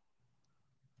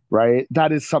 right?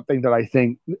 That is something that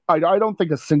I don't think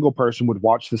a single person would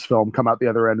watch this film, come out the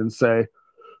other end, and say,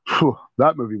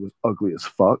 that movie was ugly as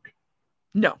fuck.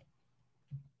 No.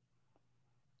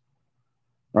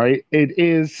 Right? It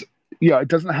is, it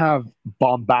doesn't have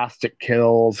bombastic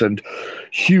kills and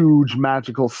huge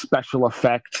magical special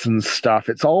effects and stuff.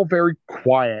 It's all very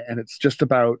quiet, and it's just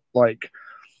about, like,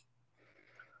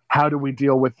 how do we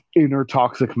deal with inner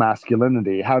toxic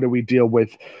masculinity? How do we deal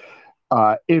with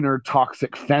inner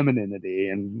toxic femininity?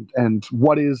 And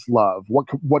what is love?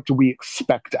 What do we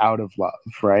expect out of love,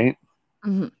 right?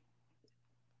 Mm-hmm.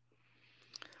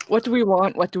 What do we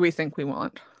want? What do we think we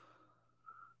want?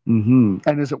 Mm-hmm.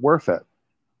 And is it worth it?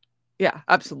 Yeah,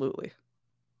 absolutely.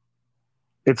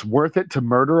 It's worth it to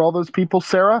murder all those people,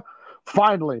 Sarah?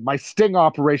 Finally, my sting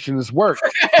operation has worked.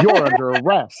 You're under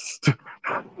arrest.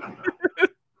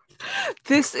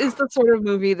 This is the sort of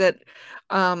movie that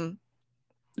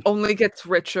only gets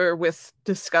richer with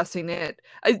discussing it.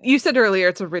 You said earlier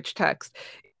it's a rich text.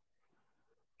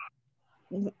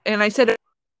 And I said I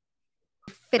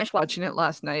finished watching it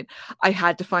last night. I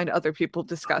had to find other people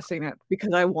discussing it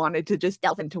because I wanted to just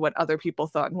delve into what other people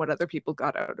thought and what other people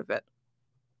got out of it.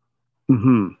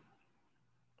 Mm-hmm.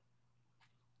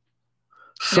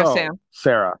 So, now, Sam.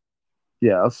 Sarah,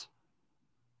 yes?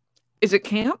 Is it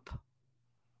camp?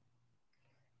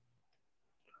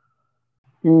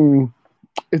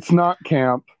 It's not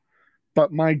camp,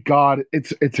 but my God,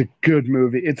 it's a good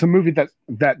movie. It's a movie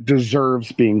that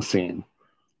deserves being seen.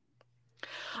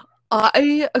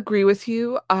 I agree with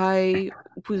you.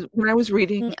 When I was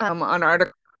reading an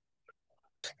article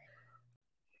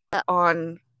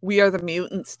on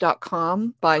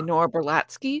wearethemutants.com by Noah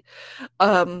Berlatsky,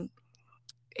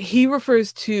 he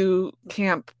refers to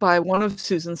camp by one of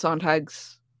Susan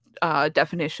Sontag's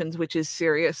definitions, which is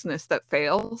seriousness that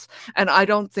fails. And I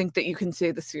don't think that you can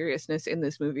say the seriousness in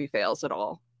this movie fails at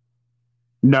all.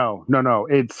 No.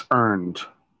 It's earned.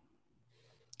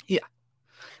 Yeah.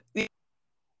 I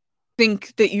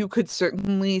think that you could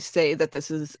certainly say that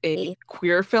this is a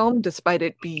queer film, despite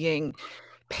it being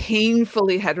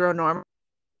painfully heteronormative,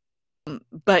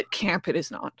 but camp it is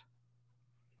not.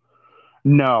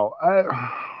 No.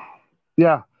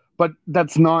 Yeah, but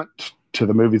that's not to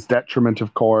the movie's detriment,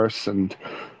 of course, and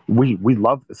we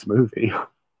love this movie.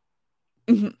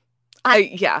 Mm-hmm.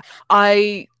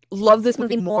 I love this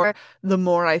movie more the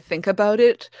more I think about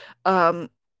it.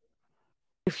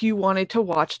 If you wanted to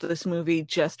watch this movie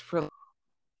just for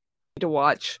to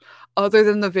watch, other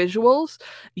than the visuals,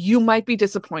 you might be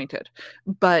disappointed.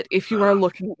 But if you are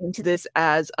looking into this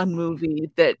as a movie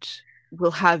that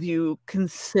will have you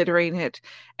considering it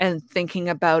and thinking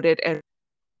about it and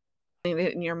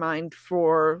it in your mind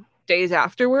for days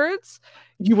afterwards,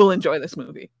 you will enjoy this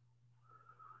movie.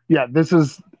 Yeah,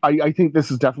 I think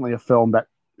this is definitely a film that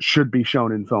should be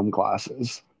shown in film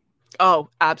classes. Oh,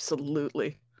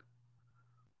 absolutely.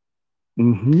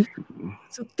 Mm-hmm.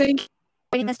 So thank you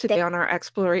for joining us today on our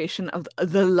exploration of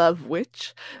The Love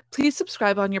Witch. Please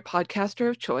subscribe on your podcaster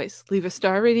of choice. Leave a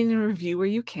star rating and review where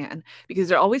you can, because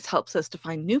it always helps us to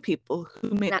find new people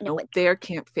who may not know what their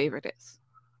camp favorite is.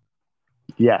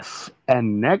 Yes,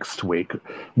 and next week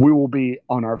we will be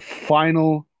on our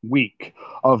final week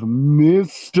of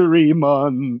Mystery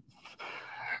Month,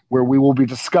 where we will be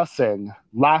discussing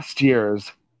last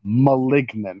year's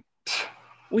Malignant.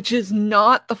 Which is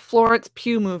not the Florence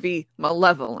Pugh movie,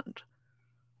 Malevolent.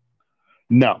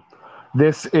 No.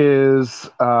 This is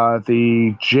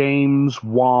the James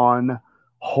Wan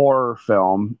horror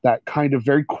film that kind of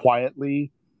very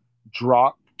quietly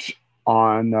dropped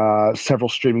on several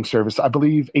streaming services. I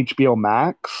believe HBO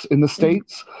Max in the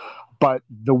States. But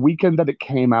the weekend that it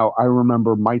came out, I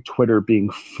remember my Twitter being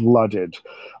flooded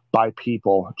by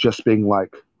people just being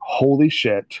like, holy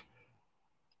shit,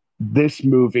 this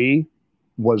movie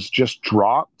was just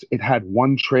dropped. It had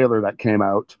one trailer that came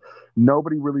out.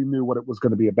 Nobody really knew what it was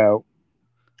going to be about.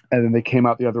 And then they came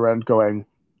out the other end going,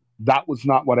 that was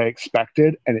not what I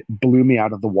expected. And it blew me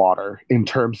out of the water in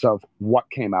terms of what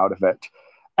came out of it.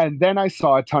 And then I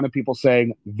saw a ton of people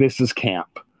saying, this is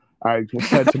camp. I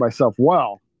said to myself,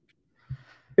 well,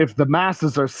 if the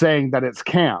masses are saying that it's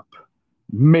camp,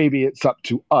 maybe it's up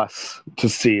to us to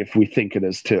see if we think it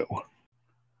is too.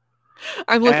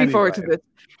 I'm looking forward to this.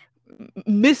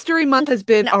 Mystery Month has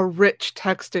been a rich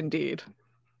text indeed.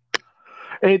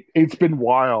 It's been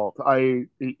wild.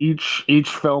 Each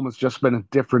film has just been a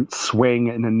different swing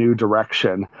in a new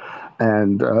direction,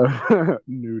 and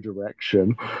new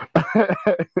direction.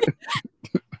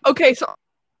 Okay, so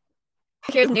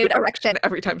here's new direction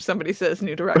every time somebody says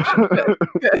new direction.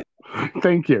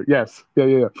 Thank you. Yes.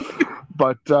 Yeah.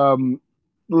 But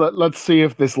let's see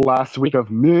if this last week of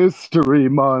Mystery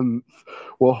Month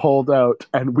will hold out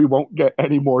and we won't get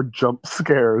any more jump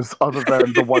scares other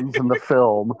than the ones in the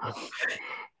film.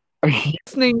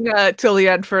 Listening till the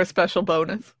end for a special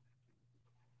bonus.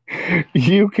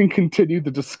 You can continue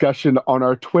the discussion on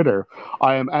our Twitter.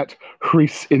 I am at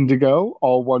Rhys Indigo,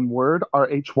 all one word,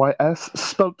 RHYS,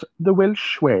 spelt the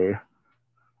Welsh way.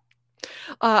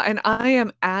 And I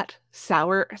am at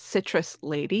Sour Citrus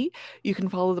Lady. You can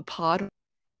follow the pod.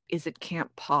 Is it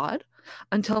Camp Pod?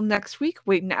 Until next week,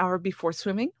 wait an hour before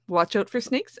swimming, watch out for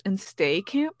snakes, and stay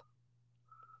camp.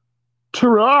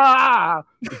 Ta-ra!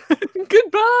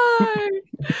 Goodbye!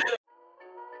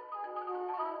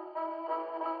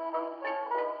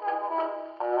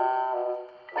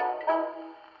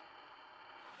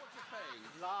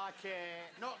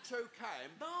 Not too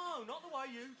camp? No, not the way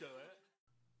you do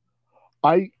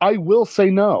it. I will say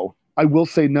no. I will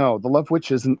say no. The Love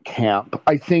Witch isn't camp.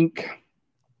 I think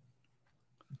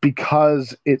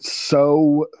because it's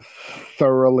so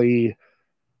thoroughly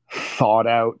thought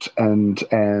out and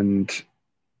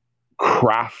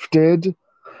crafted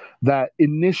that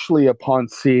initially upon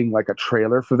seeing like a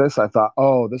trailer for this, I thought,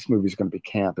 oh, this movie's going to be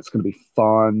camp. It's going to be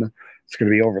fun. It's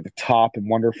going to be over the top and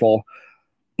wonderful.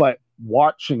 But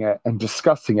watching it and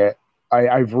discussing it,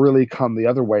 I've really come the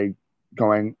other way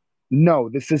going, no,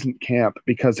 this isn't camp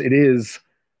because it is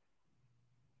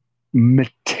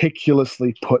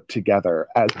meticulously put together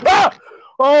as,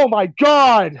 oh my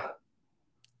God!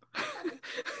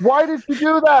 Why did you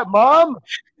do that, Mom?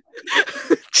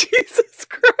 Jesus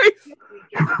Christ.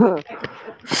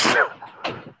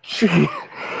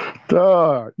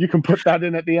 You can put that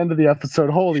in at the end of the episode.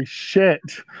 Holy shit.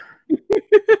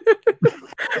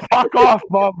 Fuck off,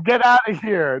 Mom. Get out of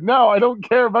here. No, I don't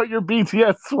care about your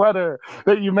BTS sweater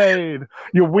that you made,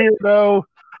 you weirdo.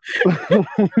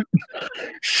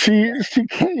 She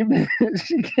came in.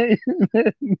 She came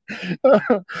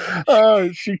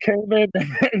in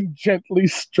and gently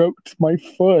stroked my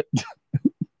foot.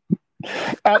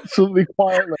 Absolutely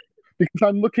quietly, because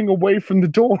I'm looking away from the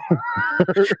door.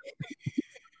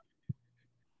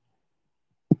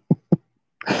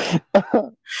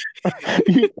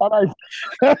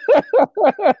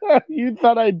 You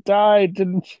thought I died,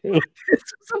 didn't you? This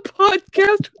is a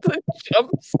podcast with a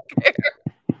jump scare.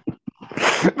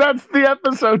 That's the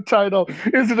episode title.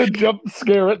 Is it a jump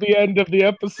scare at the end of the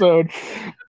episode?